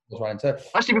 Yeah. So,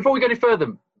 actually, before we go any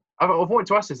further, I've wanted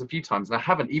to ask this a few times, and I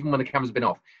haven't, even when the camera's been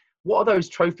off. What are those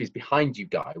trophies behind you,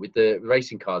 Guy, with the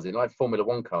racing cars in, like Formula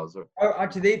One cars? Oh,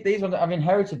 actually, these ones, I've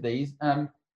inherited these.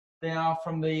 They are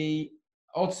from the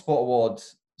Autosport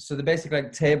Awards. So they're basically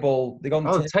like table. They got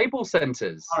the table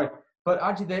centres. Sorry. But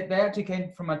actually, they actually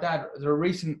came from my dad. They're a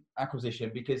recent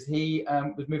acquisition because he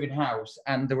was moving house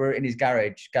and they were in his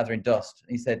garage gathering dust.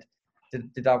 And he said,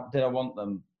 "Did I want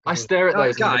them?" I stare at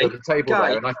those on the table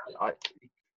there, and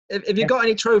Have you got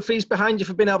any trophies behind you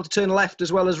for being able to turn left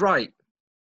as well as right?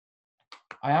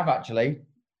 I have actually,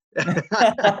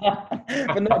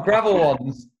 but not gravel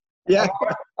ones. Yeah.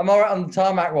 I'm all right on the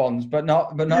tarmac ones, but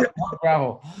not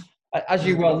gravel. As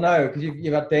you well know, because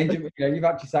you've had danger. You've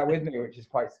actually sat with me, which is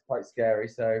quite scary.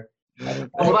 So,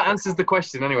 well, that answers the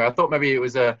question anyway. I thought maybe it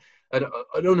was an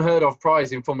unheard of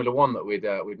prize in Formula One that we'd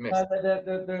missed.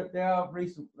 They are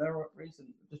recent. They're recent.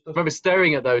 I remember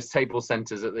staring at those table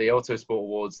centres at the Autosport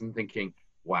Awards and thinking,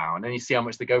 "Wow!" And then you see how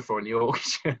much they go for in the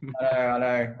auction. I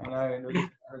know. They're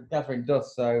gathering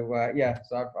dust. So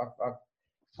so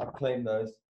I've claimed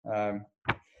those.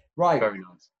 Right. Very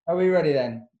nice. Are we ready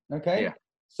then? Okay. Yeah.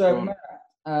 So, Matt,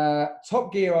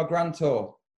 Top Gear or Grand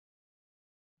Tour?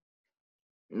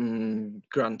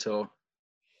 Grand Tour.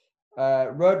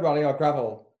 Road rally or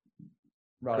gravel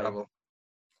rally? Gravel.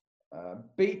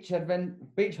 Beach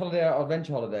holiday or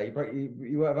adventure holiday?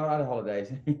 You were about other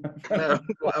holidays. A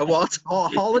what? Oh,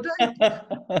 holiday?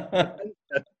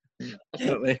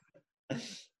 Definitely.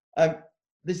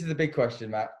 This is the big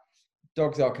question, Matt.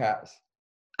 Dogs or cats?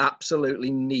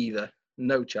 Absolutely neither.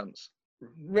 No chance.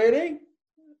 Really?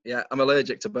 Yeah, I'm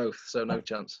allergic to both, so no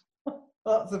chance.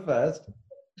 That's the first.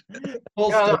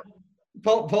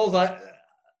 Paul's like,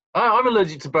 I'm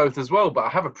allergic to both as well, but I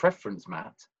have a preference,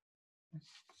 Matt.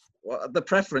 Well, the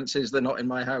preference is they're not in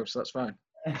my house. That's fine.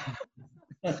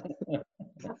 But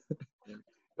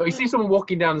you see someone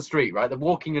walking down the street, right? They're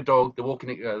walking a dog. They're walking.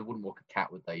 They wouldn't walk a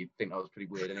cat, would they? You'd think that was pretty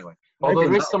weird, anyway. Although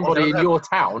there is somebody in your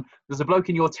town. There's a bloke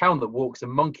in your town that walks a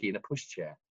monkey in a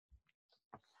pushchair.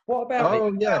 What about?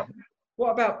 Oh yeah.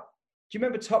 What about? Do you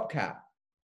remember Top Cat?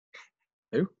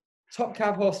 Who? Top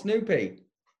Cat or Snoopy?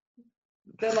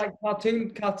 They're like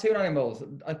cartoon animals.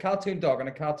 A cartoon dog and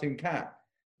a cartoon cat.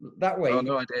 That way. Oh,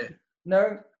 no idea.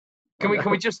 No.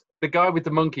 Can we just the guy with the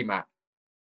monkey, Matt?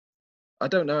 I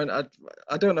don't know.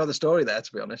 I don't know the story there,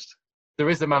 to be honest. There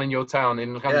is a man in your town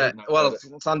in Yeah, well,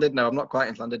 Llandudno. I'm not quite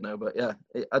in Llandudno, but yeah,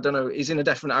 I don't know. He's in a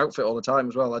different outfit all the time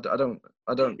as well. I don't.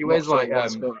 He wears like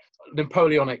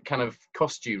Napoleonic kind of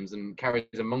costumes and carries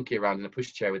a monkey around in a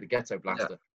pushchair with a ghetto blaster.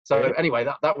 Yeah. So anyway,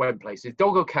 that went places.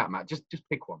 Dog or cat, Matt? Just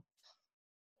pick one.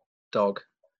 Dog.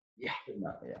 Yeah.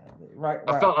 Right.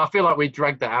 I feel like we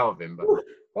dragged that out of him, but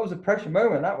what was a pressure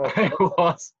moment that was? It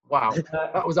was. Wow.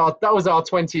 That was our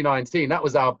 2019. That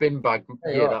was our bin bag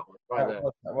year. That was right there.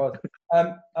 That was.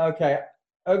 Okay.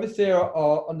 Oversteer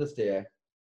or understeer?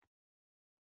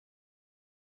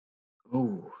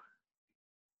 Ooh.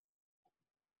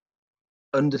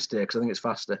 Understeer, because I think it's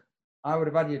faster. I would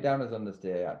have had you down as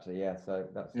understeer, actually. Yeah. So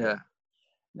that's. Yeah.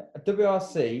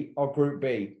 WRC or Group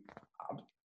B?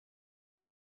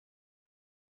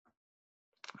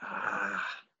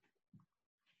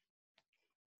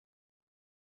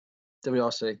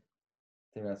 WRC.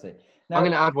 Now, I'm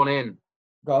going to add one in.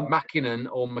 Go on. Mackinnon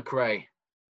or McRae?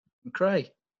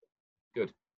 McRae.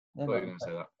 Good. I thought you were going to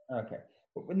say that. Okay.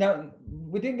 Now,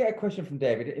 we didn't get a question from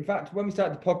David. In fact, when we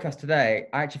started the podcast today,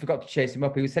 I actually forgot to chase him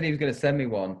up. He said he was going to send me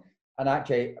one. And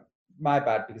actually, my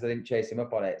bad, because I didn't chase him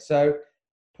up on it. So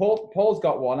Paul's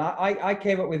got one. I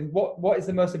came up with what is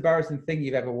the most embarrassing thing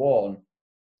you've ever worn?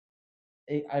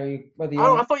 I mean,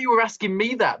 I thought you were asking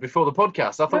me that before the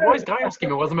podcast. I thought, why is Guy asking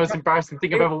me what's the most embarrassing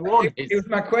thing I've ever worn? It was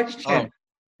my question.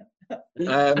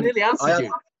 I nearly answered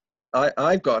you.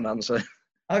 I've got an answer.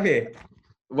 Have you?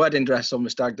 Wedding dress on my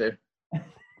stag do.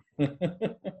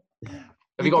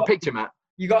 Have you got a picture, Matt?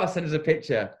 You got to send us a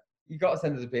picture.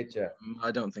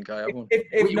 I don't think I have one.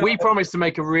 We promised to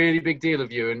make a really big deal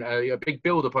of you and a big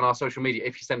build up on our social media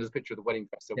if you send us a picture of the wedding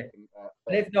dress. So yeah.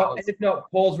 we can, if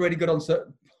not, Paul's really good on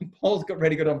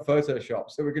Photoshop,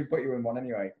 so we can put you in one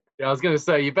anyway. Yeah, I was going to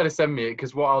say you better send me it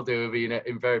because what I'll do will be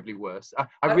invariably worse.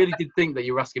 I really did think that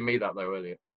you were asking me that though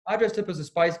earlier. I dressed up as a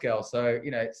Spice Girl, so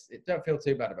don't feel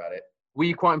too bad about it. Were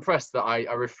you quite impressed that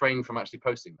I refrained from actually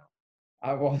posting that?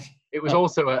 I was. It was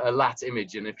also a lat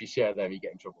image, and if you share them, you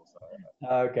get in trouble. So.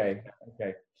 Okay.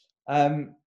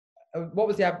 What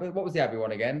was the Abbey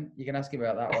one again? You can ask him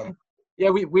about that one. Yeah,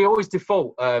 we always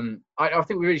default. I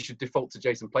think we really should default to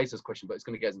Jason Placer's question, but it's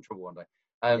going to get us in trouble one day.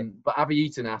 But Abby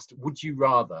Eaton asked, would you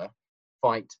rather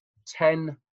fight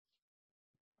 10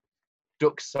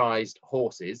 duck-sized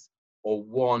horses or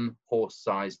 1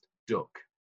 horse-sized duck?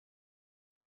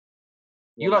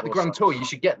 You like the Grand Tour, you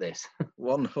should get this.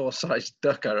 1 horse-sized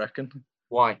duck, I reckon.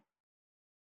 Why?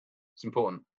 It's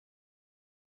important.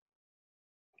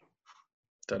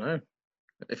 Don't know.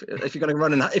 If you're going to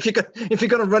run and if you're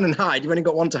going to run and hide, you've only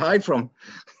got one to hide from.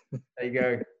 There you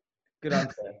go. Good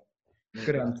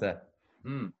answer.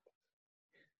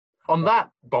 On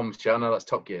that bombshell, no, that's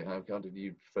Top Gear. How did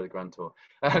you prefer the Grand Tour?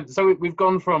 So we've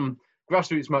gone from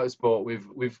Grassroots Motorsport,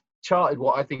 we've charted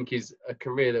what I think is a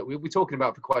career that we're talking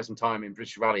about for quite some time in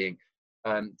British rallying,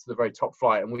 to the very top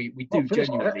flight, and we do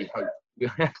genuinely hope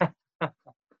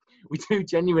we do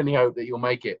genuinely hope that you'll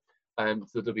make it to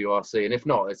the WRC, and if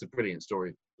not, it's a brilliant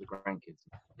story for the grandkids.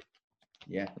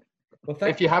 Yeah. Well,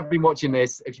 if you have been watching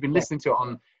this, if you've been listening to it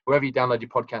on wherever you download your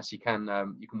podcasts, you can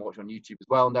watch on YouTube as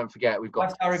well. And don't forget, we've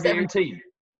got 17.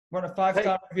 Want a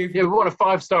 5-star review? Yeah, we want a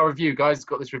 5-star review, guys. It's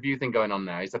got this review thing going on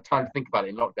now. He's had time to think about it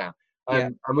in lockdown.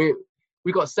 And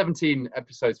we've got 17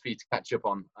 episodes for you to catch up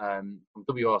on, from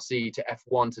WRC to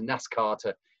F1 to NASCAR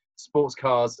to sports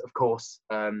cars, of course.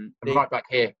 And right back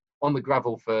here on the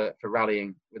gravel for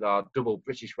rallying with our double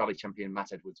British rally champion,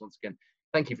 Matt Edwards. Once again,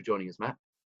 thank you for joining us, Matt.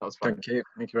 That was fun.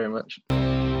 Thank you very much.